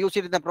 and you can use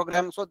it in the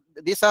program. So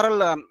these are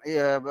all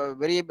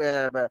very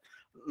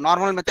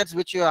normal methods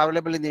which are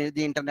available in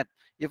the internet.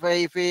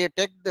 If we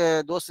take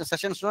those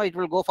sessions, no, it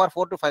will go for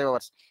 4 to 5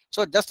 hours.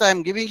 So just I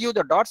am giving you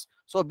the dots.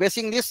 So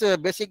basing this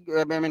basic,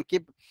 I mean,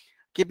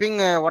 keeping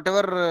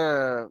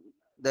whatever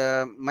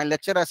my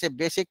lecture as a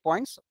basic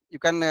points, you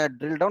can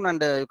drill down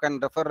and you can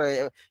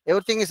refer.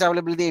 Everything is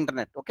available in the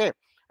internet. Okay,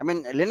 I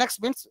mean,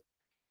 Linux means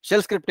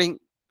shell scripting,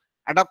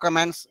 adopt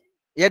commands,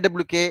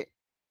 AWK,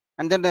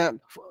 and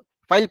then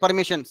file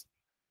permissions.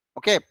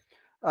 Okay,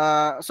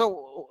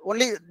 so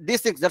only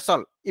these things. That's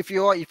all. If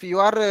you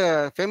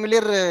are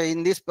familiar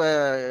in these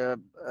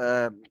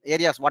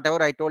areas,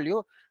 whatever I told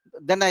you,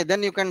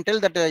 then you can tell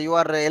that you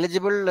are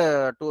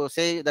eligible to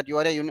say that you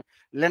are a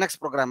Linux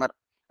programmer,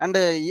 and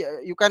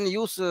you can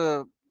use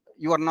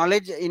your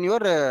knowledge in your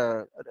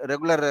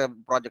regular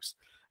projects.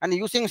 And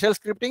using shell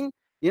scripting,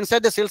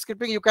 inside the shell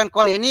scripting, you can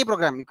call any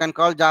program. You can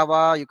call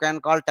Java, you can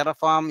call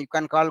Terraform, you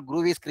can call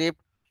Groovy script.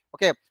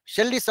 Okay,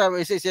 shell is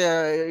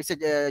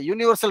a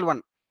universal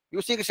one.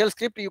 Using shell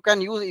script, you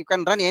can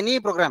run any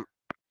program,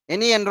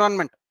 any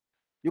environment.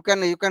 You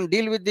can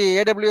deal with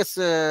the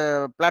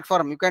AWS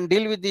platform. You can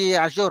deal with the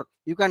Azure.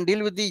 You can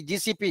deal with the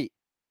GCP.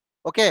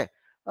 Okay,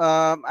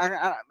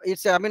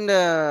 it's I mean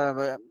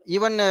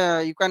even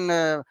you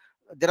can.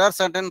 There are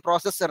certain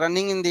processes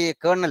running in the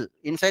kernel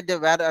inside the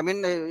where I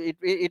mean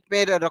it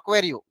may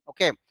require you.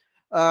 Okay,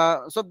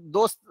 so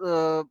those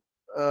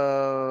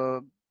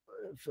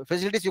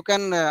facilities you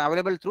can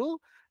available through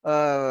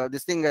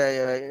this thing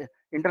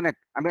internet.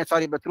 I mean,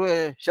 sorry, but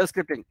through shell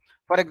scripting.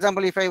 For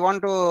example, if I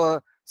want to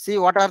see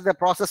what are the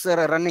processes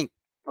running,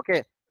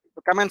 okay,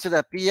 the commands to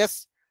the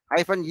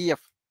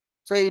ps-ef.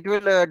 So it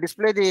will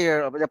display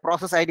the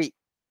process ID.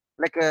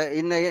 Like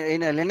in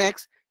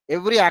Linux,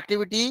 every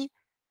activity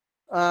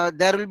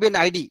there will be an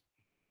ID.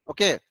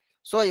 Okay,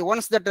 so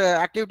once that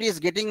activity is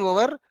getting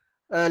over,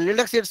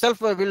 Linux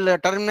itself will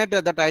terminate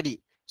that ID.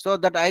 So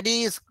that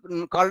ID is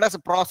called as a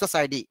process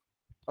ID.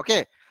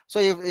 Okay, so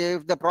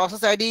if the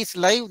process ID is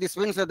live, this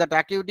means that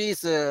activity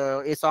is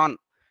on.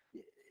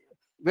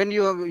 When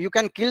you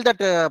can kill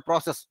that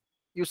process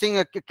using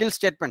a kill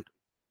statement.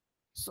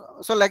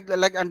 So like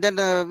and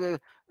then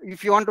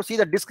if you want to see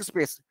the disk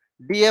space,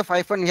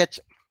 df-h,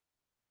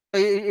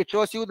 it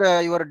shows you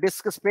your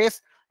disk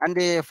space and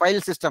the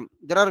file system.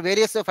 There are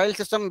various file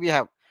system we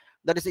have.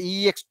 That is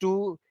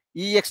ex2,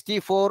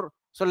 ext4.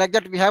 So like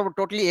that we have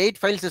totally 8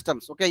 file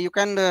systems. Okay, you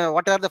can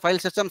what are the file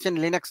systems in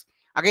Linux?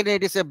 Again,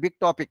 it is a big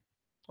topic.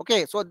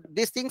 Okay, so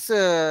these things.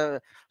 So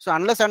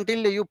unless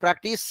until you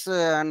practice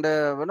and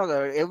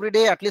every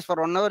day at least for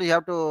 1 hour, you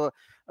have to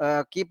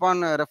keep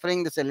on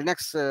referring this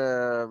Linux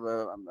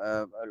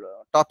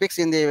topics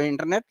in the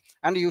internet,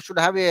 and you should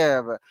have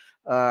a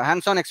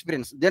hands-on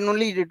experience. Then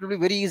only it will be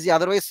very easy.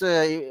 Otherwise,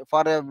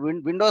 for a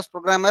Windows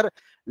programmer,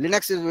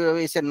 Linux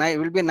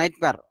will be a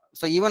nightmare.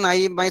 So even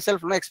I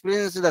myself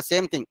experienced the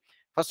same thing.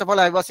 First of all,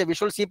 I was a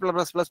Visual C++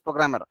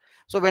 programmer.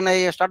 So when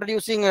I started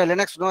using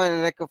Linux,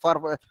 like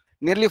for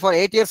nearly for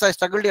 8 years, I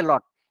struggled a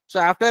lot. So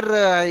after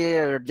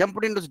I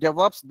jumped into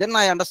DevOps, then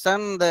I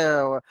understand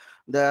the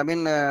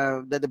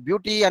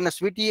beauty and the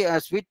sweet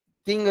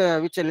thing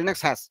which Linux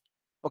has.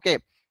 Okay,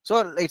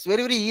 so it's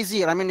very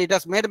easy. I mean, it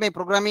has made my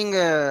programming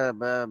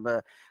career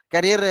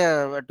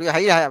to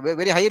a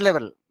very high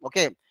level.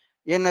 Okay,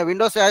 in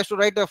Windows, I used to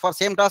write for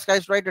same task. I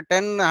used to write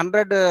 10,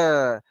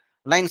 100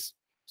 lines.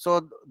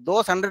 So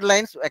those 100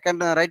 lines, I can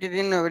write it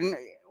in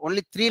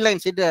only 3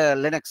 lines in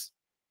Linux.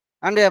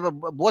 And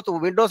both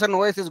Windows and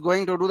OS is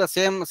going to do the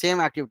same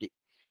activity.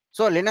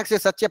 So Linux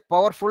is such a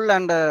powerful,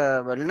 and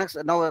Linux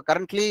now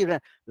currently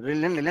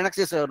Linux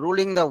is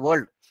ruling the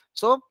world.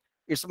 So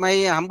it's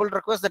my humble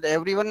request that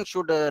everyone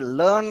should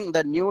learn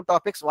the new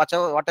topics,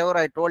 whatever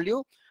I told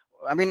you.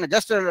 I mean,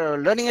 just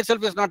learning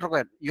itself is not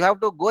required. You have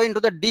to go into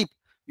the deep.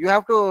 You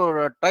have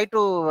to try to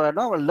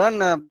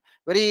learn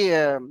very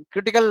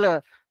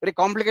critical, very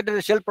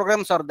complicated shell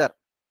programs are there.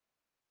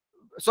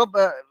 So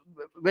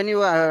when you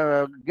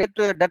get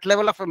that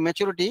level of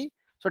maturity,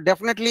 so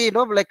definitely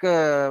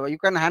you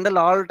can handle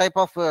all type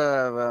of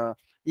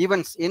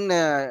events in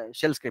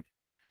shell script.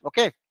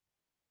 Okay,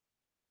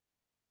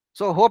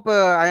 so hope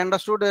I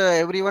understood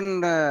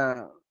everyone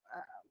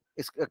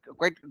is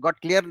quite got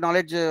clear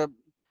knowledge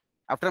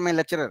after my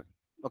lecture.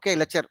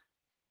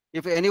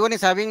 If anyone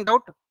is having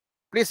doubt,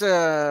 please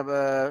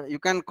you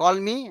can call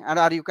me,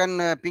 or you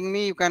can ping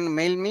me, you can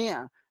mail me.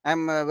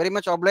 I'm very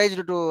much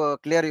obliged to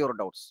clear your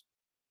doubts.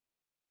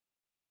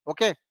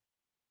 Okay.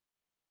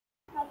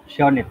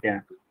 Sure,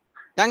 Nitya.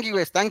 Thank you,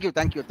 guys. Thanks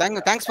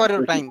for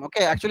your time.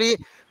 Okay, actually,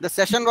 the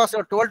session was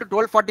 12 to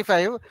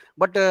 12:45,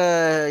 but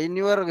in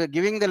your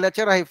giving the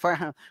lecture, I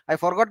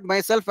forgot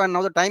myself, and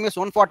now the time is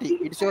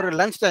 1:40. It's your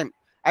lunch time.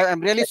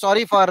 I'm really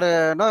sorry for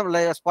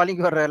spoiling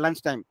your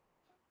lunch time.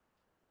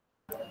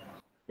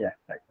 Yeah,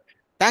 right.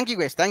 Thank you,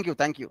 guys. Thank you.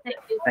 Thank you so much.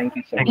 Thank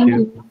you. Thank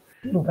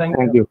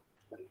Thank you. you.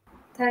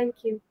 Thank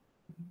you.